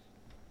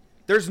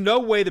 There's no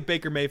way that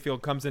Baker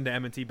Mayfield comes into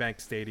M&T Bank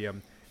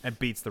Stadium and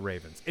beats the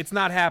Ravens. It's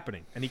not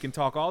happening, and he can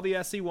talk all the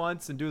S he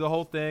wants and do the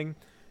whole thing.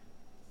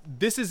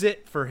 This is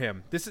it for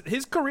him.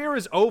 His career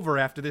is over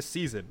after this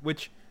season,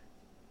 which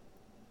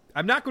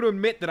I'm not going to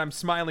admit that I'm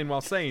smiling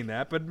while saying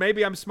that, but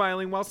maybe I'm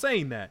smiling while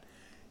saying that.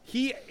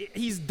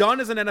 He's done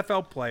as an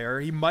NFL player.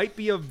 He might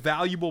be a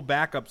valuable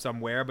backup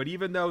somewhere, but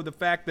even though the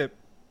fact that,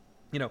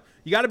 you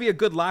got to be a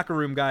good locker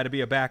room guy to be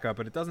a backup,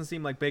 and it doesn't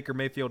seem like Baker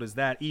Mayfield is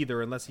that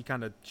either unless he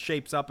kind of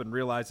shapes up and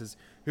realizes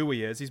who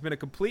he is. He's been a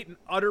complete and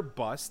utter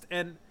bust,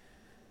 and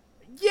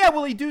yeah,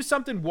 will he do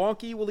something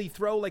wonky? Will he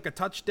throw like a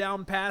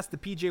touchdown pass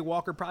that P.J.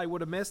 Walker probably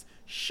would have missed?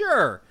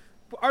 Sure.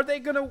 Are they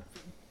going to...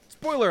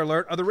 Spoiler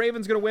alert, are the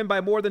Ravens going to win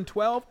by more than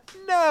 12?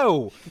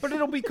 No, but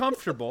it'll be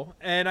comfortable.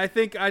 And I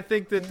think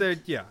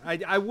that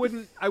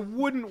I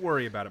wouldn't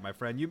worry about it, my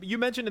friend. You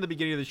mentioned in the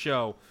beginning of the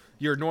show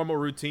your normal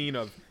routine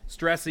of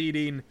stress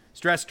eating,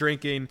 stress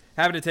drinking,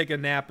 having to take a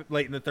nap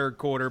late in the third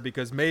quarter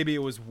because maybe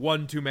it was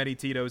one too many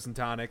Tito's and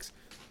tonics.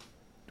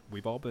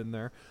 We've all been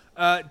there.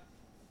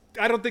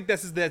 I don't think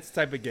this is that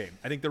type of game.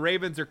 I think the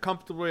Ravens are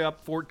comfortably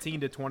up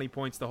 14 to 20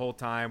 points the whole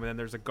time, and then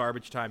there's a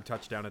garbage time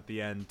touchdown at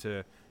the end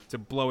to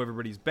blow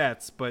everybody's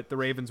bets. But the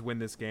Ravens win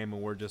this game,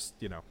 and we're just,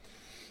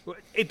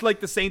 it's like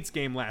the Saints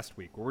game last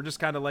week, where we're just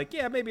kind of like,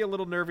 yeah, maybe a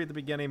little nervy at the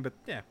beginning, but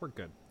yeah, we're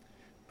good.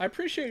 I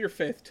appreciate your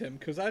faith, Tim,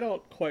 because I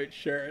don't quite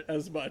share it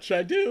as much.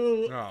 I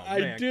do.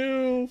 I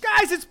do.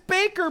 Guys, it's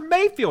Baker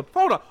Mayfield.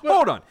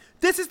 Hold on.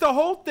 This is the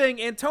whole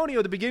thing, Antonio,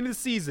 at the beginning of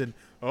the season.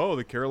 Oh,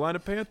 the Carolina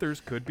Panthers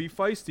could be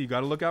feisty.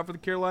 Got to look out for the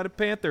Carolina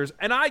Panthers.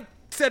 And I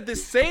said the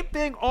same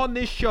thing on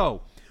this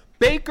show.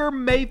 Baker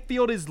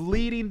Mayfield is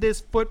leading this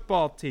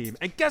football team.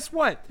 And guess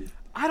what?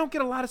 I don't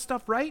get a lot of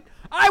stuff right.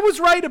 I was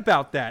right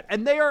about that.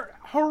 And they are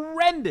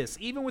horrendous,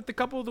 even with the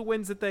couple of the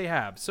wins that they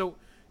have. So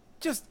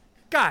just,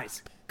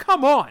 guys,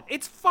 come on.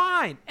 It's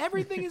fine.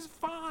 Everything is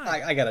fine.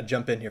 I got to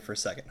jump in here for a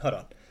second. Hold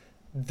on.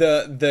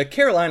 The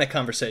Carolina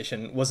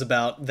conversation was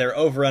about their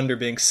over-under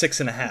being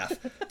 6.5.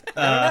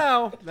 I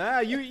don't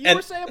know. You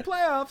were saying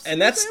playoffs. And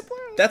that's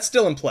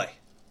still in play.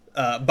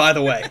 By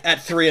the way, at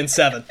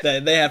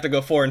 3-7, they have to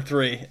go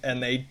 4-3,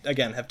 and they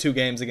again have 2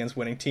 games against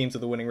winning teams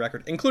with a winning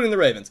record, including the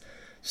Ravens.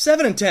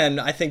 7-10,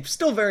 I think,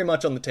 still very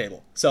much on the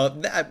table. So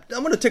I'm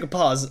going to take a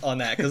pause on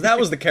that because that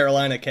was the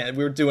Carolina can.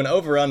 We were doing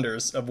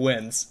over-unders of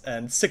wins,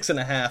 and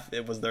 6.5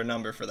 it was their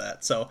number for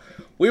that. So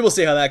we will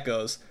see how that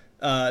goes.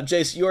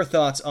 Jace, your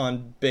thoughts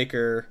on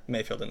Baker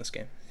Mayfield in this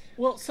game?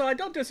 Well, so I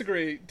don't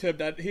disagree, Tim,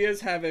 that he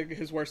is having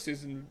his worst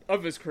season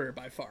of his career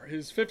by far.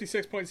 His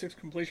 56.6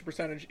 completion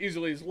percentage,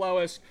 easily his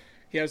lowest.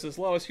 He has his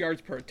lowest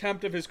yards per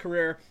attempt of his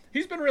career.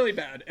 He's been really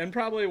bad, and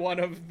probably one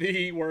of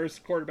the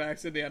worst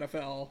quarterbacks in the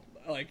NFL,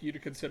 like you to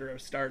consider a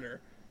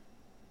starter.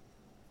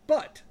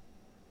 But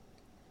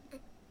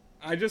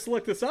I just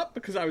looked this up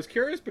because I was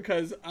curious,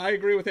 because I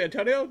agree with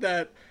Antonio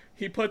that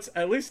he puts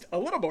at least a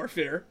little more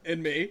fear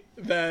in me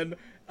than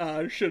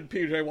should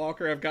P.J.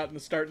 Walker have gotten the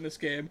start in this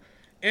game.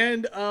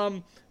 And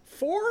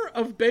 4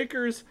 of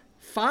Baker's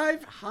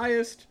 5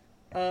 highest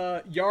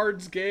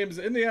yards games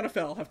in the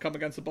NFL have come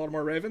against the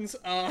Baltimore Ravens.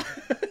 4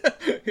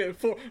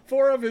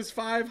 of his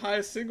 5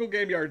 highest single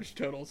game yardage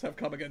totals have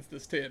come against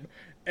this team.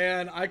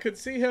 And I could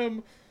see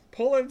him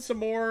pulling some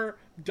more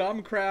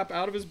dumb crap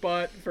out of his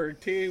butt for a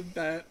team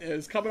that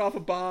is coming off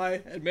a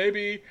bye and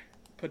maybe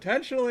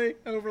potentially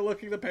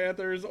overlooking the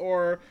Panthers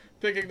or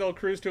thinking they'll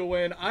cruise to a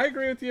win. I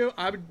agree with you.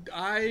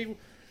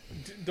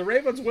 The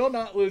Ravens will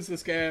not lose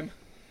this game,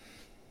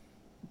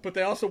 but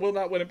they also will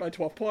not win it by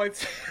 12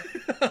 points.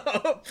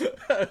 But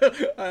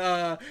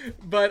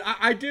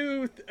I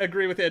do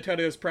agree with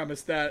Antonio's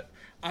premise that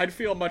I'd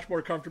feel much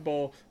more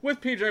comfortable with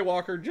P.J.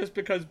 Walker just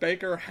because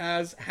Baker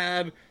has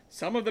had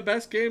some of the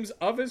best games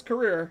of his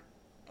career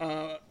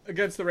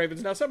against the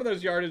Ravens. Now, some of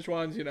those yardage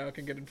ones,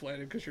 can get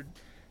inflated because you're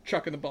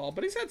chucking the ball,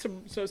 but he's had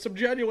some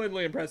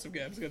genuinely impressive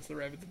games against the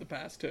Ravens in the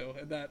past too,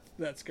 and that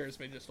scares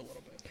me just a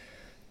little bit.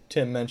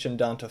 Tim mentioned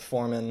Donta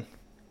Foreman.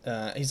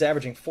 He's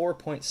averaging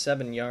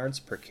 4.7 yards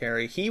per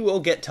carry. He will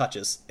get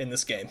touches in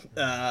this game.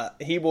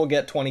 He will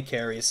get 20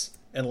 carries.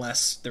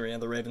 unless the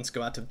Ravens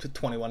go out to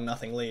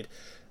 21-0 lead.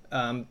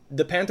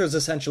 The Panthers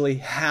essentially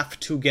have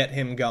to get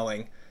him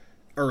going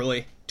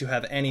early to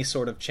have any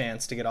sort of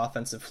chance to get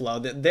offensive flow.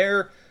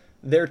 They're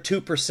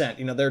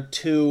 2%. They're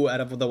 2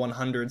 out of the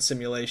 100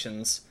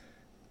 simulations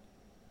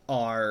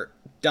are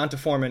D'Onta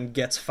Foreman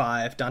gets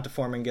 5, D'Onta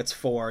Foreman gets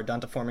 4,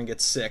 D'Onta Foreman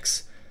gets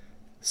 6,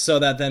 so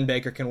that then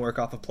Baker can work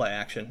off of play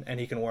action and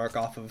he can work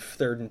off of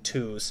 3rd and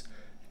 2s.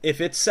 If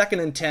it's 2nd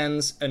and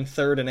 10s and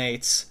 3rd and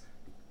 8s,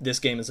 this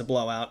game is a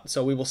blowout.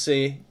 So we will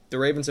see. The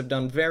Ravens have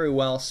done very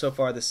well so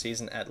far this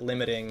season at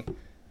limiting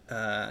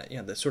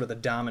the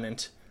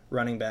dominant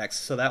running backs.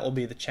 So that will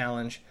be the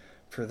challenge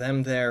for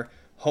them there.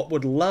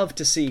 Would love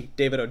to see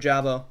David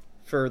Ojabo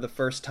for the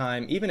first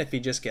time, even if he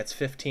just gets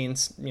 15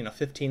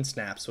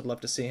 snaps. Would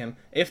love to see him.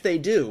 If they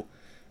do,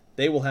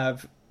 they will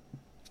have,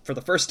 for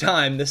the first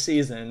time this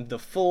season, the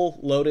full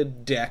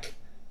loaded deck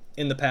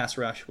in the pass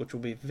rush, which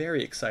will be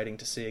very exciting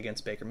to see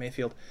against Baker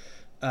Mayfield,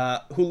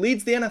 who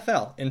leads the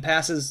NFL in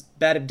passes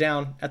batted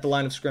down at the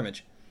line of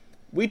scrimmage.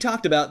 We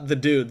talked about the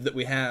dude that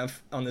we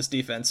have on this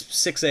defense,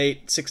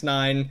 6'8",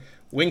 6'9",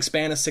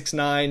 wingspan of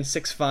 6'9",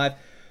 6'5".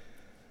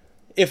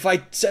 If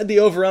I said the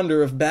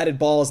over-under of batted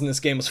balls in this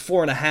game was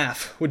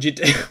 4.5,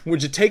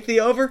 would you take the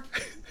over?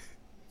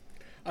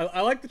 I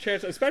like the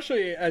chance,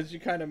 especially as you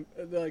kind of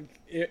like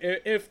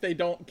if they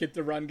don't get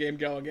the run game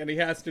going and he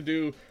has to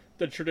do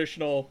the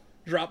traditional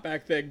drop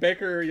back thing.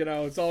 Baker,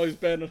 has always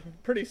been a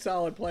pretty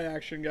solid play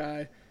action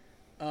guy,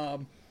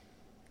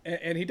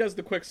 and he does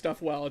the quick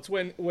stuff well. It's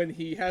when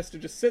he has to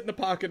just sit in the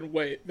pocket and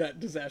wait that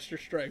disaster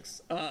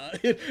strikes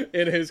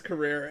in his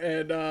career.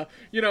 And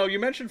you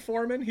mentioned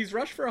Foreman. He's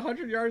rushed for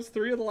 100 yards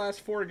 3 of the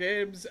last 4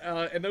 games,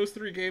 and those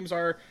 3 games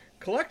are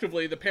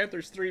collectively the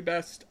Panthers' 3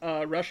 best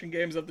rushing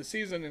games of the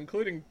season,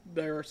 including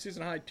their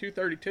season high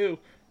 232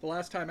 the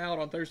last time out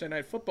on Thursday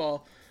Night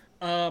Football.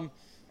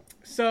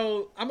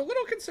 So I'm a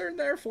little concerned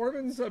there.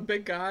 Foreman's a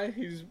big guy.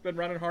 He's been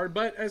running hard.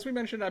 But as we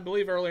mentioned, I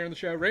believe earlier in the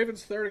show,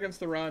 Ravens 3rd against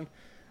the run.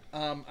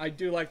 I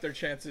do like their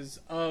chances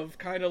of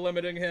kind of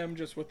limiting him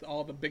just with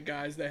all the big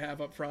guys they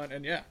have up front.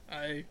 And yeah,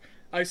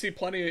 I see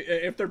plenty.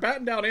 If they're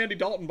batting down Andy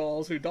Dalton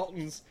balls, who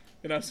Dalton's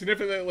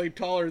significantly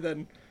taller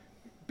than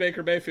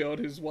Baker Mayfield,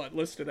 who's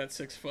listed at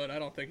 6 foot. I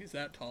don't think he's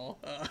that tall.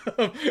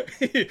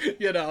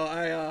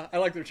 I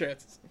like their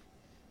chances.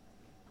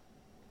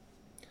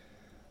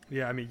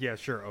 Yeah, I mean, yeah,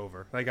 sure,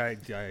 over. Like,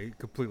 I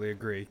completely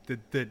agree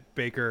that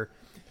Baker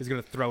is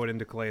going to throw it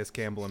into Calais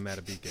Campbell and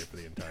Matabike for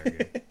the entire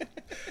game.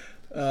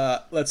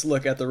 Let's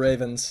look at the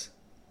Ravens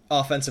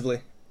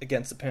offensively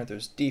against the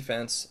Panthers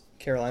defense.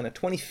 Carolina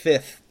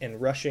 25th in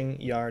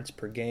rushing yards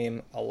per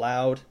game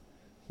allowed.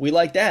 We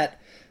like that.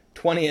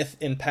 20th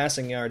in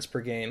passing yards per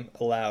game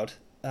allowed.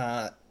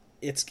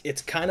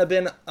 It's kind of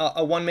been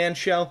a one-man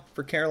show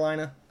for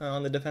Carolina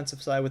on the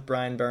defensive side with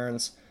Brian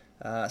Burns.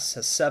 Has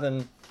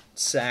 7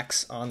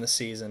 sacks on the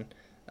season.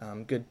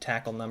 Good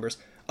tackle numbers.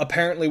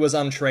 Apparently was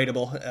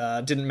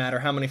untradeable. Didn't matter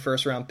how many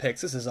first-round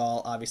picks. This is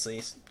all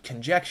obviously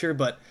conjecture,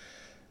 but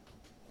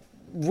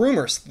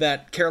rumors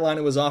that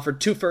Carolina was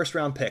offered 2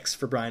 first-round picks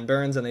for Brian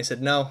Burns, and they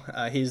said no,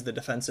 he's the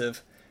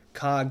defensive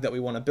cog that we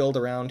want to build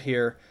around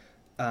here.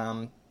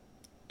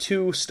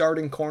 2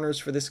 starting corners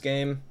for this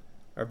game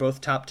are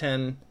both top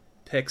 10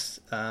 picks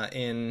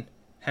in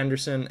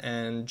Henderson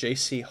and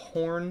J.C.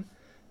 Horn.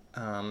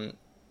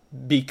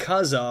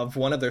 Because of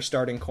one of their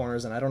starting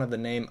corners, and I don't have the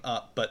name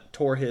up, but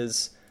tore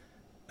his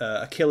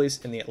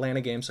Achilles in the Atlanta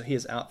game, so he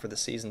is out for the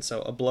season.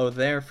 So a blow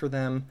there for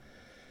them.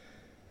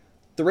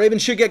 The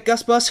Ravens should get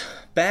Gus Bus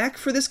back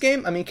for this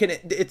game. I mean,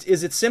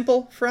 is it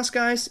simple for us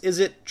guys? Is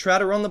it try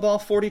to run the ball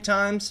 40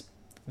 times?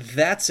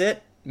 That's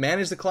it.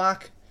 Manage the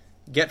clock.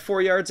 Get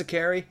 4 yards a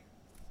carry.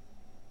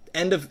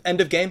 End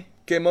of game.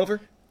 Game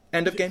over.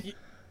 End of game.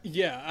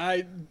 Yeah,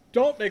 I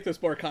don't make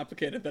this more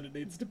complicated than it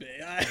needs to be.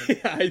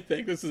 I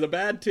think this is a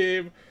bad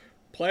team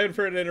playing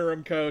for an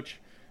interim coach.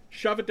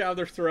 Shove it down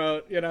their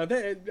throat.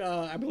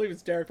 I believe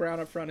it's Derek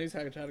Brown up front. He's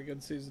had a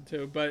good season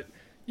too. But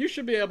you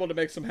should be able to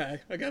make some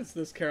hay against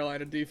this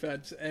Carolina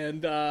defense.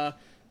 And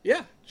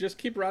just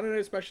keep running it,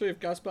 especially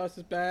if Gus Bus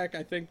is back.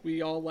 I think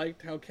we all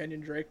liked how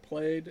Kenyon Drake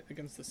played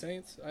against the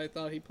Saints. I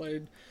thought he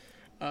played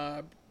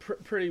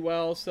pretty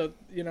well, so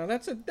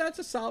that's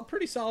a solid,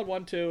 pretty solid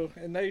 1-2,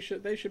 and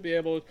they should be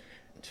able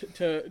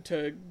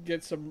to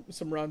get some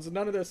runs.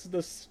 None of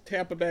this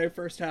Tampa Bay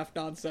first half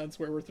nonsense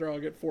where we're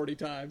throwing it 40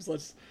 times.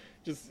 Let's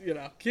just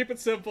keep it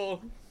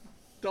simple.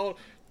 Don't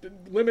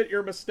limit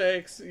your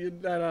mistakes.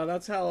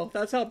 That's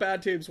how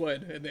bad teams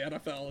win in the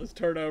NFL is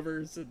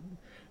turnovers and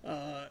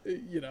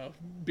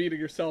beating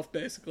yourself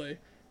basically.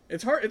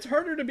 It's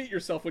harder to beat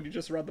yourself when you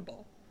just run the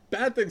ball.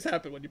 Bad things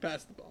happen when you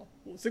pass the ball.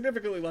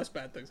 Significantly less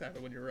bad things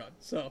happen when you run.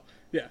 So,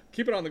 yeah,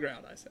 keep it on the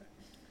ground, I say.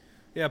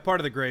 Yeah, part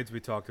of the grades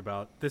we talked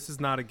about. This is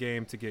not a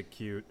game to get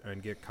cute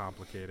and get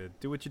complicated.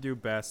 Do what you do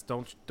best.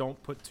 Don't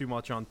put too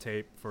much on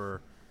tape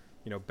for,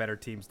 better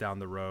teams down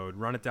the road.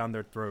 Run it down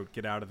their throat.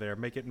 Get out of there.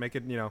 Make it.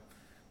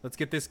 Let's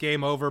get this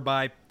game over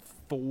by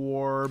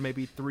 4,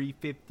 maybe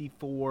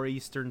 3:54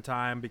 Eastern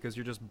time because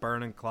you're just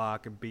burning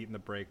clock and beating the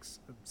brakes.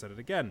 I've said it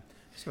again.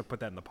 just gonna put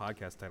that in the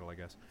podcast title, I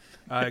guess,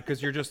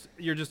 because you're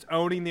just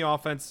owning the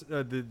offense,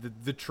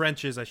 the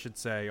trenches, I should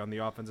say, on the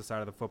offensive side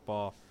of the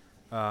football.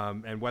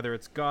 And whether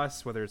it's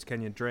Gus, whether it's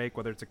Kenyon Drake,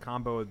 whether it's a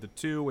combo of the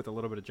two with a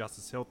little bit of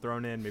Justice Hill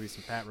thrown in, maybe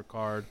some Pat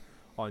Ricard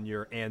on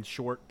your and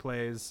short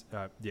plays,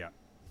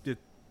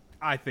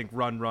 I think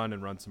run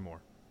and run some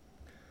more.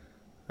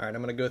 All right,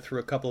 I'm going to go through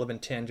a couple of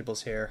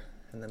intangibles here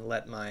and then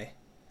let my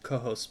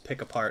co-hosts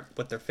pick apart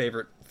what their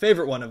favorite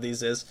one of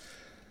these is.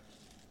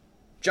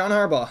 John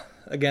Harbaugh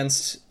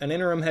against an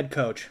interim head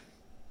coach.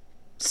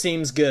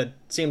 Seems good.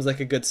 Seems like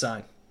a good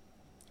sign.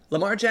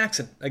 Lamar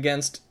Jackson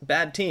against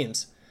bad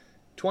teams.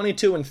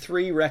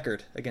 22-3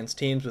 record against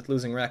teams with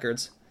losing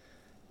records.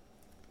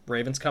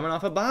 Ravens coming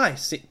off a bye.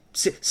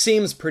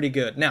 Seems pretty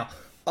good. Now,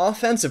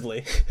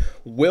 offensively,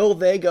 will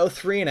they go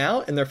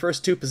 3-and-out in their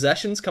first two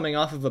possessions coming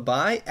off of a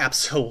bye?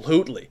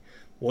 Absolutely.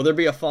 Will there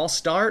be a false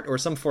start or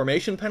some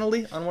formation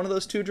penalty on one of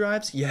those two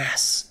drives?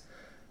 Yes.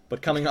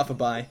 But coming off a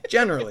bye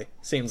generally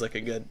seems like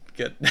a good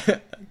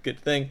good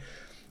thing.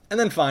 And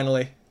then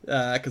finally,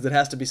 because it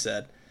has to be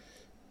said,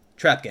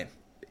 trap game.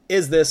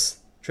 Is this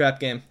trap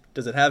game?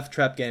 Does it have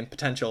trap game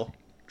potential?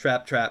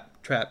 Trap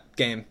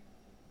game.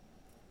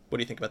 What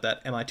do you think about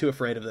that? Am I too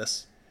afraid of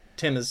this?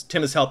 Tim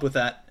has helped with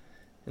that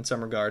in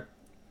some regard.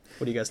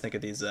 What do you guys think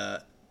of these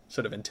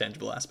sort of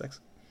intangible aspects?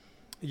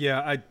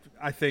 Yeah,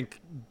 I think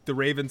the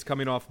Ravens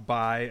coming off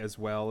bye as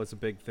well is a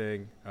big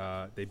thing.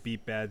 They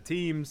beat bad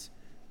teams.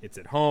 It's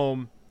at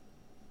home.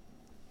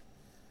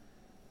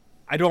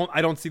 I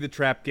don't see the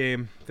trap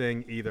game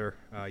thing either.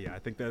 I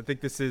think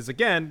this is,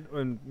 again,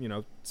 and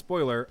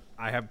spoiler,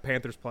 I have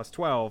Panthers plus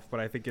 12, but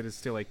I think it is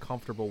still a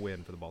comfortable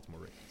win for the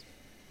Baltimore Ravens.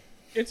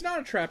 It's not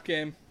a trap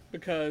game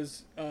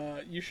because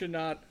you should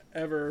not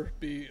ever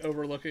be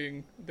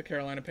overlooking the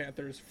Carolina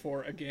Panthers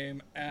for a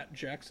game at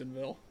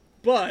Jacksonville.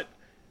 But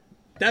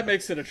that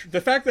makes it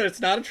the fact that it's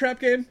not a trap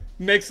game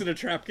makes it a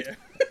trap game.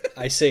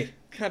 I see.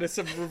 Kind of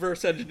some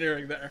reverse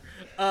engineering there.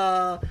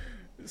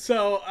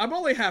 So I'm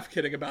only half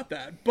kidding about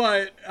that.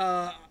 But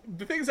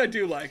the things I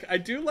do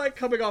like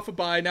coming off a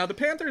bye. Now, the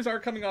Panthers are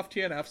coming off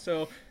TNF,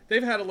 so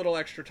they've had a little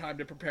extra time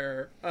to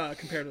prepare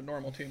compared to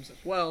normal teams as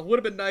well. Would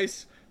have been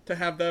nice to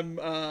have them,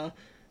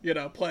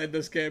 playing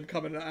this game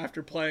coming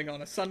after playing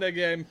on a Sunday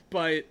game.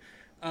 But,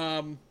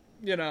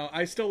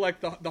 I still like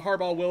the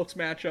Harbaugh-Wilkes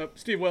matchup.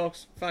 Steve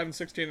Wilkes,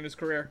 5-16 in his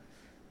career,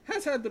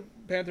 has had the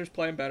Panthers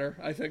playing better,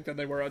 I think, than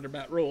they were under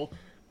Matt Rule.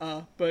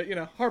 But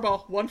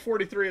Harbaugh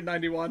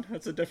 143-91.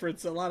 That's a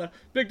difference. A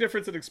big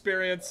difference in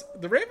experience.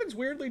 The Ravens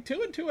weirdly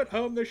 2-2 at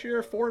home this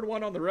year,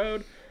 4-1 on the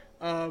road.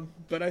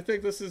 But I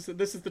think this is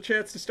the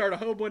chance to start a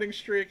home winning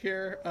streak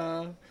here.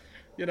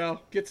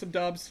 Get some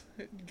dubs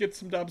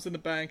in the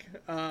bank.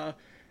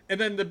 And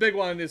then the big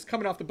one is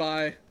coming off the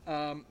bye.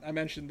 I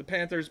mentioned the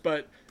Panthers,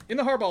 but in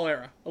the Harbaugh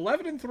era,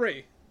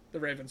 11-3 the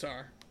Ravens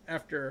are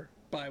after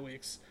bye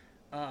weeks.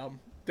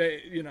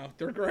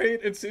 They're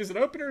great in season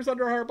openers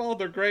under Harbaugh.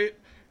 They're great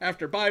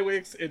after bye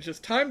weeks. It's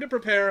just time to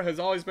prepare has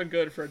always been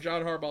good for a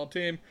John Harbaugh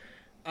team.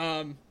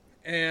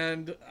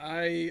 And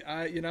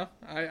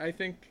I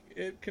think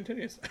it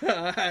continues.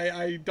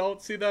 I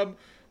don't see them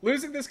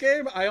losing this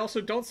game. I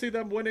also don't see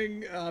them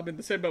winning, in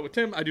the same boat with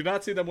Tim. I do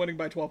not see them winning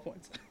by 12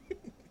 points.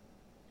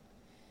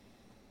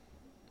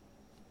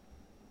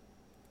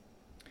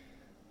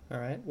 All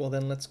right. Well,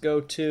 then let's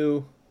go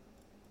to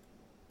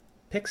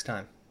picks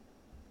time,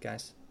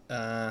 guys.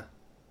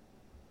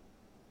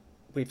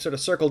 We've sort of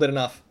circled it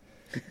enough.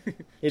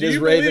 It is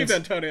Ravens.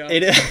 Believe, Antonio?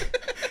 It is.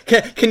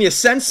 Can you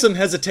sense some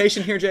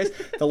hesitation here,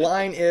 Jace? The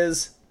line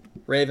is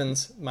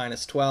Ravens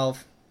minus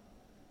 12.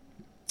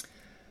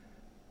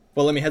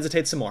 Well, let me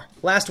hesitate some more.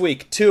 Last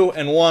week,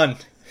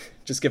 2-1.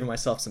 Just giving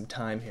myself some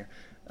time here.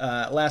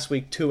 Last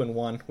week,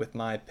 2-1 with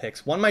my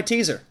picks. Won my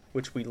teaser,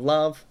 which we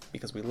love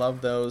because we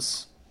love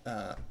those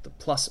the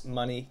plus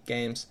money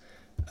games.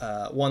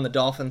 Won the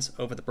Dolphins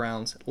over the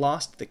Browns.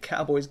 Lost the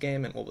Cowboys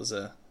game in what was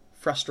a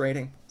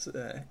frustrating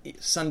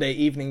Sunday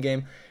evening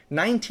game.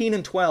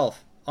 19-12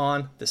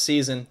 on the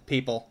season,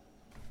 people.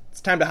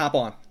 It's time to hop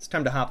on. It's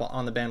time to hop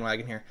on the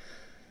bandwagon here.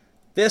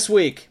 This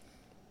week,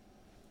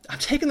 I'm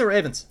taking the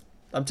Ravens.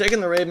 I'm taking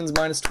the Ravens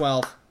minus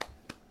 12.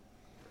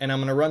 And I'm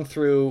going to run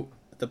through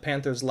the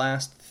Panthers'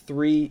 last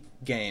 3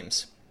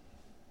 games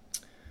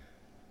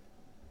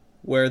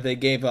where they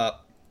gave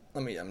up.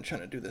 I'm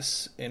trying to do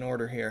this in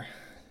order here.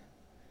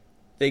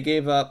 They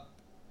gave up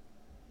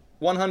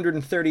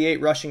 138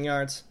 rushing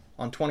yards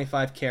on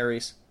 25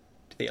 carries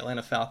to the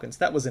Atlanta Falcons.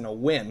 That was in a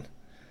win.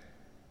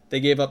 They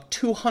gave up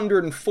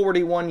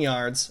 241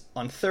 yards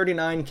on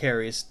 39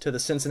 carries to the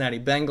Cincinnati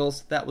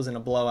Bengals. That was in a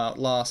blowout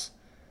loss.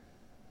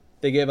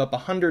 They gave up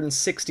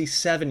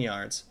 167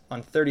 yards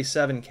on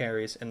 37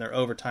 carries in their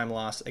overtime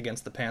loss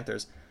against the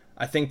Panthers.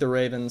 I think the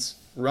Ravens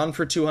run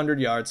for 200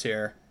 yards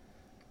here.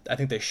 I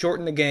think they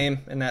shorten the game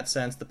in that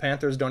sense. The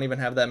Panthers don't even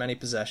have that many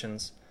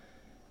possessions.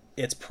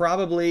 It's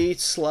probably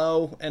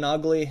slow and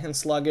ugly and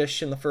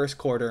sluggish in the first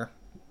quarter.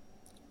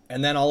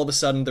 And then all of a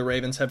sudden the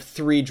Ravens have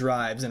 3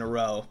 drives in a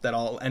row that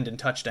all end in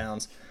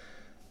touchdowns.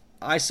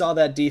 I saw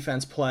that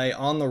defense play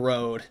on the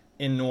road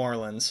in New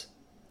Orleans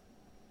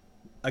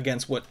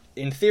against what,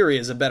 in theory,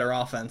 is a better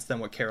offense than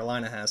what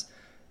Carolina has.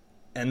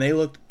 And they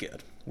looked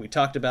good. We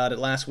talked about it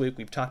last week.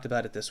 We've talked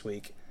about it this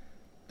week.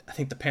 I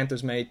think the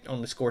Panthers may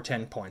only score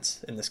 10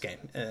 points in this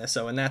game.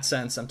 So in that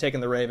sense, I'm taking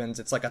the Ravens.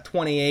 It's like a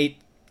 28-13,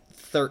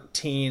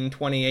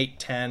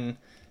 28-10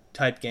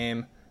 type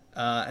game.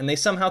 And they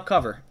somehow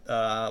cover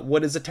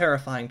what is a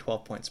terrifying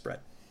 12-point spread.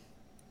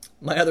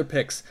 My other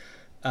picks,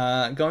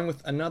 going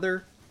with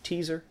another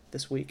teaser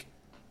this week.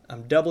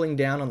 I'm doubling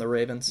down on the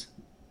Ravens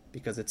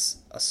because it's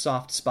a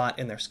soft spot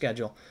in their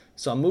schedule.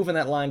 So I'm moving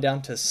that line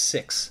down to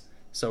 6.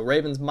 So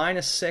Ravens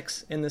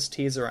 -6 in this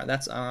teaser.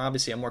 That's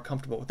obviously I'm more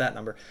comfortable with that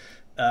number.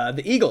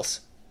 The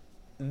Eagles,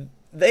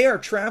 they are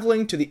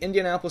traveling to the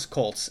Indianapolis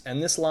Colts,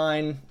 and this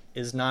line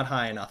is not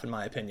high enough in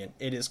my opinion.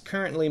 It is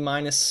currently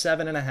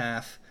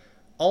 -7.5,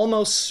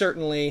 almost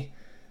certainly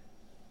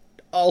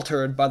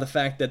altered by the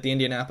fact that the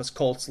Indianapolis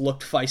Colts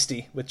looked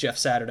feisty with Jeff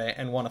Saturday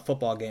and won a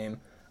football game.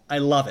 I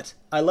love it.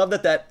 I love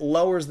that that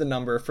lowers the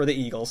number for the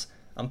Eagles.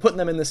 I'm putting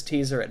them in this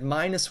teaser at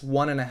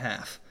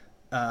 -1.5.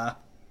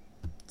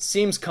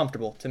 Seems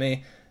comfortable to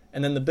me.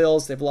 And then the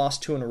Bills, they've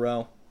lost 2 in a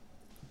row.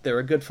 They're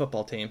a good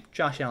football team.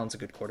 Josh Allen's a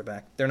good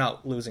quarterback. They're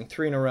not losing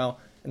 3 in a row,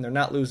 and they're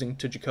not losing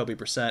to Jacoby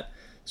Brissett.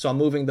 So I'm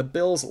moving the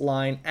Bills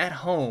line at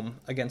home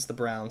against the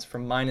Browns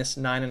from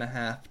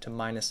 -9.5 to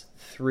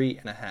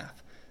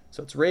 -3.5.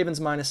 So it's Ravens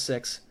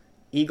 -6,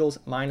 Eagles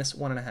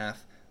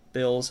 -1.5,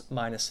 Bills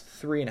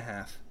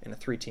 -3.5 in a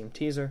 3-team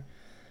teaser.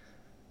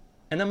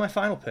 And then my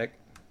final pick,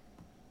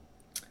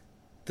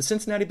 the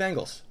Cincinnati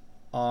Bengals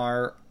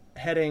are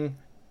heading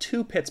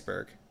to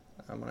Pittsburgh.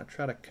 I'm going to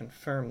try to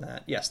confirm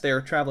that. Yes, they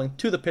are traveling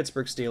to the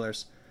Pittsburgh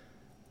Steelers,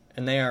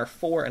 and they are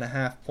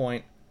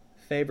 4.5-point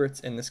favorites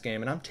in this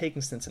game, and I'm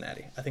taking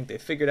Cincinnati. I think they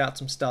figured out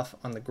some stuff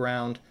on the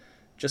ground,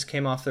 just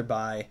came off their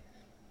bye.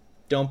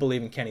 Don't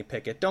believe in Kenny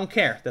Pickett. Don't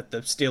care that the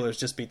Steelers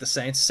just beat the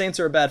Saints. Saints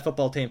are a bad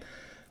football team.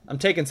 I'm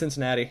taking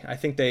Cincinnati. I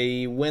think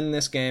they win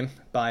this game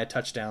by a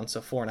touchdown,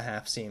 so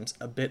 4.5 seems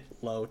a bit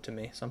low to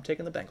me. So I'm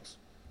taking the Bengals.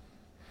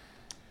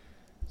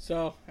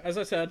 So, as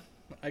I said,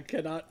 I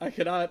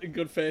cannot, in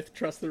good faith,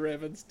 trust the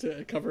Ravens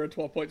to cover a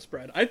 12-point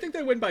spread. I think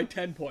they win by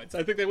 10 points.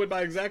 I think they win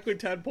by exactly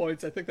 10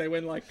 points. I think they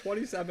win like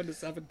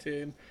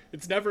 27-17.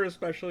 It's never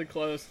especially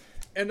close,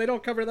 and they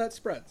don't cover that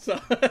spread.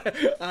 So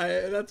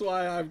that's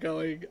why I'm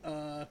going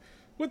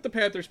with the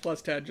Panthers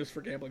 +10 just for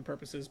gambling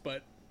purposes.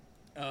 But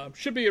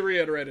should be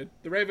reiterated,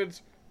 the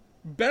Ravens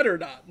better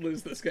not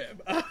lose this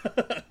game.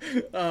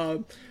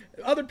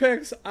 Other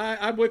picks,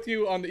 I'm with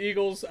you on the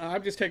Eagles.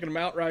 I'm just taking them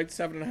outright,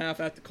 7.5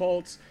 at the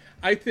Colts.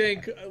 I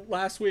think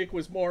last week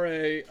was more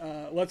a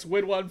let's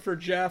win one for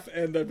Jeff,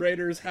 and the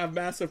Raiders have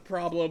massive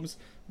problems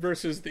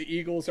versus the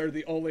Eagles are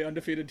the only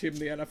undefeated team in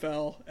the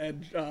NFL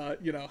and,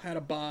 had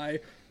a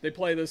bye. They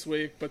play this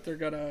week, but they're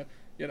going to,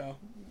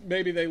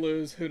 maybe they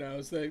lose. Who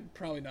knows? They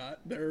probably not.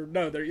 They're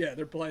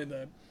playing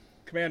the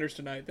Commanders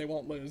tonight. They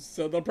won't lose.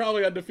 So they're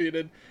probably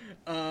undefeated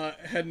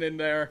heading in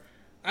there.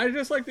 I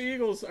just like the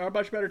Eagles are a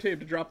much better team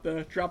to drop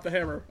the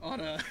hammer on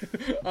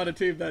a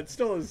team that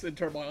still is in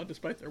turmoil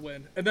despite their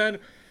win. And then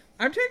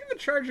I'm taking the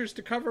Chargers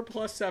to cover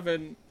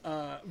 +7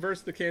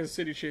 versus the Kansas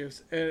City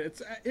Chiefs.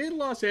 It's in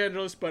Los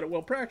Angeles, but it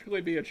will practically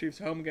be a Chiefs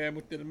home game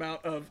with the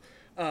amount of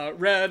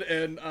red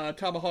and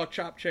tomahawk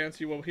chop chants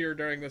you will hear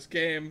during this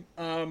game.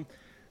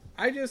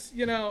 I just,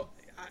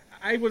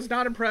 I was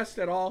not impressed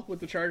at all with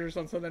the Chargers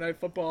on Sunday Night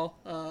Football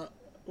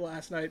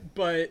last night,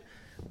 but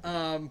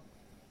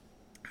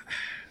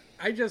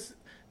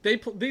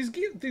these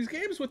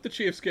games with the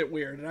Chiefs get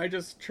weird, and I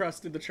just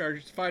trusted the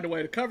Chargers to find a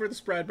way to cover the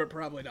spread, but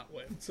probably not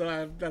win.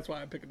 So that's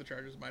why I'm picking the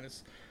Chargers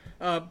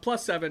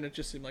 +7. It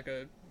just seemed like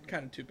a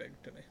kind of too big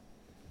to me.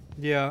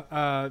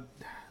 Yeah,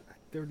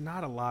 there's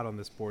not a lot on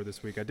this board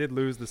this week. I did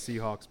lose the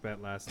Seahawks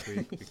bet last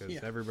week because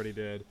everybody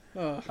did.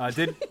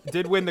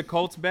 Did win the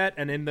Colts bet,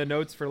 and in the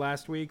notes for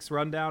last week's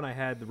rundown, I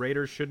had the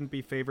Raiders shouldn't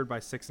be favored by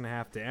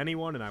 6.5 to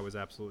anyone, and I was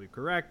absolutely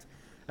correct.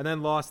 And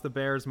then lost the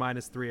Bears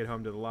 -3 at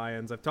home to the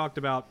Lions. I've talked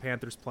about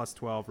Panthers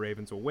 +12,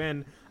 Ravens will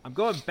win. I'm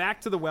going back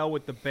to the well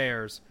with the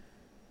Bears,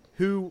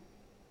 who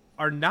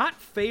are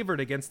not favored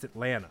against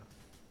Atlanta.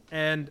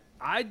 And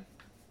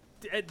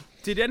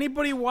did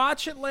anybody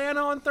watch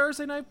Atlanta on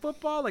Thursday Night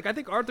Football? I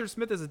think Arthur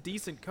Smith is a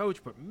decent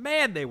coach, but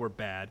man, they were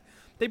bad.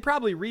 They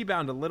probably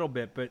rebound a little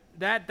bit, but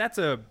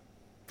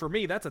for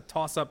me, that's a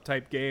toss-up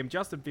type game.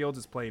 Justin Fields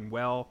is playing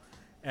well.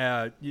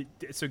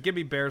 So give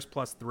me Bears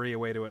 +3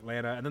 away to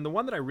Atlanta. And then the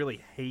one that I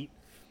really hate,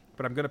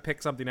 but I'm going to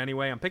pick something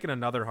anyway, I'm picking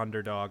another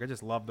underdog. I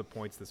just love the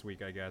points this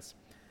week, I guess.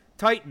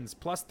 Titans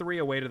 +3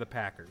 away to the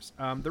Packers.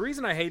 The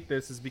reason I hate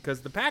this is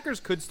because the Packers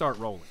could start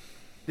rolling.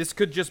 This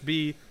could just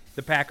be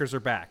the Packers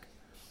are back.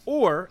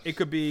 Or it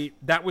could be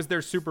that was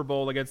their Super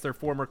Bowl against their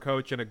former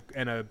coach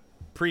and a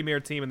premier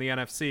team in the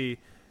NFC,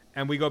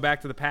 and we go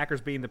back to the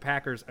Packers being the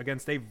Packers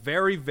against a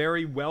very,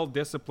 very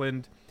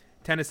well-disciplined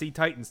Tennessee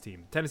Titans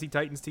team. Tennessee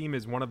Titans team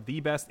is one of the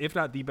best, if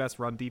not the best,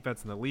 run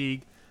defense in the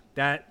league.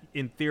 That,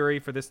 in theory,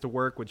 for this to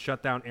work, would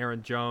shut down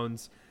Aaron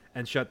Jones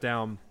and shut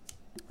down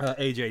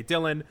A.J.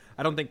 Dillon.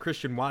 I don't think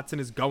Christian Watson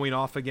is going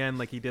off again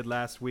like he did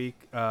last week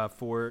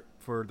for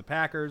the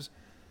Packers.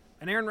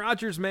 And Aaron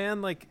Rodgers,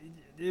 man, like,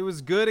 it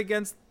was good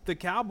against the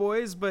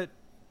Cowboys, but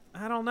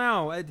I don't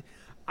know.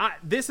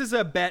 This is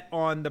a bet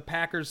on the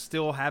Packers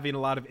still having a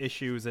lot of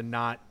issues and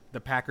not the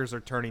Packers are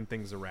turning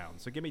things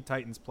around. So give me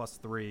Titans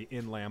 +3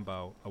 in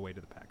Lambeau away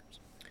to the Packers.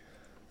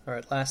 All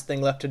right, last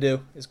thing left to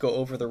do is go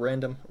over the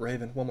random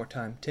Raven one more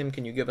time. Tim,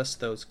 can you give us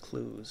those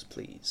clues,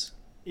 please?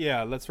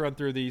 Yeah, let's run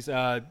through these.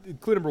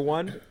 Clue number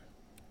 1,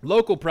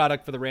 local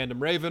product for the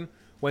random Raven,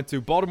 went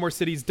to Baltimore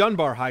City's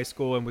Dunbar High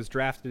School and was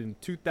drafted in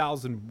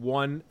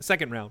 2001,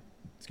 second round,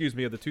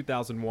 of the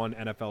 2001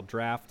 NFL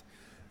draft.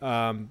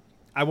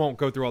 I won't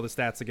go through all the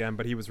stats again,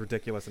 but he was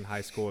ridiculous in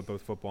high school at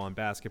both football and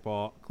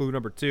basketball. Clue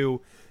number 2,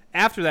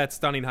 after that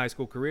stunning high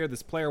school career,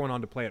 this player went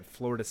on to play at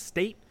Florida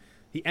State.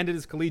 He ended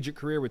his collegiate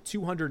career with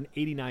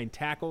 289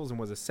 tackles and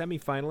was a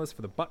semifinalist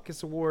for the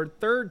Butkus Award,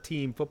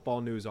 third-team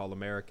Football News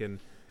All-American,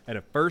 and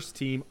a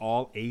first-team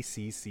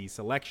All-ACC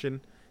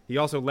selection. He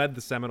also led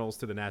the Seminoles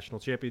to the national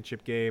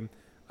championship game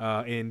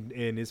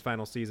in his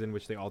final season,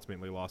 which they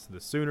ultimately lost to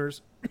the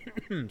Sooners.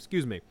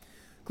 Excuse me.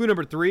 Clue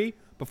number 3,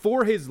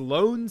 before his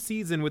lone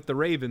season with the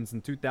Ravens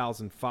in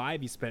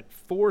 2005, he spent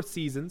 4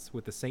 seasons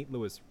with the St.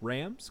 Louis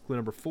Rams. Clue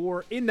number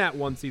 4, in that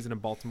one season in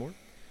Baltimore,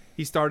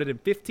 he started in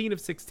 15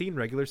 of 16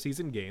 regular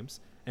season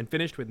games and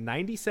finished with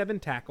 97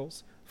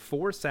 tackles,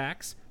 4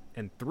 sacks,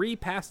 and 3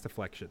 pass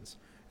deflections.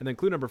 And then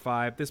clue number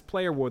 5, this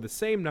player wore the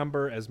same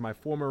number as my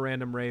former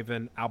random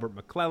Raven, Albert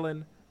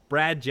McClellan,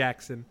 Brad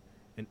Jackson,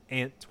 and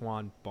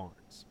Antoine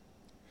Barnes.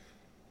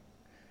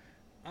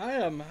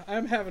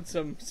 I'm having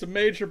some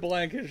major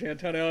blankage,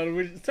 Antonio.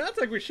 It sounds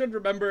like we should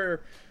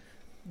remember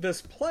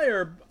this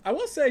player. I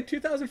will say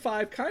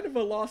 2005, kind of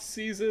a lost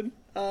season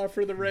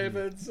for the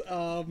Ravens.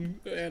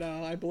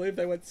 I believe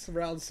they went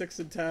around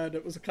 6-10.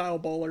 It was a Kyle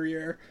Bowler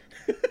year.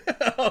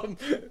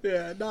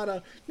 Not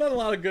a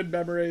lot of good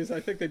memories. I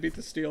think they beat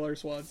the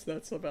Steelers once.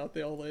 That's about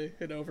the only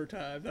in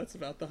overtime. That's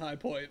about the high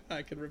point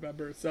I can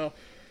remember. So,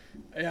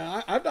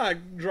 yeah, I'm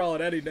not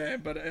drawing any name,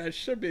 but it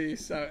should be.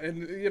 So,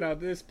 and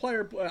this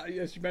player,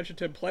 as you mentioned,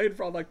 Tim, played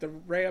for like the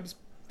Rams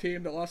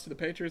team that lost to the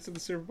Patriots in the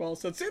Super Bowl.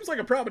 So it seems like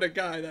a prominent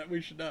guy that we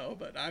should know,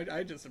 but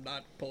I just am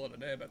not pulling a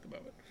name at the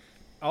moment.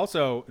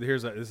 Also,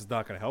 this is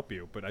not going to help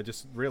you, but I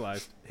just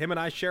realized him and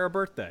I share a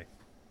birthday.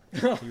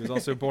 He was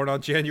also born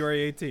on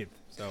January 18th.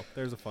 So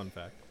there's a fun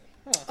fact.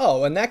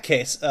 Oh, in that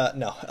case,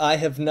 no, I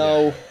have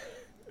no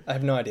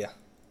idea.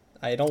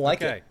 I don't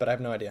like it, but I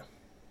have no idea.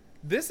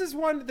 This is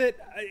one that,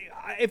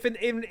 if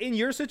in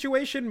your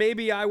situation,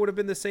 maybe I would have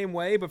been the same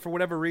way, but for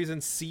whatever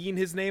reason, seeing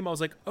his name, I was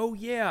like, oh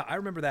yeah, I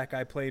remember that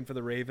guy playing for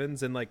the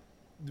Ravens, and like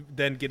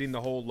then getting the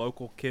whole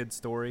local kid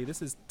story.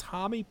 This is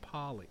Tommy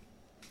Polley.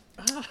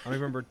 I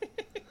remember.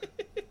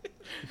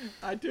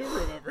 I do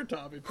remember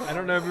Tommy Polley. I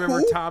don't know if you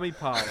remember Tommy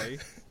Polley.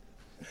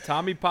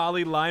 Tommy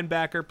Polley,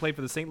 linebacker, played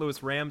for the St.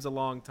 Louis Rams a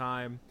long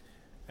time,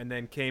 and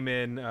then came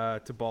in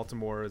to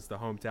Baltimore as the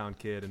hometown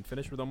kid and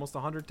finished with almost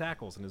 100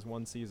 tackles in his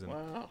one season.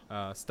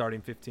 Wow.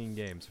 Starting 15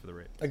 games for the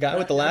Ravens. A guy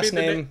with the last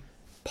name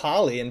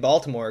Polley in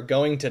Baltimore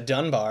going to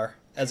Dunbar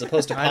as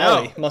opposed to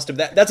Polley must have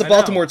that's a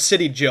Baltimore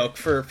City joke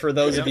for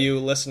those of you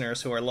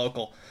listeners who are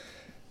local.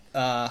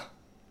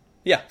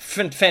 Yeah,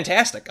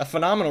 fantastic. A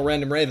phenomenal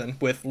random Raven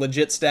with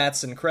legit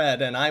stats and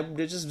cred, and I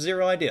just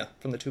zero idea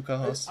from the two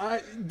co-hosts. I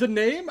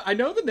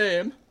know the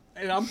name,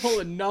 and I'm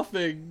pulling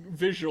nothing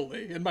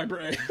visually in my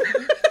brain.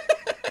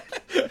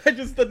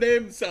 The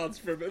name sounds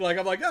familiar. Like,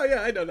 I'm like, oh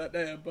yeah, I know that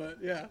name, but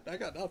yeah, I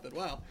got nothing.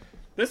 Wow.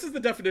 This is the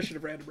definition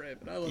of random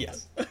Raven. I love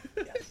this.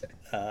 Yes.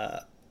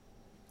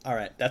 All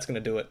right, that's going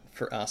to do it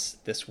for us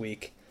this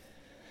week.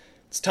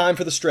 It's time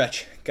for the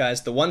stretch,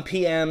 guys. The 1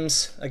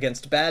 p.m.s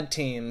against bad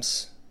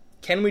teams.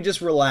 Can we just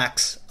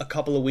relax a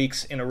couple of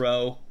weeks in a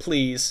row,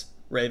 please,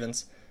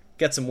 Ravens?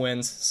 Get some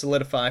wins,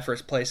 solidify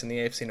first place in the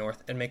AFC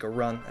North, and make a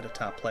run at a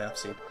top playoff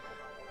seed.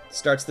 It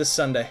starts this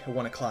Sunday at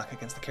 1 o'clock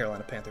against the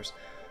Carolina Panthers.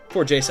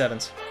 For Jace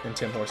Evans and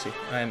Tim Horsey,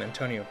 I am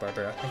Antonio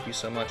Barbera. Thank you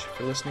so much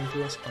for listening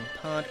to us on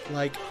Pod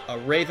Like a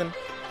Raven.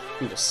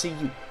 We will see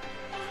you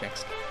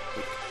next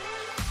week.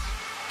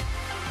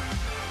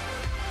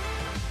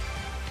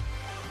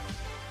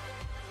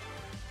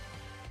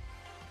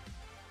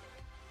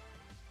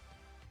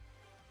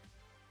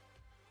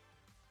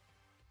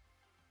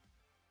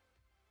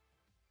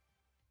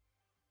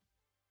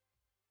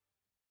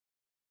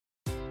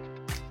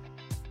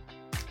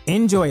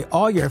 Enjoy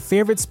all your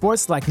favorite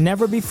sports like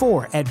never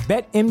before at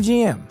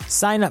BetMGM.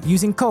 Sign up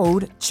using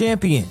code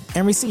CHAMPION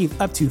and receive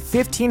up to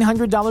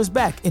 $1,500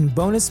 back in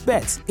bonus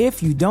bets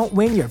if you don't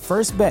win your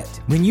first bet.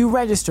 When you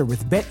register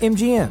with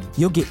BetMGM,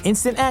 you'll get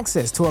instant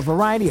access to a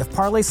variety of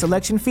parlay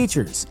selection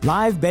features,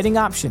 live betting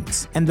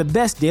options, and the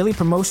best daily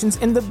promotions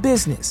in the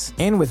business.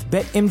 And with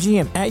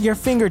BetMGM at your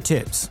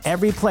fingertips,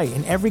 every play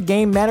and every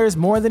game matters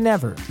more than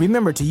ever.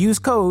 Remember to use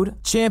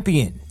code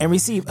CHAMPION and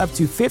receive up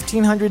to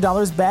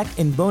 $1,500 back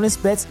in bonus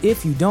bets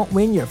if you don't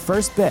win your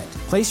first bet.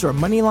 Place your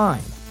money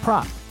line,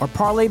 prop, or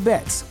parlay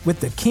bets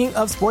with the king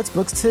of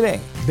sportsbooks today.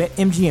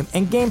 BetMGM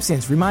and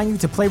GameSense remind you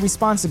to play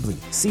responsibly.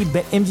 See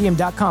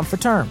BetMGM.com for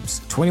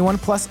terms. 21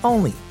 plus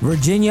only.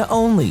 Virginia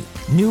only.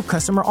 New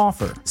customer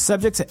offer.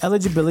 Subject to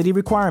eligibility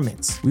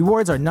requirements.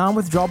 Rewards are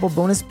non-withdrawable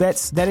bonus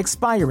bets that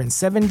expire in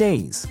 7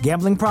 days.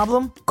 Gambling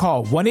problem?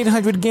 Call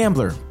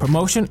 1-800-GAMBLER.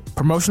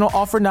 Promotional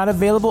offer not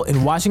available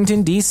in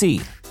Washington,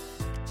 D.C.